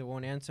they either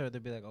won't answer or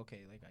they'll be like,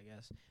 "Okay, like I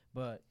guess."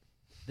 But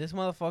this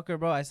motherfucker,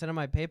 bro, I sent him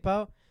my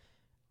PayPal,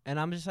 and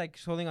I'm just like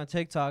scrolling on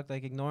TikTok,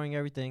 like ignoring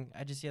everything.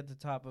 I just see at the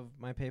top of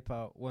my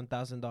PayPal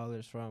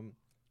 $1,000 from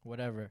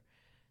whatever.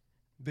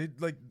 They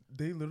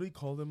literally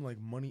call them like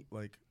money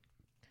I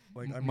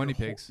mean, Money a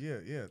whole- pigs. Yeah.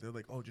 They're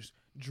like, oh, just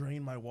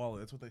drain my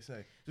wallet. That's what they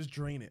say. Just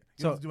drain it.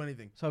 You So- don't have to do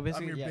anything. So I'm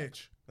basically, your yeah.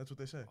 bitch. That's what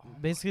they say.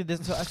 Basically,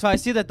 this. So I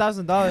see the damn,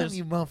 $1,000.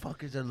 you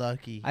motherfuckers are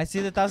lucky. I see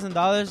the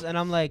 $1,000, and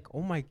I'm like,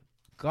 oh my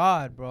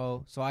god,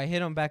 bro. So I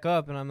hit him back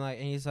up, and I'm like,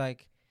 and he's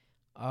like,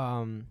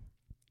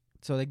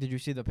 so like, did you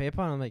see the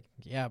PayPal? And I'm like,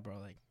 yeah, bro.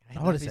 Like,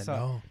 I would have definitely said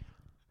saw- no.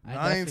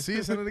 I ain't see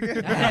it. Send it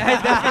again.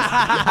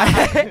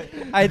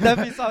 I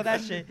definitely saw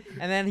that shit.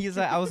 And then he's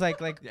like, I was like,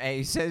 Hey,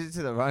 you said it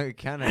to the wrong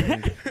account. I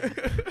think.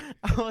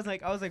 I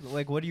was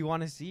like, what do you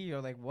want to see?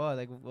 Or like, what?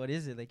 Like, what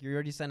is it? Like, you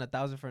already sent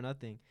 1,000 for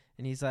nothing.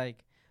 And he's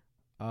like,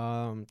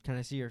 can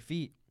I see your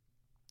feet?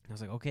 I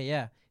was like, okay,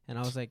 yeah. And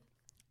I was like,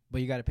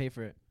 but you got to pay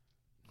for it.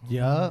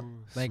 Yeah.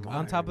 Like,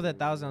 on top of that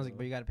 1,000, I was like,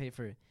 but you got to pay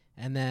for it.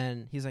 And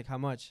then he's like, how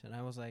much? And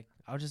I was like,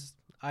 I was just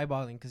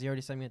eyeballing because he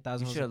already sent me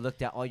 1,000. You should have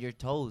looked at all your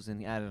toes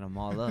and added them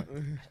all up.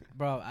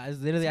 Bro, I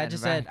was literally, I 10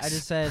 just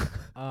racks. said,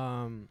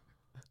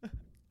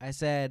 I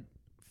said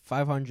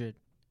 500.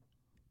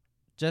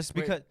 Just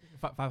Wait, because,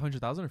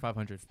 500,000 or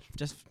 500?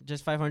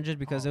 just 500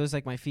 because it was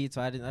like my feet,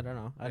 so I don't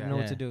know. I didn't know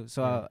what to Yeah. do.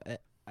 So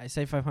I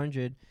say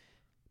 500.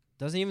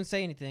 Doesn't even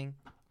say anything.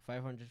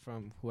 500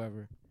 from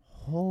whoever.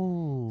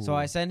 Oh. So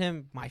I send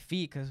him my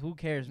feet because who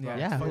cares, bro?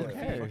 Yeah, who Fucking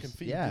cares?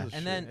 feet, Yeah. do the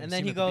And shit. then Have and you then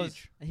seen he at the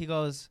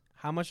goes, beach?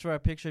 how much for a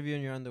picture of you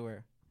in your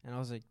underwear? And I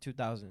was like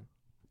 2,000.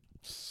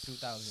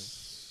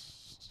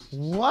 2,000.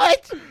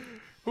 What?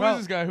 Who Bro. is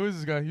this guy? Who is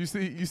this guy? You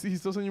see he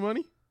still send you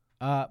money?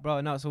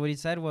 Bro, no. So what he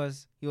said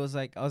was, I was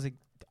like, all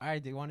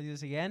right, do you want to do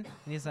this again?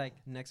 And he's like,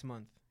 next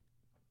month.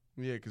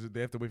 Yeah, because they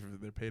have to wait for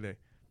their payday.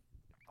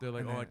 They're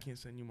like, And oh, I then- can't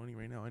send you money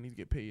right now. I need to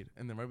get paid.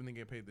 And then right when they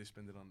get paid, they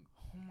spend it on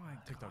Oh my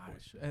TikTok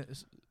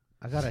boys.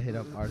 I gotta hit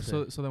up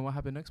Arthur. So then what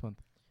happened next month?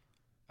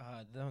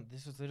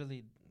 This was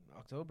literally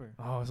October.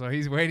 Oh, so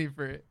he's waiting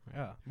for it.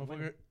 Yeah.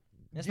 Motherfucker.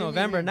 It's Give me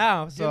November him.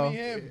 now, Give so me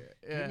him.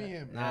 Give me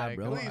him. Nah,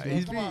 bro. Please,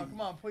 He's bro. being-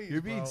 Come on, please.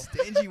 You're being bro.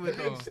 stingy with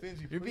You're being them.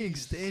 stingy, You're being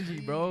please. stingy,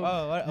 Please. bro.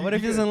 Oh, You- what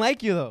if he you doesn't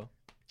like you though?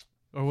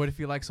 Or what if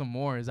he likes some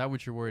more? Is that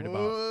what you're worried about?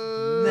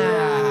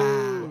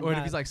 Whoa. Or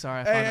if he's like,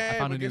 sorry, I Hey,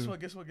 found a but new.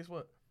 guess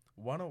what?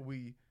 Why don't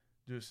we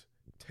just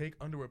take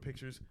underwear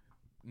pictures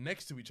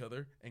next to each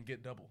other and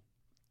get double?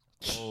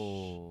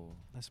 Oh.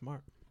 That's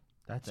smart.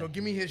 That's So a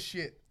give me hit. his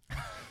shit.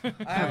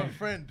 I have a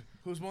friend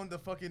who's willing to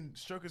fucking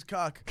stroke his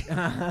cock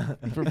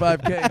for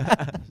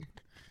 5K.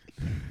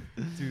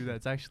 Dude,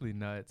 that's actually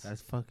nuts.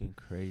 That's fucking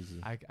crazy.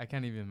 I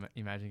can't even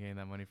imagine getting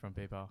that money from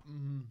PayPal.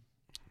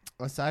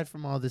 Aside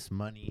from all this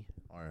money,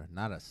 or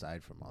not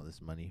aside from all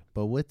this money,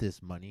 but with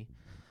this money,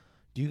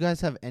 do you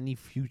guys have any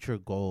future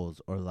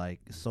goals or like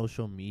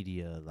social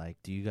media? Like,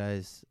 do you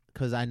guys?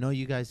 Because I know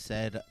you guys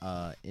said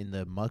in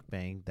the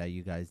mukbang that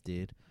you guys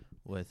did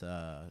with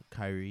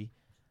Kyrie,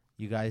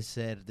 you guys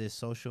said this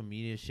social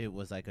media shit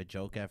was like a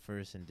joke at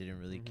first and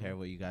didn't really care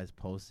what you guys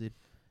posted.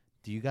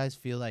 Do you guys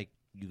feel like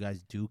you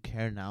guys do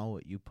care now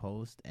what you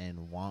post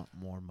and want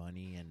more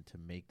money and to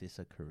make this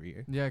a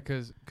career? Yeah,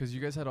 cause you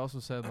guys had also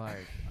said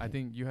like I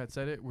think you had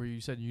said it where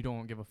you said you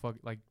don't give a fuck.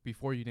 Like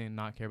before you did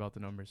not care about the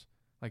numbers.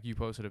 Like you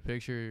posted a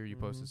picture, you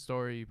posted a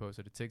story, you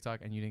posted a TikTok,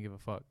 and you didn't give a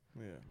fuck.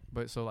 Yeah.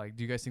 But so like,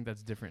 do you guys think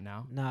that's different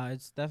now? Nah,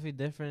 it's definitely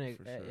different. It,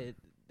 For sure.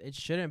 it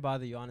shouldn't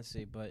bother you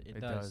honestly, but it,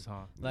 does.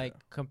 huh? Like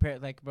compare,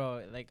 like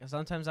bro, like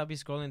sometimes I'll be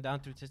scrolling down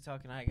through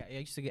TikTok and I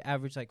used to get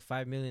average like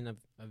 5 million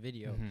a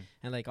video, Mhm.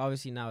 and like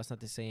obviously now it's not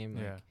the same.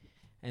 Like, Yeah,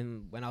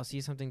 And when I'll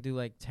see something do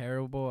like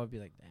terrible, I'll be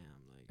like, damn.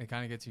 Like it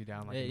kind of gets you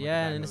down. Like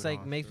yeah, bad and it's mood.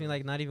 like makes me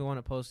like not even want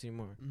to post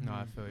anymore. No,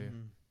 I feel you.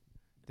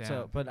 Damn.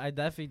 So, but I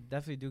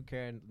definitely do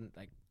care and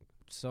like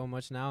so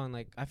much now, and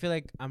like I feel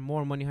like I'm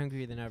more money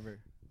hungry than ever.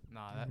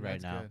 nah,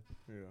 Right that's now.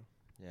 good.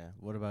 Yeah. Yeah.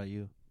 What about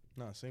you?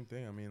 Nah, same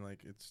thing. I mean, like,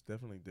 it's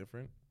definitely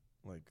different,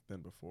 like,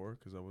 than before,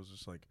 because I was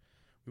just, like,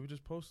 we would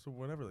just post or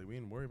whatever. Like, we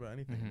didn't worry about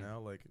anything. Mhm. Now,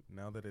 like,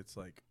 now that it's,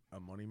 like, a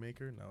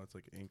moneymaker, now it's,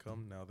 like,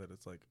 income, now that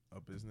it's, like,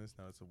 a business,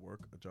 now it's a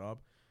work, a job,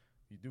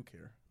 you do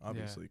care,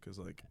 obviously, because,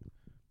 like,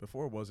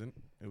 before it wasn't.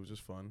 It was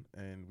just fun,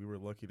 and we were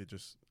lucky to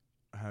just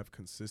have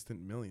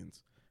consistent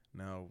millions.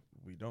 Now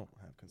we don't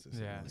have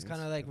consistent Yeah. millions. It's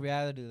kind of like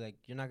reality. Like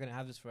you're not gonna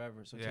have this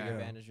forever, so take Yeah.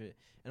 advantage of it.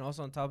 And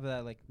also on top of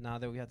that, like now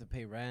that we have to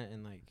pay rent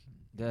and like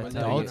That's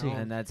When how you, adulting.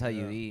 and that's how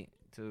you Yeah. eat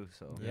too.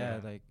 So yeah,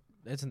 Yeah. like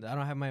it's I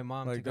don't have my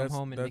mom Like, to come that's-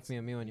 home and make that's me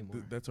a meal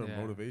anymore. That's our Yeah.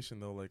 motivation,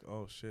 though. Like,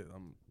 oh shit,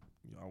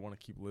 I want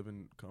to keep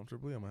living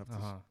comfortably. I'm gonna have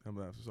to. I'm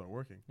gonna have to start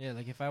working. Yeah,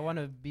 like if I want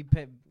to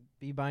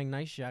be buying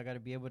nice shit, I gotta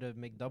be able to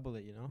make double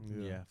it. You know.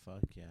 Yeah.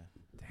 Fuck yeah.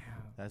 Damn.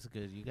 That's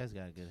good. You guys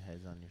got good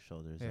heads on your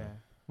shoulders. Yeah.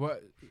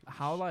 What?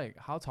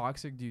 How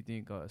toxic do you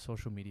think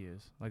social media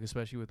is? Like,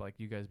 especially with like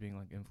you guys being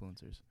like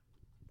influencers.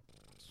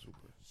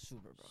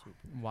 Super, bro.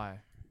 Why?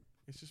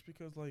 It's just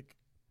because like,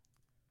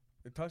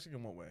 it's toxic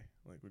in what way?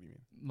 Like, what do you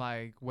mean?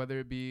 Like, whether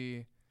it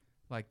be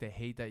like the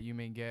hate that you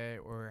may get,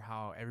 or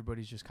how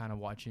everybody's just kind of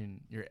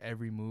watching your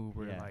every move,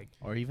 or like,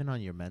 or even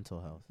on your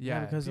mental health.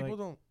 yeah, because People like,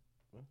 don't.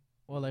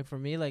 well, like for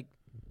me, like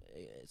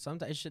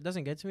sometimes shit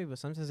doesn't get to me, but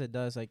sometimes it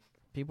does. Like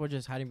people are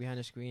just hiding behind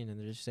a screen and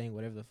they're just saying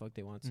whatever the fuck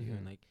they want to,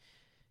 and Mhm. like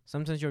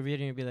sometimes you're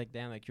reading and be like,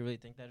 damn, like you really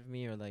think that of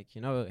me, or like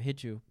it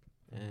hit you,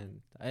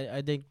 and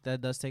I think that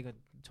does take a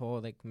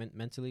toll, like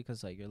mentally,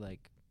 cause like you're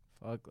like,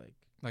 fuck,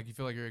 like you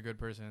feel like you're a good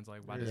person. It's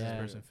like, why does Yeah. this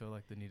person feel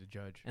like they need to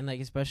judge? and like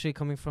especially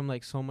coming from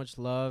like so much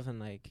love and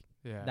like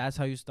Yeah, that's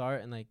how you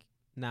start, and like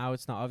now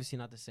it's not obviously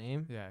not the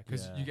same. yeah,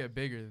 because Yeah. you get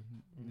bigger,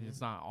 Mhm.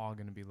 it's not all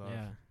gonna be love.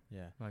 Yeah,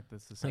 Yeah. Like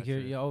that's the like sad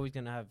shit. you're always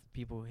gonna have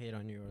people hate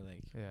on you, or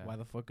like, Yeah. why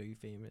the fuck are you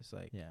famous?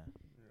 Like, Yeah.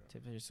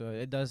 so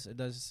it does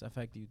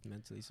affect you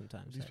mentally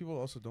sometimes. These like- people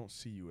also don't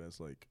see you as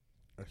like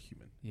a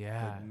human.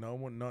 Yeah, Like, no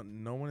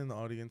one in the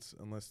audience,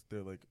 unless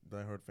they're like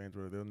diehard fans,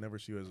 where they'll never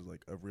see you as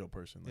like a real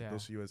person. Like Yeah. they'll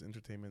see you as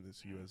entertainment, they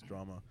see you as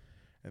drama,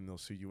 and they'll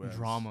see you as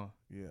drama.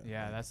 Yeah,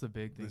 Yeah, like, that's the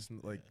big thing.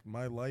 like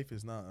my life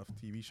is not a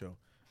TV show.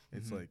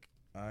 It's Mhm. like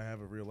I have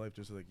a real life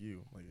just like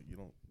you. Like you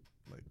don't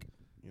like,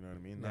 you know what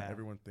I mean? Not Yeah.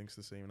 everyone thinks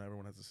the same. Not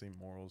everyone has the same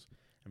morals,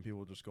 and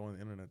people just go on the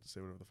internet to say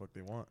whatever the fuck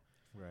they want.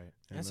 Right.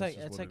 And It's that's like-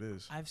 just it's what like it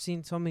is. I've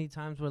seen so many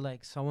times where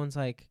like someone's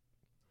like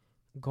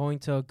going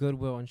to a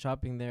Goodwill and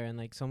shopping there, and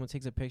like someone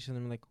takes a picture, and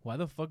I'm like, why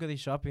the fuck are they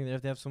shopping there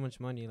if they have so much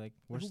money? Like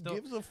we're Who still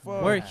gives a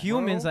fuck? we're Yeah.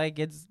 humans. bro? Like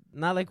it's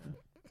not like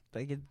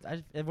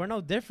we're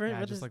no different. Yeah,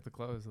 We're just like the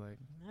clothes. Like,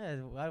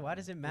 yeah, why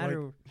does it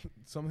matter?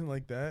 Something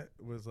like that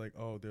was like,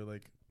 oh, they're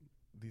like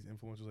these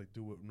influencers like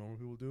do what normal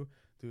people do,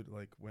 dude.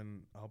 Like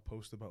when I'll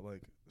post about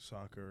like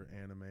soccer,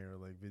 anime, or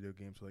like video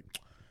games, like,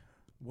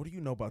 what do you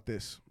know about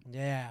this?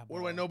 Yeah. What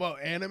do I know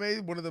about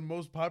anime? One of the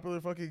most popular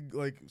fucking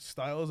like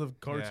styles of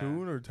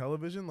cartoon or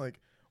television. Like,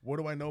 what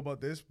do I know about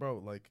this, bro?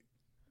 Like,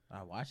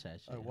 I watch that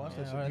shit. I watch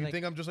Yeah, that or shit. You like-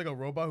 think I'm just like a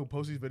robot who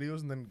posts these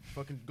videos and then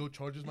fucking go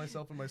charges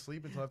myself in my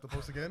sleep until I have to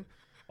post again?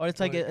 Or it's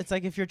like like- it's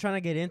like if you're trying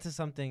to get into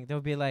something,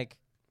 they'll be like,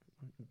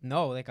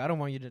 no, like I don't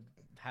want you to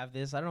have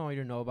this. I don't want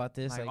you to know about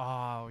this. like, Like,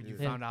 oh, you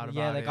Yeah. found out about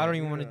yeah, it. like I don't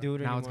even want to Yeah. do it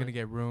Now anymore. it's gonna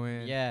get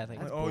ruined. Yeah, like Like,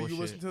 That's oh, you bullshit.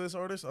 listen to this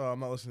artist? Oh, I'm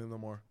not listening no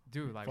more.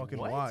 Dude, like, Fucking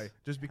what? why?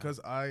 Just because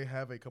I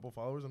have a couple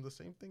followers, I'm the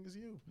same thing as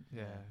you.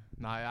 Yeah,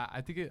 no,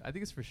 I think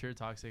it's for sure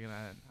toxic, and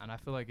I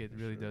feel like it For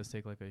really sure. does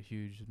take like a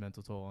huge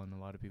mental toll on a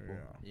lot of people.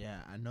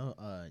 Yeah, I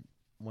know.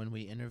 When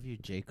we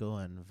interviewed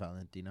Jaco and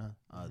Valentina,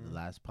 the Mhm.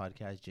 last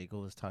podcast,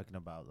 Jaco was talking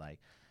about like,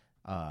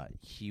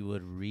 he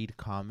would read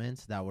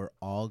comments that were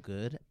all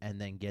good and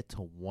then get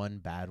to one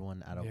bad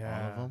one out of all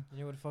Yeah. of them. and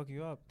it would fuck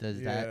you up. Does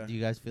Yeah. that? Do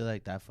you guys feel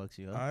like that fucks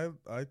you up?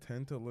 I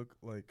tend to look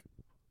like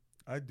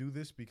I do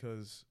this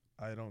because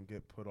I don't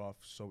get put off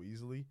so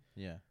easily.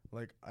 Yeah.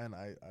 Like, and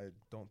I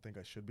don't think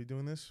I should be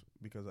doing this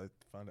because I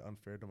find it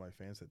unfair to my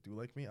fans that do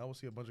like me. I will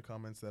see a bunch of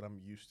comments that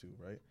I'm used to,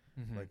 right?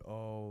 Mhm. Like,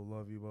 oh,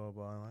 love you, blah,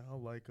 blah. And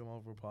I'll like them,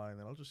 I'll reply, and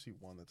then I'll just see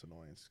one that's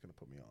annoying. It's going to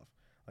put me off.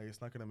 Like,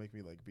 it's not going to make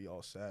me, like, be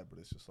all sad, but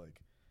it's just,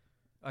 like,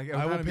 Like,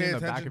 I will be pay in the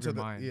back attention of to your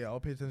the, mind. yeah, I'll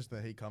pay attention to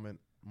the hate comment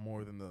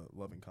more than the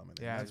loving comment.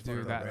 And Yeah, that's dude,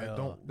 fucked up, that- right? I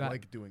don't that-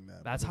 like doing that.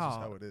 but That's just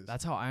how it is.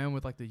 That's how I am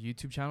with like the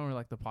YouTube channel or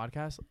like the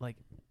podcast. Like,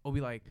 it'll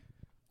be like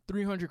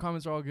 300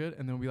 comments are all good,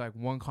 and then it'll be like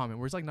one comment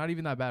where it's like not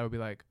even that bad. It'll be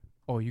like,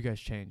 oh, you guys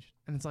changed,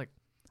 and it's like,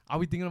 I'll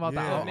be thinking about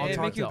that. Yeah, I'll it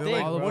talk make to you all think,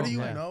 of bro. what them. do you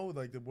Yeah. know?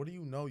 Like, what do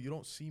you know? You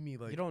don't see me,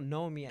 like, You don't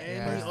know me. any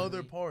Yeah.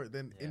 other part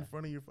than in Yeah.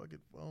 front of your fucking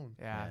phone.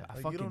 Yeah, Yeah. I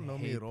Like, fucking you don't know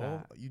me hate at all.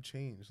 that. You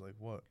change. Like,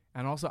 what?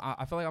 And also,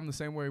 I feel like I'm the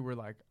same way where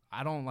like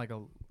I don't let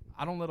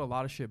a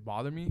lot of shit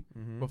bother me,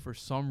 but for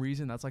some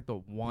reason that's like the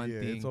one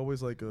yeah, thing. it's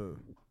always like a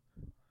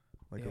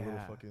little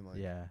Yeah. fucking, like,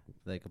 yeah.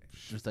 Like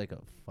just like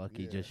a fuck.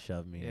 He Yeah. just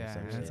shoved me. yeah, Or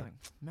some and shit. it's like,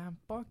 man,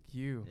 fuck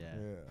you. yeah.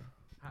 yeah.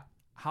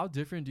 How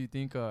different do you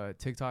think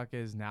TikTok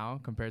is now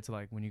compared to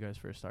like when you guys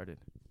first started?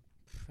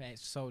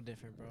 It's so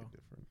different, bro. Very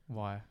different.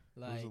 Why? It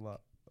Like, was a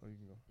lot. Oh, you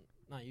can go.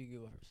 nah, you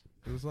go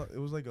first. It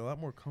was like a lot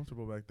more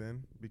comfortable back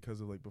then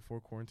because of like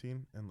before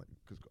quarantine and like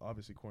because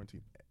obviously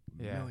quarantine,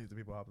 Yeah. millions of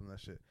people hopped on that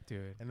shit,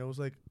 Dude. and it was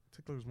like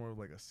TikTok was more of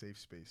like a safe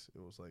space. It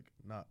was like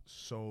not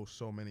so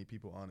many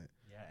people on it.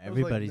 Yeah. It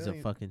was like Everybody's a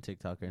million- fucking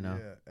TikToker now.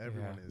 Yeah,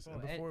 everyone is. Bro,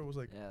 And and- before it was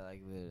like Yeah,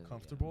 like literally.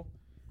 comfortable,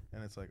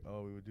 and it's like,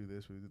 oh, we would do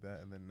this, we would do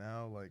that, and then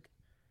now like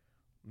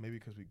maybe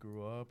because we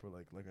grew up or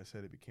like I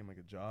said, it became like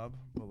a job,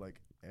 but like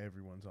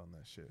everyone's on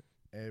that shit.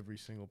 Every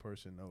single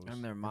person knows.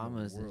 And their in the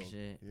mamas and world.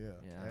 shit. Yeah.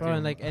 Yeah. Bro,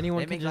 and like everyone. anyone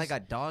They can make just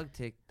like a dog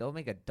they'll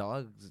make a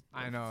dog's.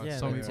 I know. Yeah,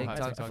 so like many people have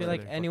TikTok- TikTok I feel that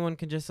like they fuck- anyone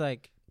can just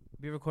like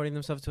be recording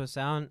themselves to a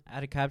sound,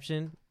 add a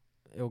caption,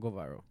 it'll go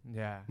viral.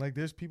 Yeah. Like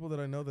there's people that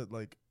I know that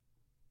like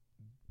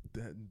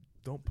that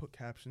don't put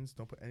captions,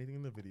 don't put anything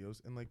in the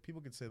videos, and like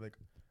people could say like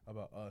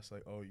about us,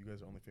 like, oh, you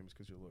guys are only famous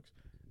because your looks.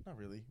 Not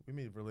really. We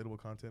made relatable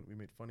content. We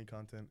made funny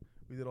content.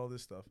 We did all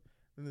this stuff.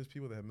 Then there's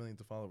people that have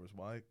millions of followers.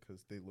 Why?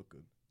 Because they look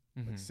good.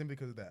 Mhm. Like simply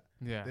because of that.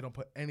 Yeah. They don't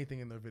put anything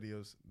in their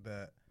videos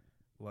that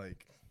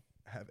like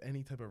have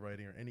any type of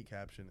writing or any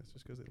caption. It's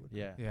just because they look.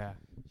 Yeah. Yeah.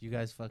 You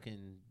guys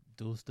fucking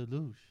deuce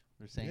deluge.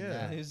 We're saying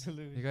Yeah. that.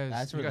 You guys,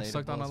 That's you guys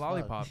sucked on relatable a as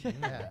lollipop. fuck.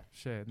 Yeah.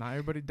 Shit. Not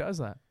everybody does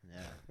that.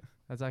 Yeah.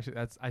 That's actually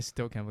I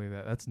still can't believe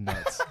that. That's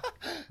nuts.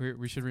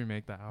 we should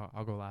remake that.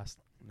 I'll go last.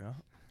 No.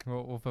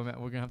 We'll film it.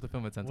 We're gonna have to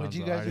film it 10 Would times.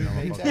 you though. I guys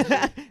already know I'm remake fucked.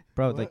 that?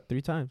 Bro, What? like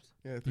 3 times.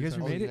 Yeah. You guys times.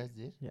 remade you it? guys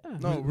did? Yeah.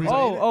 No,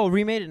 We-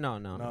 remade it? No.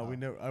 No, we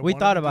never. We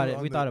thought wanted to about do it.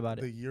 We on thought about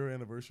it. The year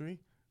anniversary.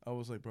 I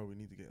was like, bro, we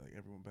need to get like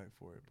everyone back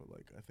for it. But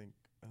like, I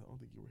don't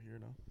think you were here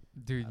now.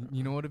 Dude, don't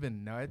you know what would have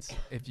been nuts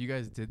if you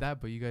guys did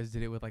that, but you guys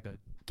did it with like a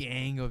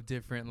gang of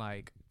different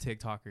like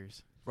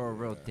TikTokers. For a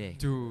real Yeah. dick.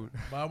 Dude.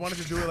 But I wanted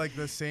to do it like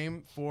the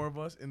same 4 of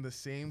us in the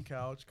same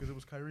couch because it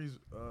was Kyrie's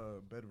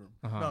bedroom.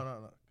 Uh-huh.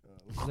 No.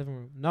 Living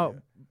room. No, Yeah.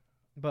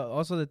 but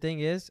also the thing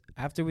is,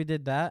 after we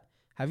did that,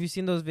 have you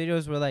seen those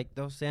videos where like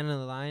they'll stand in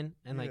the line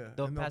and Yeah, like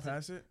they'll and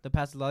pass it, it. they'll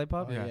pass the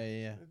lollipop? Oh, Yeah.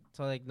 yeah.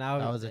 So like now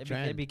That was a it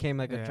trend. became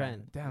like Yeah. a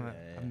trend. Damn it.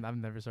 Yeah. I've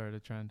never started a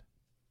trend.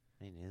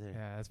 Me neither.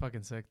 Yeah, that's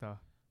fucking sick though.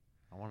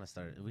 I want to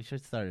start. We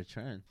should start a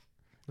trend.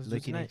 Let's do it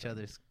Licking tonight. each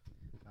other's.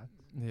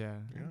 Yeah.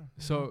 Yeah.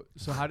 So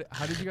how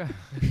did you guys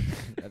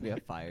That'd be a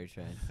fire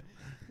trend.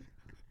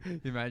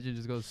 imagine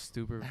just goes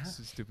stupid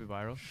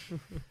viral?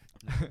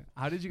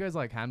 How did you guys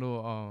like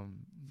handle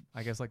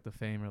I guess like the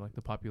fame or like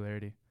the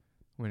popularity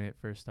when it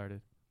first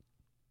started?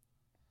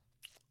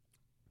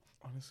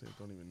 Honestly, I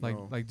don't even Like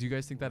know. like do you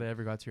guys think that it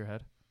ever got to your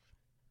head?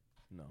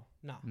 No.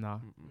 No, No.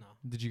 Mm-mm. no.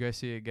 Did you guys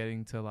see it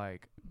getting to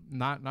like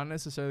not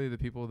necessarily the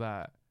people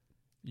that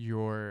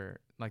you're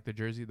like the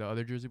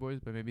other Jersey boys,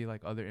 but maybe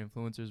like other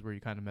influencers where you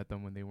kind of met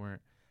them when they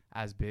weren't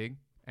as big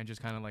and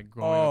just kind of like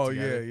growing Oh up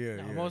yeah, together? yeah,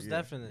 No, yeah. most yeah.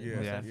 definitely, Yeah,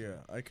 most yeah.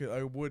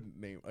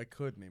 definitely. I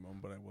could name them,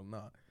 but I will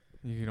not.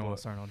 You don't want But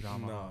to start no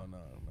drama. huh?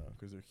 No,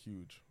 because they're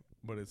huge.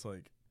 But it's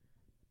like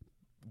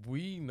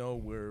we know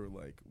we're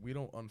like we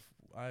don't.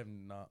 I have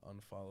not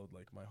unfollowed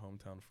like my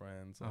hometown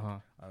friends. Like,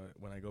 Uh-huh.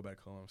 when I go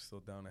back home, I'm still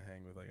down to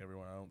hang with like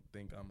everyone. I don't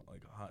think I'm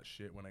like hot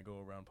shit when I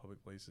go around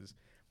public places.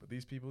 But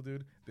these people,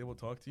 dude, they will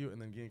talk to you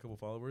and then gain a couple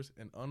followers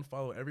and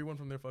unfollow everyone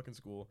from their fucking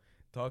school.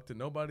 Talk to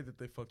nobody that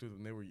they fucked with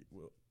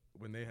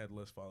when they had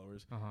less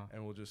followers, Uh-huh.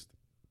 and will just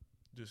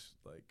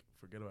like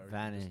forget about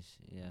everything. Vanish.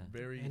 Yeah.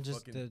 Very And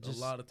just, fucking just-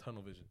 a lot of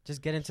tunnel vision.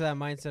 Just get into that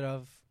mindset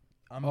of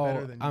I'm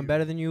I'm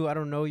better than you. I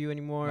don't know you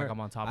anymore. Like I'm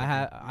on top of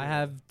I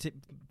have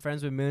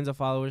friends with millions of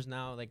followers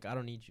now. Like I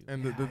don't need you.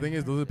 And the thing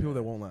is, those are the people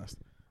that won't last.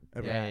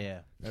 Ever. Yeah.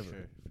 Ever. For sure.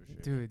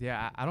 it. Dude,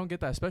 yeah, I don't get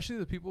that. Especially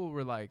the people who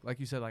were like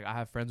you said, like I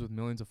have friends with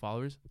millions of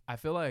followers. I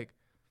feel like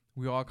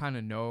we all kind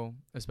of know,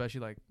 especially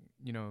like,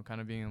 you know,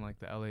 kind of being in like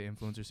the LA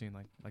influencer scene,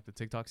 like the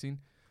TikTok scene.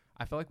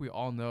 I feel like we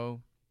all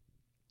know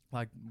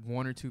like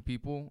 1 or 2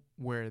 people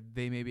where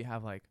they maybe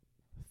have like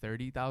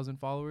 30,000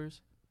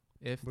 followers,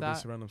 if But that. they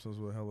surround themselves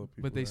with hella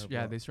people. But they that have a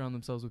lot. they surround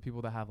themselves with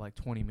people that have like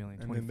 20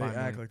 million, and 25 then they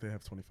million. act like they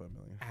have 25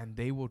 million. And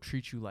they will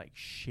treat you like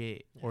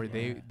shit, or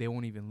Yeah. they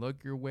won't even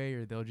look your way,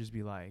 or they'll just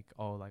be like,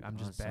 oh, like I'm On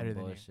just some better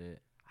than you.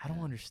 bullshit. I don't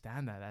Yeah.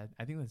 understand that.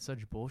 I think that's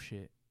such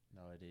bullshit.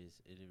 No, it is.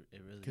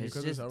 It really Can you is. It's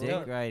cut this just out dick real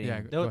quick? riding.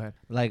 Yeah, They'll- go ahead.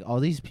 Like all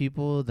these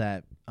people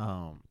that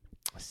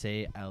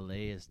say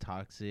LA is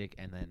toxic,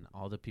 and then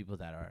all the people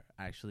that are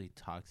actually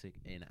toxic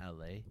in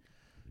LA.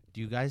 Do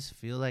you guys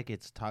feel like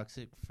it's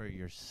toxic for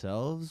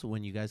yourselves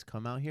when you guys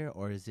come out here,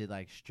 or is it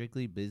like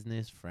strictly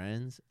business,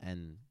 friends,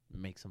 and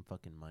make some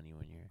fucking money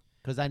when you're?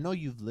 Because I know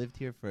you've lived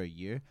here for a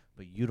year,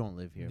 but you don't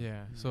live here.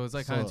 Yeah, so it's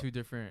like kind of So, 2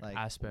 different Like,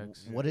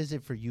 aspects. what is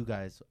it for you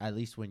guys? At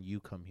least when you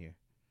come here.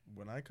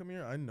 When I come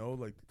here, I know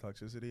like the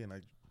toxicity, and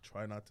I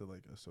try not to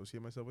like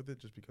associate myself with it,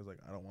 just because like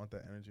I don't want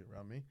that energy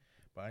around me.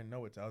 But I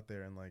know it's out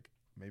there, and like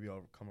maybe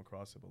I'll come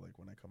across it. But like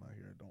when I come out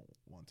here, I don't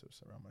want to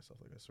surround myself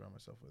like I surround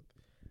myself with.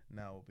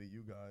 Now will be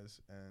you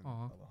guys and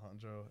Aw.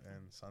 Alejandro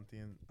and Santi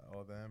and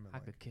all them. And I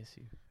like, could kiss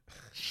you.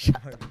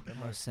 and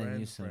my I'll send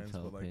you friends, some friends,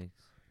 toe but like,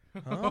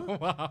 pics. huh?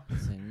 Wow. I'll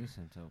send you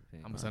some toe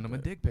pics. I'm gonna send him a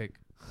dick pic.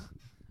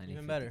 I need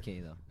Even better.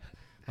 50K though.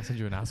 I'll send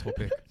you an asshole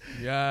pic.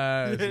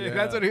 Yes,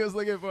 That's what he was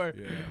looking for.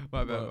 Yeah.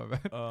 My bad, my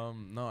bad.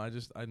 No,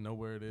 I know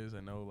where it is.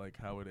 I know like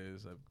how it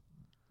is. I've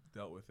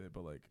dealt with it,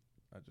 but like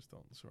I just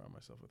don't surround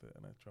myself with it,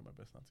 and I try my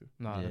best not to.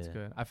 Nah, that's Yeah.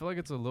 good. I feel like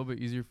it's a little bit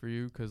easier for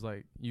you because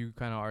like you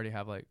kind of already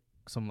have like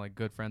some like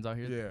good friends out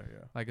here. Yeah.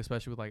 Like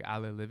especially with like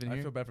Ale living I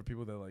here. feel bad for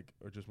people that like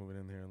are just moving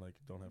in here and like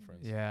don't have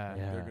friends. Yeah.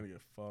 Yeah. They're gonna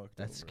get fucked.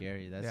 That's over.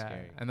 scary. That's yeah.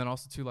 scary. And then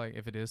also too, like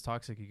if it is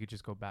toxic, you could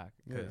just go back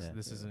Yeah. because Yeah.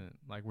 this Yeah. isn't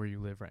like where you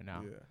live right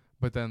now. Yeah.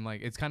 But then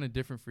like it's kind of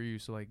different for you.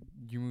 So like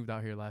you moved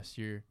out here last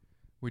year.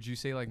 Would you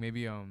say like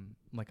maybe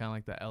like kind of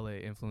like the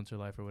LA influencer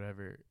life or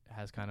whatever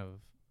has kind of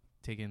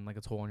taken like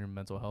a toll on your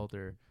mental health,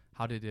 or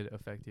how did it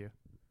affect you?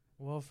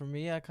 Well, for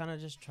me, I kind of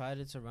just tried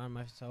to surround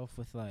myself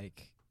with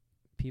like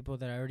people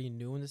that I already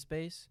knew in the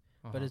space.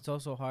 But Uh-huh. it's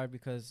also hard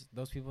because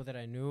those people that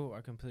I knew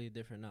are completely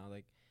different now.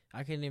 Like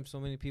I can name so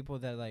many people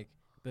that like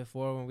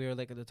before when we were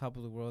like at the top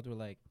of the world were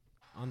like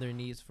on their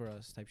knees for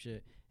us type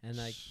shit, and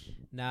like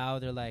now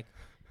they're like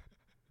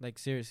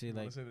seriously You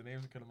wanna like say the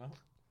names and cut them out?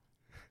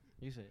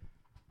 you say.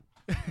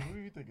 It. What are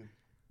you thinking?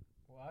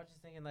 Well, I was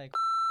just thinking like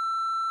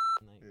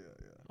Yeah.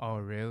 Oh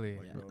really?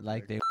 Like, Yeah. bro,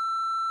 Like they.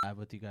 vibe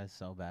with you guys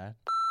so bad.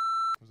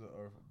 Was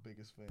our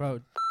biggest fan. Bro,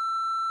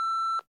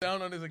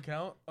 Down on his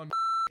account on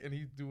and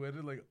he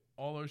duetted like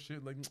all our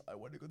shit. Like, I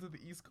want to go to the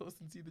East Coast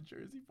and see the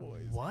Jersey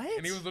Boys. What?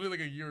 And he was literally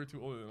like a year or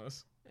two older than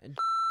us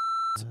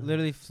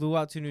literally flew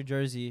out to New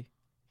Jersey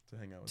to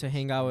hang out with to us.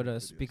 hang out with and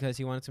make us videos. because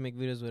he wanted to make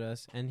videos with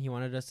us and he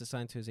wanted us to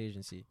sign to his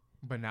agency.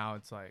 But now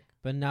it's like,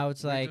 But now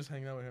it's We were like, just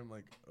hanging out with him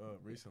like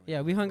recently.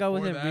 yeah, we hung out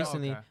with Before him that,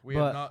 recently, okay. We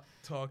but have not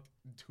talked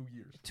in 2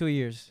 years. 2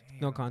 years,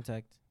 no Damn.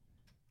 contact.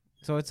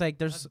 So it's like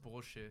that's there's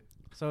bullshit.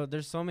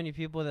 there's so many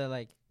people that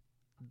like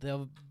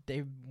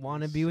they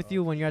want to They be with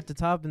you suck. when you're at the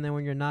top, and then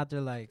when you're not, they're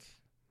like,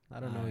 I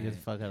don't know Get you. the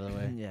fuck out of the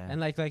way. Yeah. And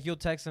like you'll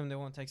text them, they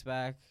won't text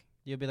back.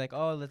 You'll be like,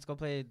 oh, let's go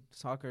play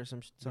soccer They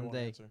won't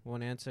someday. answer.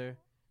 Won't answer.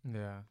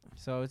 Yeah.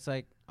 So it's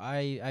like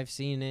I've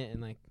seen it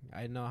and like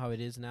I know how it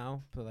is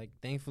now, but like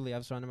thankfully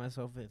I've surrounded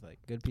myself with like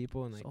good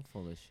people and like So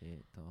full of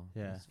shit, though.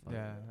 Yeah. That's fucked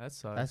Yeah. up. That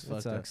sucks. That's it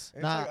fucked up. sucks.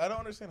 And Nah. it's like, I don't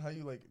understand how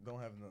you like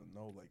don't have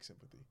no like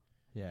sympathy.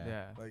 Yeah.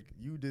 Yeah. Like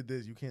you did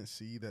this, you can't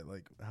see that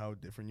like how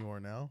different you are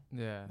now.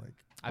 Yeah. Like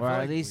I Or feel at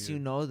like least you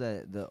weird. know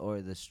that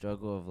the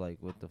struggle of like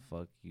what the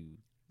fuck you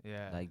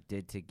yeah. like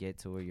did to get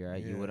to where you're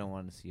at. You Yeah. wouldn't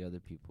want to see other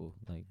people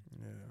like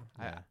yeah.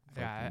 I fucking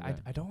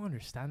bad. I don't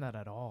understand that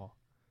at all.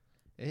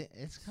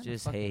 It's kind of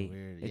just fucking hate.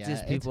 weird. It's Yeah,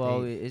 just people hate.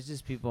 always. It's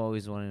just people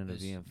always wanting to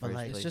It's- be in but, first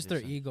like, place. It's just or their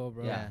something. ego,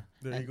 bro. Yeah.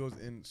 Their And- ego's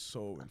in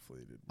so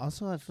inflated.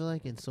 Also, I feel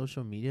like in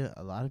social media,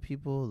 a lot of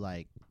people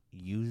like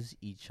use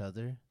each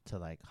other to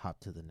like hop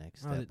to the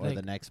next Oh, step or like-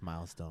 the next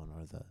milestone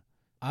or the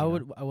I you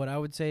would what I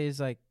would say is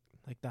like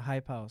the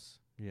hype house.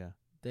 yeah.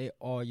 They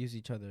all use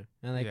each other,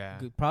 and like Yeah.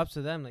 good props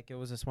to them. Like it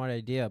was a smart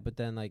idea, but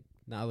then like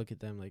now look at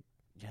them. Like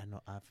Yeah,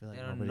 no, I feel like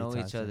They don't nobody know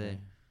talks each other.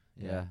 anymore.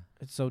 Yeah.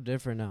 it's so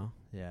different now.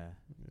 Yeah.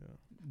 Yeah.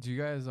 Do you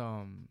guys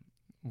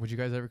would you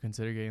guys ever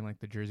consider getting like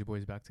the Jersey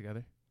Boys back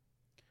together?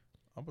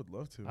 I would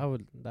love to. I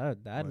would.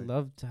 I'd Like,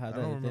 love to I have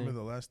that. don't remember thing.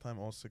 the last time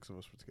all 6 of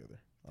us were together.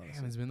 Honestly.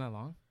 Damn, it's been that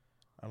long.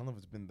 I don't know if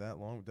it's been that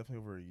long. Definitely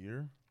over a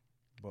year.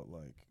 But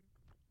like,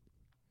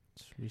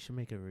 We should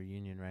make a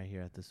reunion right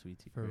here at the Sweet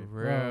Tea For crib.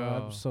 real.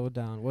 Bro, I'm so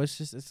down. Well, it's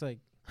just it's like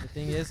the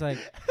thing is like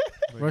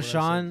like what I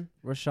said,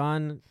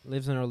 Rashawn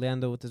lives in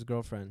Orlando with his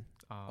girlfriend.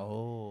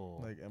 Oh.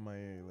 like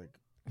MIA, like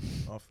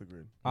off the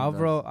grid.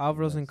 Alvaro's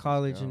in that's his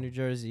college in girl. New he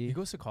Jersey.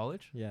 goes to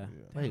college. Yeah.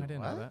 Damn, Wait, I didn't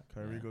what? know that.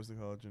 Kyrie Yeah. goes to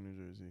college in New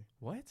Jersey.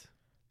 What?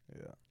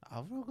 Yeah.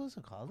 Alvaro goes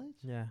to college?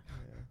 Yeah.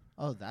 Yeah.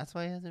 Oh, that's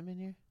why he hasn't been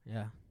here?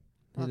 Yeah.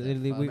 Oh, the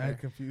Literally, fuck. we, Mad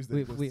confused. that we,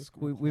 he goes we, to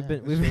school. we've Yeah, been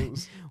it we've been,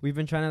 shows. we've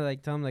been trying to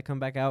like tell him like come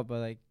back out, but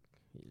like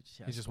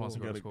He just wants to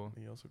He go got to a- school.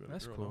 He also got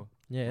That's a girl cool.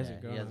 yeah, it's Yeah, a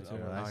he girl. has a It's girl.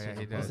 a I Oh see yeah,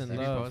 he him does. Bro's in He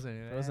love. posted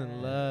it. Bro's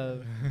in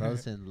love.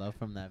 Bro's in love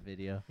from that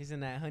video. He's in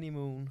that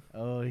honeymoon.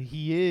 Oh,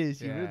 he is.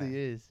 He Yeah. really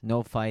is.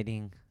 No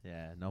fighting.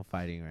 Yeah, no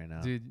fighting right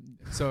now. Dude,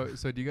 so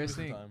do you guys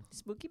think?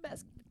 Spooky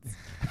basket.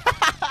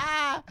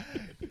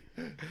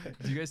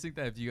 Do you guys think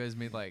that if you guys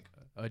made like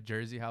a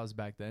Jersey house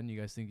back then, you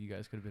guys think you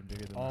guys could have been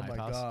bigger than Oh the my Hype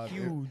House? god.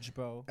 Huge,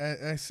 bro.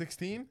 At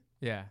 16?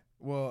 Yeah.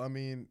 Well, I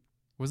mean,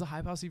 Was the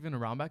Hype House even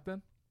around back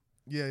then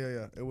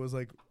yeah. It was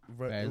like it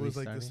Barely was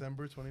like starting?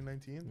 December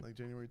 2019, like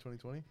January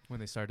 2020. when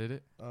they started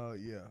it?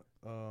 Yeah.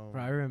 Bro,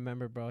 I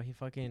remember, bro. He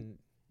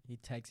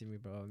texted me,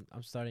 bro.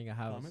 I'm starting a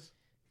house. Thomas?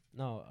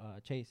 No,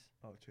 Chase.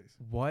 Oh, Chase.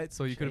 What?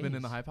 So you could have been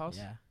in the Chase. Hype House?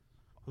 Yeah.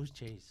 Who's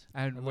Chase?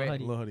 And Lil wait,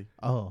 Huddy. Lil Huddy.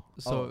 Oh,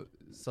 so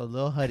so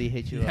Lil Huddy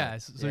hit you yeah,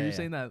 up. so Yeah, you're yeah.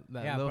 saying that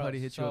Yeah, Lil bro, Huddy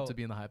hit you up so- to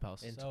be in the Hype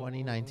House? In So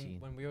 2019.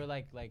 when we were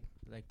like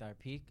our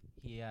peak,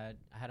 I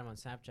had him on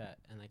Snapchat,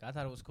 and like I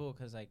thought it was cool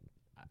because like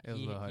It was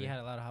he Lil Huddy. had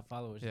a lot of hot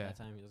followers Yeah. at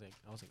that time. He was like,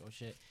 I was like, oh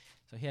shit.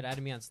 So he had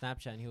added me on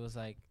Snapchat, and he was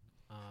like,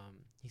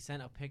 he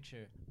sent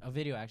a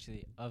video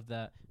actually of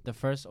the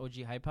first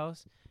OG Hype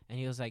House, and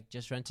he was like,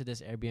 just rented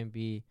this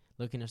Airbnb,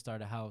 looking to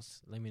start a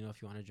house. Let me know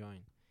if you want to join.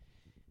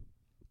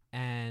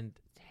 And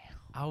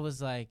I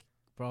was like,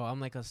 bro, I'm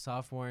like a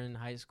sophomore in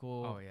high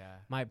school. Oh yeah.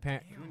 My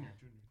parent. Junior.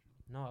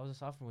 No, I was a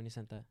sophomore when he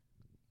sent that.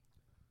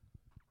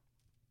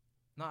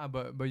 Nah,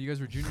 but you guys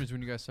were juniors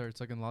when you guys started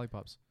sucking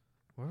lollipops.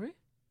 Were we?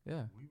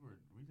 Yeah.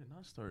 We did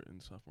not start in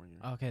sophomore year.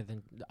 Okay,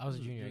 then I was a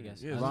junior, I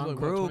guess. Yeah, I this was is Wrong like,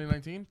 group. what,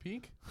 2019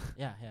 peak.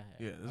 Yeah. Yeah,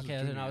 this was Okay,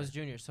 then junior I was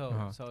year. junior. So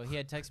Uh-huh. so he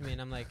had texted me,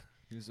 and I'm like,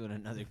 He was with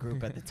another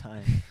group at the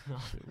time, Shit,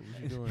 what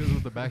was you doing? This was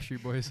with the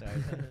Backstreet Boys. sorry.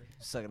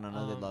 sucking on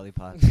other Um,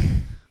 lollipops.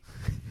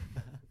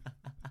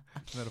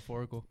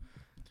 Metaphorical.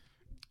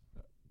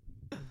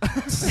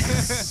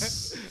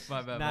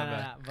 My bad.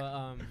 Nah.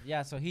 But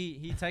yeah. So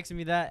he texted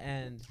me that,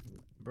 and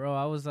bro,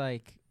 I was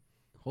like,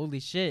 holy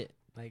shit.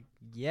 Like,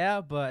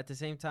 yeah, but at the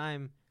same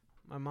time,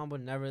 my mom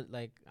would never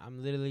like.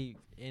 I'm literally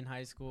in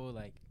high school.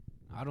 Like,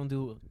 I don't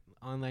do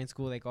online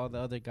school like all the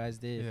other guys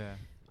did. Yeah.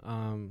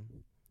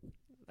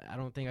 I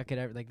don't think I could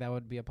ever like that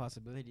would be a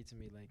possibility to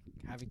me, like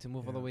having to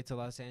move all the Yeah. way to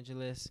Los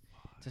Angeles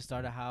to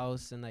start a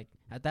house. And like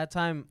at that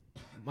time,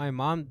 my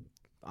mom,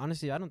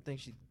 honestly, I don't think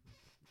she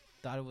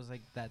thought it was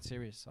like that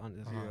serious.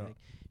 Honestly, Yeah. like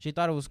she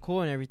thought it was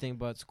cool and everything,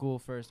 but school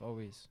first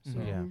always. So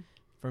Mhm. Yeah.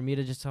 for me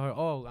to just tell her,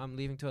 oh, I'm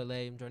leaving to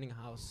LA, I'm joining a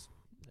house.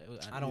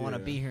 I don't want to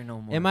Yeah. be here no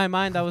more. In my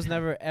mind, that was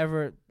never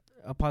ever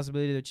a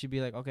possibility that she'd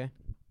be like, okay,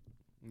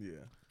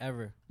 Yeah.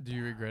 ever. Do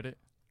you regret it?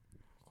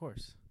 Of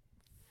course.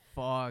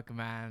 Fuck,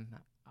 man.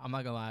 I'm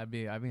not gonna lie. I'd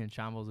be in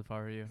shambles if I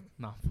were you.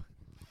 No.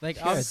 Like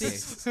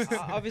Yes.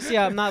 obviously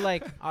I'm not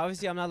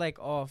like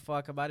oh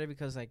fuck about it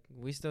because like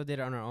we still did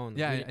it on our own.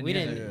 Yeah, we, and we you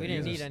guys didn't are- we you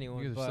didn't guys need are-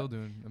 anyone. You guys are But still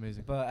doing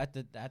amazing. but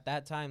at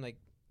that time, like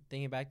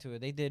thinking back to it,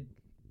 they did.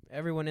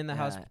 Everyone in the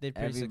house did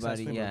pretty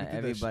everybody, successful. yeah, We did that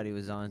everybody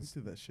was on. We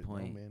did that shit.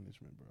 point. No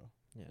management, bro.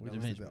 Yeah, We no just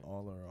did management. that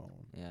all our own.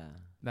 Yeah.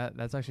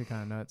 That's actually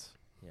kind of nuts.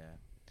 Yeah.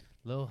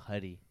 Lil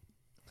Huddy.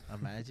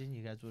 Imagine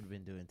you guys would have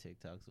been doing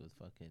TikToks with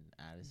fucking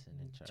Addison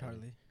and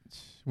Charlie.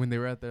 When they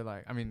were at their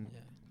like, I mean, Yeah.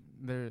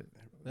 they're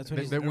That's they,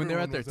 when they're, when they're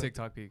everyone at their was at-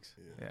 TikTok peaks.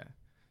 Yeah. Yeah.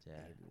 Yeah.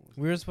 Everyone was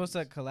We were supposed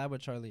to collab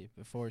with Charlie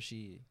before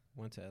she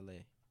went to LA,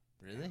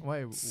 Really?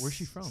 Wait, where's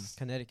she from?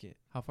 Connecticut.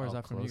 How far is Oh,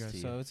 that from you close guys? to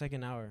So it's like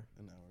an hour.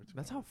 an hour. 2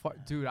 That's how hours. far,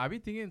 dude. I be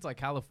thinking it's like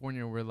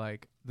California, where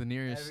like the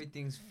nearest.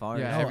 Everything's far.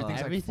 Yeah, as No, fuck. everything's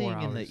like everything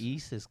 4 in the hours.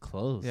 east is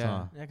close. Yeah.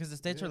 Huh? Yeah, because the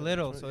states Yeah, are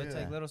little, that's so right, it's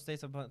yeah. like little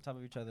states on top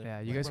of each other. Yeah,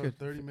 you Like, guys bro, could.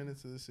 30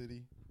 minutes to the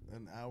city,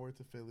 an hour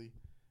to Philly,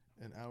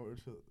 an hour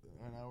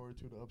or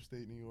two to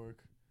upstate New York.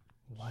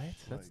 What?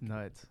 That's Like-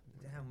 nuts.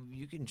 Damn,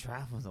 you can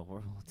travel the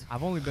world.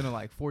 I've only been to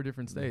like 4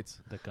 different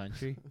states. The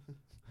country.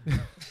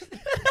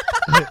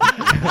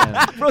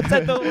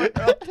 Protect the world.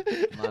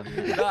 Nah,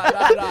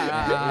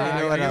 nah,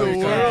 You know what the I was trying to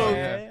world.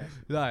 say.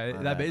 Nah, My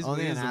that bad. basically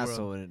Only is an the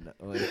asshole world.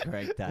 would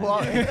correct that. Well,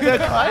 it's the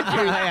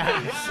country.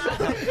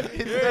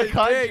 You're It's a the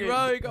country. dick,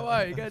 bro. Come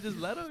on, you can't just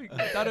let him. You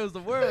thought it was the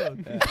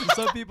world. To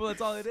some people,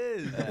 that's all it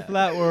is.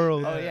 Flat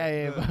world. Oh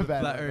yeah, my bad.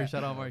 Flat my Earth. bad.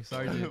 Shout out Mark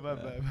Sargent. My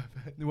bad, my bad.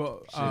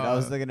 Well, Shit, I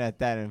was looking at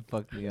that and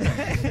fucked me up.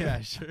 yeah,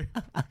 sure.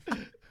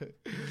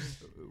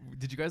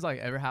 Did you guys like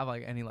ever have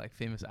like any like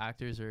famous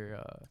actors or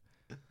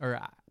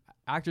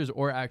actors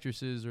or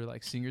actresses or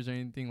like singers or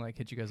anything like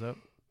hit you guys up?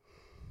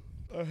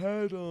 I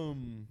had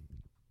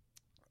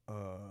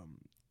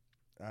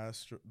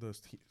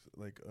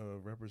like a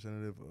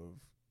representative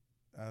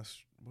of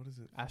what is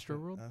it?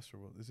 Astroworld?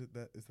 Astroworld. Is that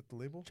the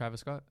label? Travis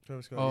Scott.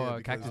 Travis Scott. Oh, yeah,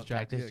 because- Cactus Jack.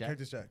 Cactus Yeah, Jack.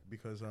 Cactus Jack.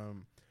 Because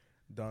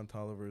Don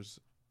Tolliver's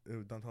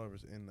in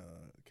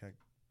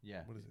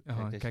Yeah. what is it?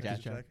 Uh-huh, Cactus Cactus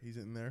Jack. Jack. He's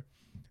in there,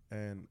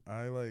 and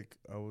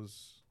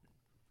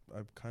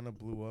I kind of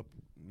blew up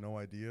No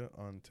Idea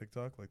on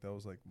TikTok. Like that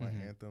was like my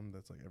Mhm. anthem.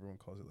 That's like everyone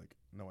calls it like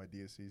No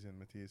Idea season,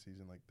 Mattia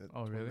season, like that.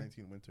 Oh, really?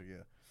 2019 winter,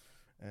 yeah.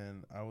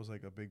 And I was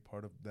like a big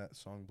part of that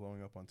song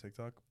blowing up on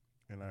TikTok.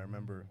 And I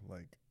remember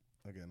like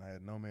again, I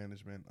had no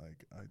management.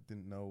 Like I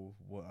didn't know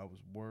what I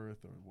was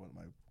worth or what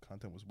my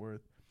content was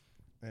worth.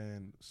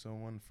 And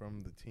someone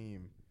from the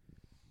team,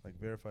 like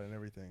verified and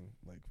everything,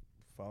 like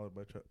followed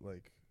by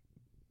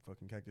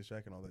fucking Cactus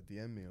Jack and all that,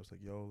 DM me. I was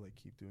like, yo, like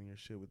keep doing your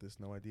shit with this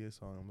No Idea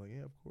song. I'm like,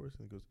 yeah, of course.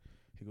 And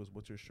he goes,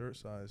 what's your shirt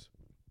size?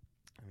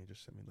 And he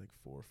just sent me like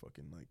 4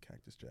 fucking like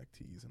Cactus Jack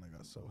tees, and I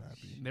got so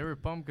happy. They were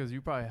pumped because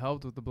you probably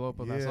helped with the blow up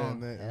of that Yeah,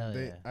 song. and Hell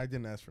yeah. I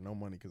didn't ask for no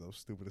money because I was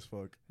stupid as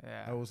fuck.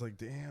 Yeah. I was like,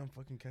 damn,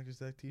 fucking Cactus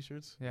Jack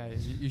t-shirts. Yeah,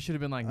 you should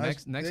have been like I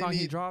next they song he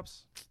need-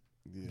 drops.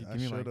 Yeah, Give I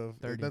me, like, should have.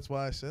 30. That's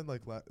why I said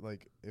like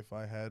if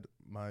I had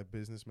my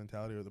business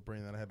mentality or the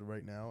brain that I had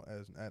right now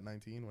as at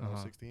 19 when I was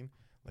Uh-huh. 16,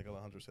 like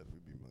Alejandro said,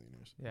 we'd be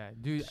millionaires. Yeah,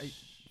 dude.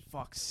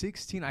 Fuck,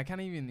 16. I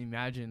can't even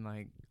imagine.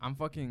 Like, I'm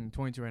fucking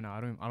 22 right now.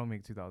 I don't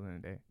make 2,000 a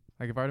day.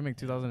 Like, if I were to make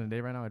 2,000 a day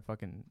right now,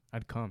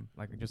 I'd come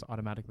like just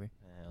automatically.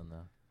 Hell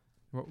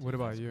no. What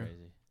about That's you?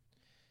 Crazy.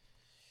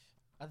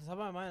 At the top of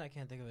my mind, I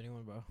can't think of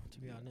anyone, bro. To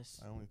be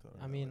honest, I only thought.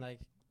 I mean like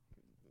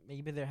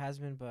maybe there has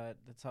been, but at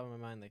the top of my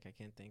mind, like I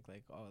can't think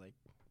like like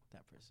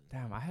that person.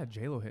 Damn, I had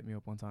J Lo hit me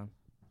up one time.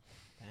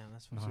 Damn,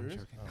 that's No, fucking I'm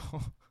serious? joking.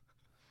 Oh.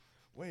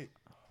 Wait,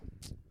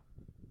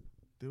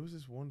 there was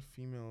this one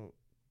female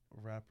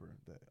rapper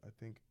that I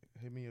think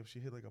hit me up. She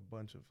hit like a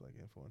bunch of like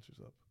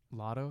influencers up.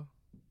 Lotto,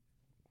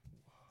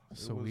 It was-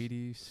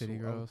 Sweetie, City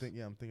Girls.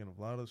 I'm thinking of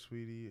Lotto,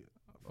 Sweetie.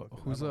 fucking,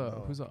 I Who's don't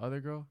know. the other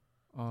girl?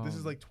 This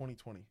is like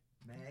 2020.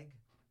 Meg?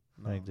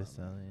 Meg Thee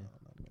Stallion.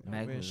 no.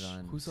 Meg was wish.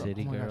 on. who's the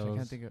City oh my gosh, I Girls.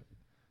 can't think of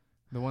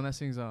the one that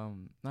sings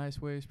Nice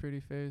Ways, Pretty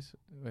Face.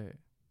 Wait,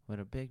 With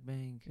a big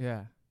bang.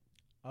 yeah.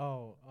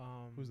 Oh,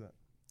 Who's that?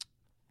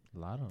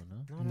 Lotto,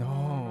 no.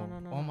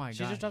 No. Oh my She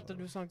gosh. just dropped a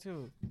new song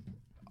too.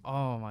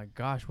 Oh my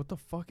gosh, what the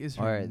fuck is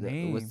her Alright,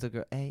 name? what's the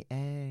girl? Hey,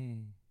 hey.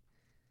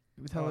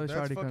 Tell her that's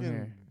Shawty come fucking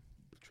here.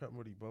 Trap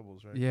Muddy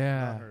Bubbles, right?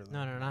 Yeah. Not her, though.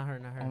 No, not her,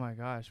 not her. Oh my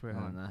gosh, wait, No,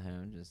 hold on. not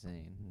him. I'm just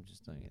saying. I'm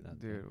just throwing it out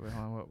there. Dude, wait,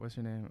 hold on. What's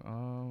your name?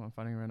 Oh, I'm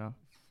finding it right now.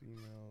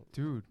 Female.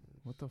 Dude,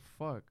 what the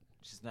fuck?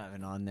 She's not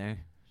even on there.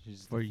 She's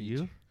just a For you?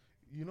 feature.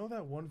 You know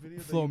that one video?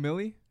 Flo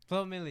Milli?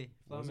 Flo Milli.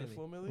 Flo Was it Milli.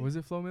 Flo Milli? Was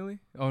it Flo Milli?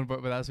 Oh,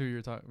 but that's who we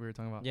were talking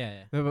about.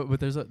 Yeah. No, but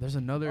there's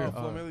another. Oh,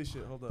 Flo Milli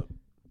shit. Hold up.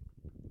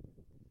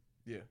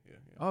 Yeah.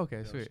 Oh, okay,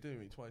 Yeah, sweet. She did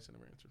me twice and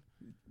never answered.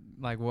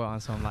 Like what on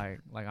some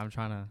like I'm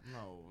trying to.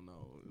 No.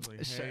 It's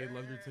like, hey,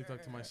 love your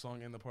TikTok to my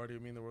song and the party. It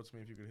would mean the world to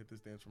me if you could hit this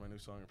dance for my new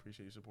song. I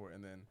appreciate your support.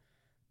 And then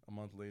a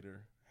month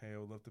later, hey, I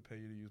would love to pay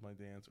you to use my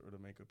dance or to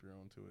make up your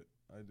own to it.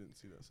 I didn't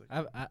see that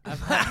second.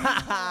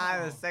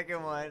 The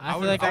second one. I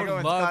feel like I I would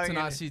one's love calling to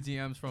not it- see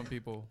DMs from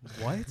people.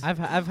 What? I've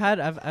had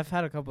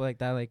a couple like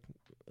that, like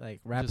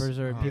rappers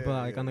or uh-huh. people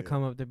Yeah, like yeah, on the yeah.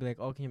 come up. They'd be like,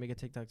 "Oh, can you make a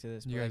TikTok to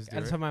this?" You But, guys like, do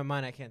at the it? top of my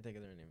mind, I can't think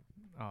of their name.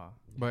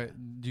 But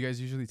do you guys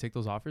usually take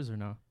those offers or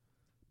no?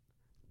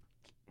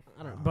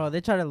 I don't know. Bro, they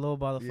try to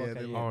lowball the Yeah, fuck they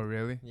out of low- Oh, you.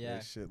 really? Yeah.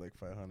 Shit, like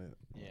 500.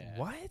 Yeah.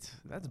 What?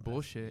 That's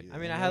bullshit. Yeah. I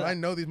mean, I Yeah, have- I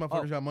know these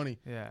motherfuckers Oh. got money.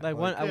 Yeah. Like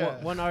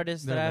one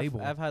artist Their that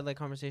label. I've had like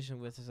conversation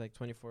with is like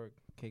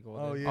 24K gold.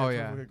 Oh yeah. Oh,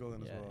 yeah.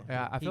 Golden as Yeah. well.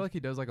 Yeah, I He- feel like he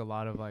does like a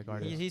lot of like Yeah.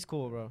 artists. He's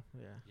cool, bro.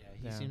 Yeah. Yeah,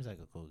 he Yeah. seems like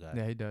a cool guy.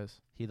 Yeah, he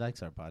does. He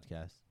likes our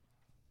podcast.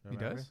 He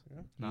does? Yeah.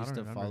 He No, I used don't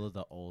to remember. follow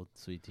the old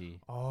Sweet Tea.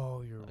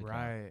 Oh, you're account.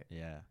 right.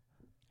 Yeah.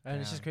 And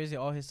it's just Damn. crazy.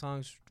 All his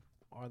songs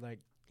are like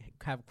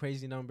have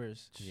crazy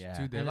numbers. Yeah.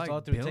 Dude, they're And it's like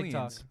all through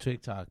billions. TikTok.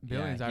 TikTok.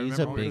 Billions. Yeah, I he's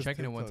remember a big,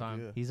 checking it one TikTok,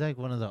 time. yeah. He's like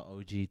one of the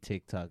OG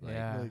TikTok. Like,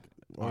 Yeah. Like,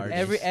 Artists.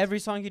 artists. Every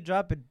song he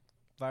dropped, it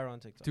viral on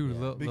TikTok. Dude,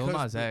 Yeah. Lil Because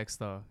Nas the- X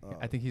though.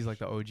 I think he's like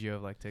the OG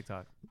of like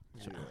TikTok.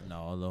 Yeah.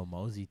 No, Lil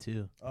Mosey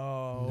too.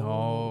 Oh.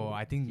 No,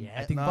 I think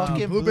Nah,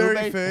 fucking Blueberry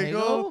Blueberry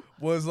Fago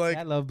was like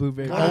I love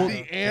Blueberry. one of Oh,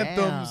 the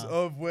anthems damn.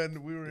 of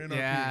when we were in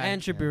Yeah. our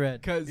And Trippie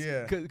Red. Cause,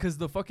 Yeah. cause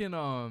the fucking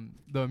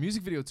the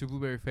music video to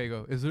Blueberry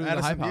Fago is literally the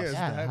Addison, Hype yeah, House. it's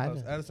Yeah, the Hype Hype House.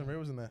 House. Addison Rae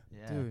was in that.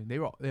 Yeah. Dude,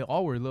 they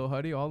all were Lil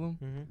Huddy, all of them.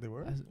 Mm-hmm. They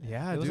were.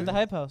 Yeah, It was dude. at the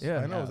Hype House. Yeah.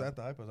 I know it was Yeah. at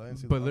the Hype House. I didn't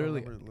see. But I don't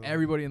literally remember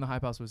everybody in the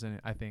Hype House was in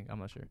it. I think I'm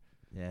not sure,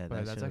 Yeah,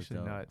 but that that's shit was actually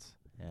dope. nuts.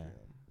 Yeah.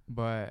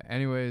 But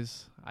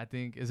anyways, I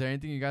think is there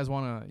anything you guys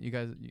wanna you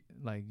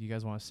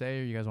guys wanna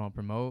say or you guys wanna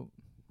promote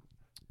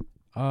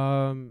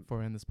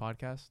for in this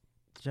podcast?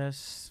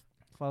 Just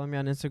follow me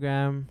on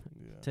Instagram,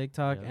 Yeah.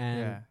 TikTok, Yeah. and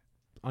Yeah.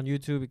 on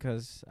YouTube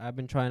because I've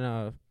been trying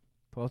to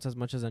post as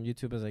much as on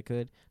YouTube as I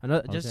could.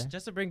 Another Okay.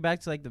 just to bring back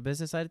to like the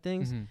business side of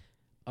things.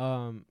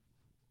 Mhm.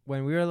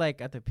 When we were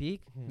like at the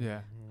peak,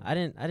 Yeah. I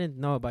didn't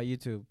know about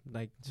YouTube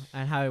like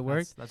and how it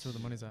worked. That's where the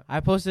money's at. I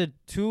posted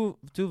two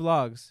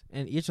vlogs,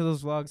 and each of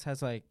those vlogs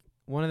has like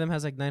one of them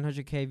has like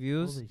 900K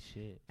views, Holy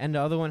shit. and the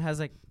other one has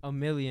like 1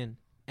 million,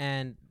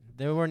 and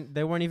they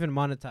weren't even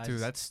monetized. Dude,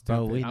 that's stupid.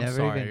 Bro, we I'm never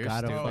sorry, even you're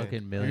got a stupid.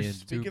 fucking You're million.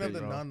 Speaking of the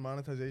bro.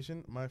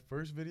 non-monetization, my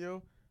first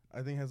video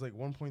I think has like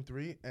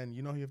 1.3, and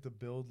you know you have to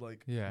build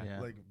like Yeah.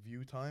 like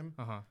view time,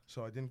 Uh-huh.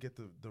 so I didn't get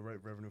the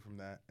right revenue from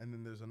that. And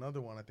then there's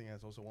another one I think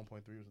has also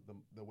 1.3, was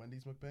the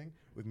Wendy's mukbang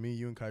with me,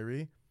 you, and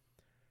Kyrie.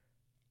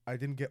 I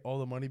didn't get all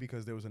the money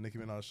because there was a Nicki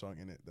Minaj song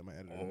in it that my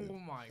editor did. Oh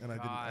my And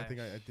I think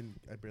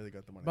I barely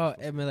got the money. I Bro, was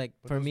supposed I to mean, like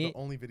But for those are me, the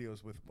only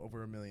videos with over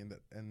 1 million that,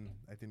 and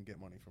I didn't get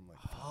money from like.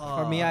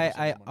 for me, 100%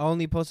 I of the money.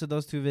 only posted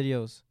those 2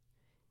 videos,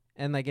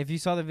 and like if you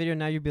saw the video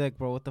now, you'd be like,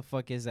 bro, what the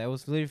fuck is that? It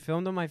was literally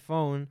filmed on my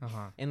phone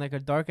Uh-huh. in like a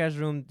dark ass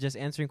room, just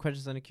answering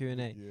questions on a Q&A.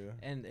 Yeah.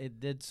 And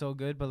it did so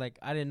good, but like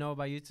I didn't know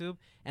about YouTube,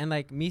 and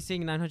like me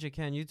seeing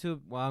 900K on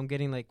YouTube while I'm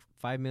getting like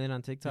 5 million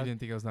on You TikTok,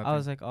 didn't think it was nothing. I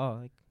was like, oh,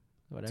 like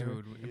whatever.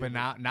 dude. Yeah, But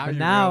now But you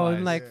now I'm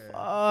realize- like, Yeah.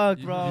 fuck,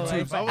 You- bro. YouTube-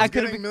 Like, if I was I could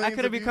getting have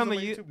millions of become a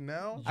views on my YouTube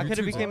now. I coulda YouTube's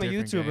a became a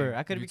different YouTuber. game.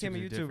 I coulda became a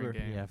YouTube's different YouTuber.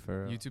 game. Yeah,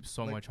 for real. YouTube's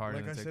so Like- much harder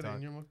like than I said TikTok.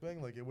 in your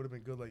mukbang, like it would have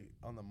been good, like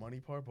on the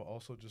money part, but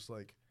also just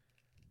like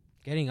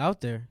Getting out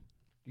there.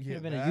 You yeah, could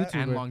have been a that-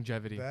 YouTuber. And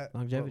longevity. That,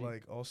 Longevity. but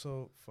like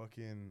also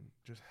fucking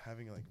just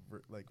having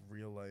like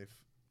real life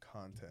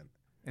content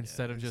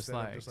Instead of just instead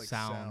of like just, like,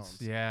 sounds.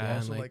 sounds. Yeah. Yeah.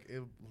 also like- like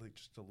it like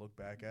just to look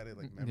back at it,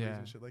 like memories Yeah.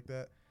 and shit like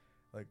that.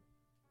 Like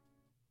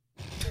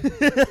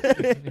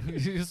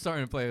You're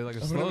starting to play like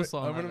a I'm slow gonna,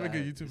 song. I'm gonna like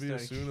make a that. YouTube video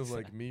It's soon like- of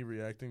like me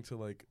reacting to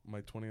like my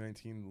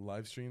 2019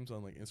 live streams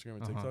on like Instagram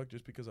and Uh-huh. TikTok,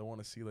 just because I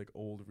want to see like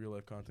old real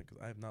life content, because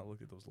I have not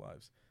looked at those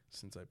lives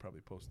since I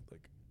probably posted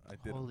like I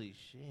did. Holy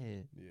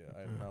shit. Yeah,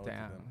 I have not looked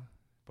at them. Damn.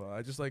 But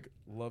I just like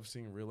love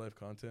seeing real life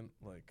content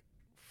like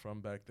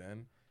from back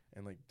then,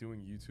 and like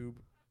doing YouTube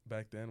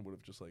back then would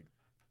have just like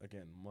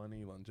again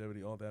money,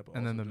 longevity, all that. But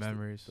And then also the just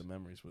memories. The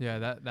memories. would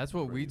Yeah, be- that's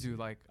what we crazy. do.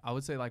 Like I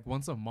would say, like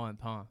once a month,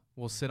 huh?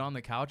 We'll sit on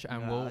the couch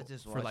and Yeah, I we'll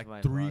just for watch like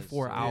my 3-4 vlogs,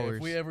 so- Yeah, hours.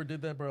 if we ever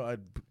did that, bro, I'd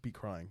be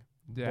crying.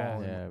 Yeah.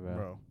 Bawling, Yeah,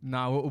 bro.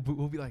 Nah,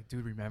 we'll be like,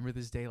 dude, remember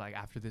this day? Like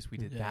after this, we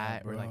did Yeah,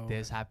 that, or like bro.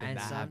 this happened. And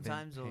that happened.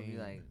 sometimes we'll be Pain.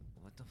 like,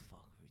 what the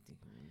fuck were we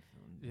thinking when we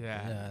filmed?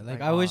 Yeah. Yeah,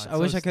 like oh, I it's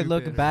wish so I could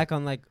look stupid. back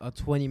on like a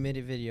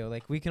 20-minute video.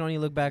 Like we can only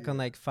look back on Yeah.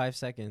 like 5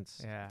 seconds,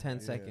 Yeah. 10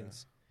 Yeah.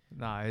 seconds.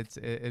 Nah, it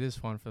is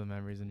fun for the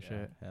memories and Yeah,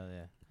 shit. Hell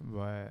yeah.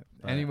 But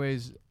But-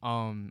 anyways,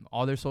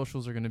 all their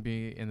socials are gonna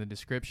be in the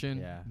description.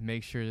 Yeah.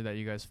 Make sure that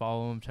you guys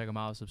follow them, check them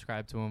out,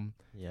 subscribe to them,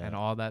 Yeah. and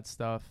all that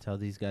stuff. Tell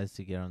these guys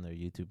to get on their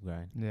YouTube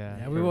grind. Yeah.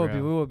 Yeah, for we will be.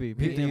 real. We will be. We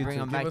Beat the need to bring YouTube.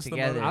 them Give back us the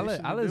together.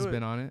 motivation. Ale's do it.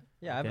 been on it.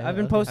 Yeah, Okay, I've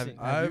been okay. posting.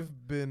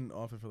 I've been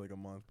off it for like a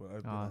month, but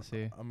I've been Ah, on,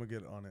 see. I'm gonna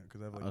get on it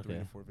because I have like 3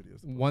 Okay. to 4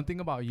 videos. to One thing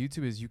about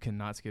YouTube is you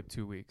cannot skip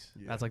 2 weeks.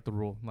 Yeah. That's like the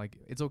rule. Like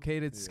it's okay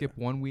to skip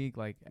Yeah. 1 week,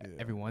 like Yeah,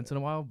 every once yeah. in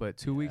a while, but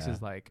 2 weeks Yeah.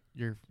 is like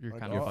you're Like,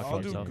 kind of I'll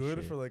fucking do yourself. good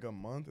Shit. for like a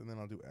month, and then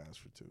I'll do ass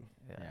for 2.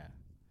 Yeah.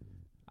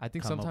 I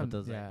think Come up with sometimes,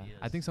 those yeah, I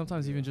ideas. think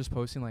sometimes even Yeah. just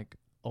posting like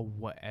a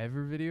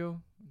whatever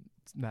video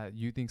that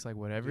you think's like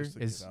whatever Just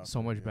to is get out so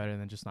there, much yeah. better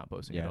than just not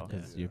posting at Yeah, all.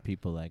 because Yeah. your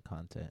people like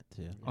content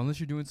too. Unless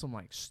you're doing some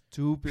like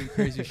stupid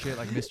crazy shit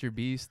like Mr.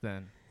 Beast,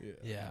 then. Yeah.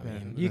 Yeah, I Yeah.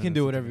 mean, Yeah. you can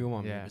do whatever you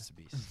want, Yeah. Mr.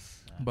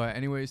 Beast. But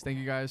anyways, thank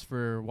you guys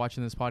for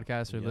watching this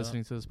podcast or Yeah.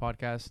 listening to this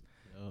podcast.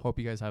 Yup. Hope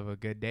you guys have a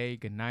good day,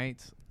 good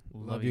night.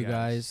 Love you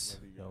guys.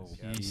 Love you Yo,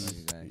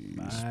 guys. Love you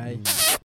guys. Bye.